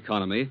peacetime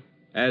economy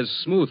as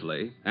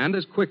smoothly and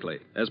as quickly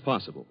as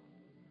possible.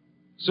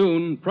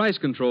 Soon, price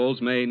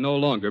controls may no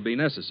longer be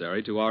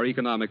necessary to our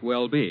economic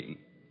well-being,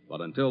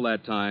 but until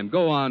that time,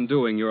 go on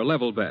doing your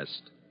level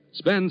best.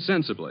 Spend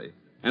sensibly,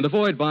 and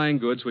avoid buying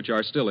goods which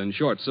are still in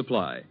short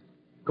supply.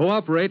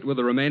 Cooperate with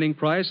the remaining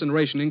price and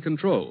rationing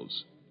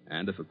controls.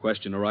 And if a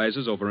question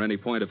arises over any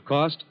point of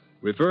cost,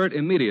 refer it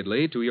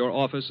immediately to your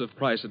Office of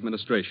Price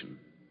Administration.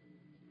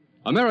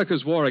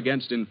 America's war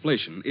against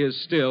inflation is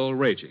still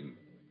raging.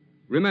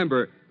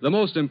 Remember, the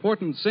most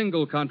important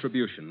single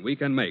contribution we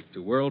can make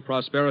to world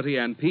prosperity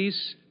and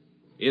peace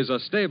is a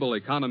stable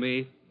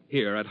economy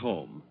here at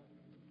home.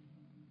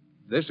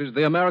 This is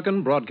the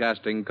American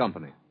Broadcasting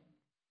Company.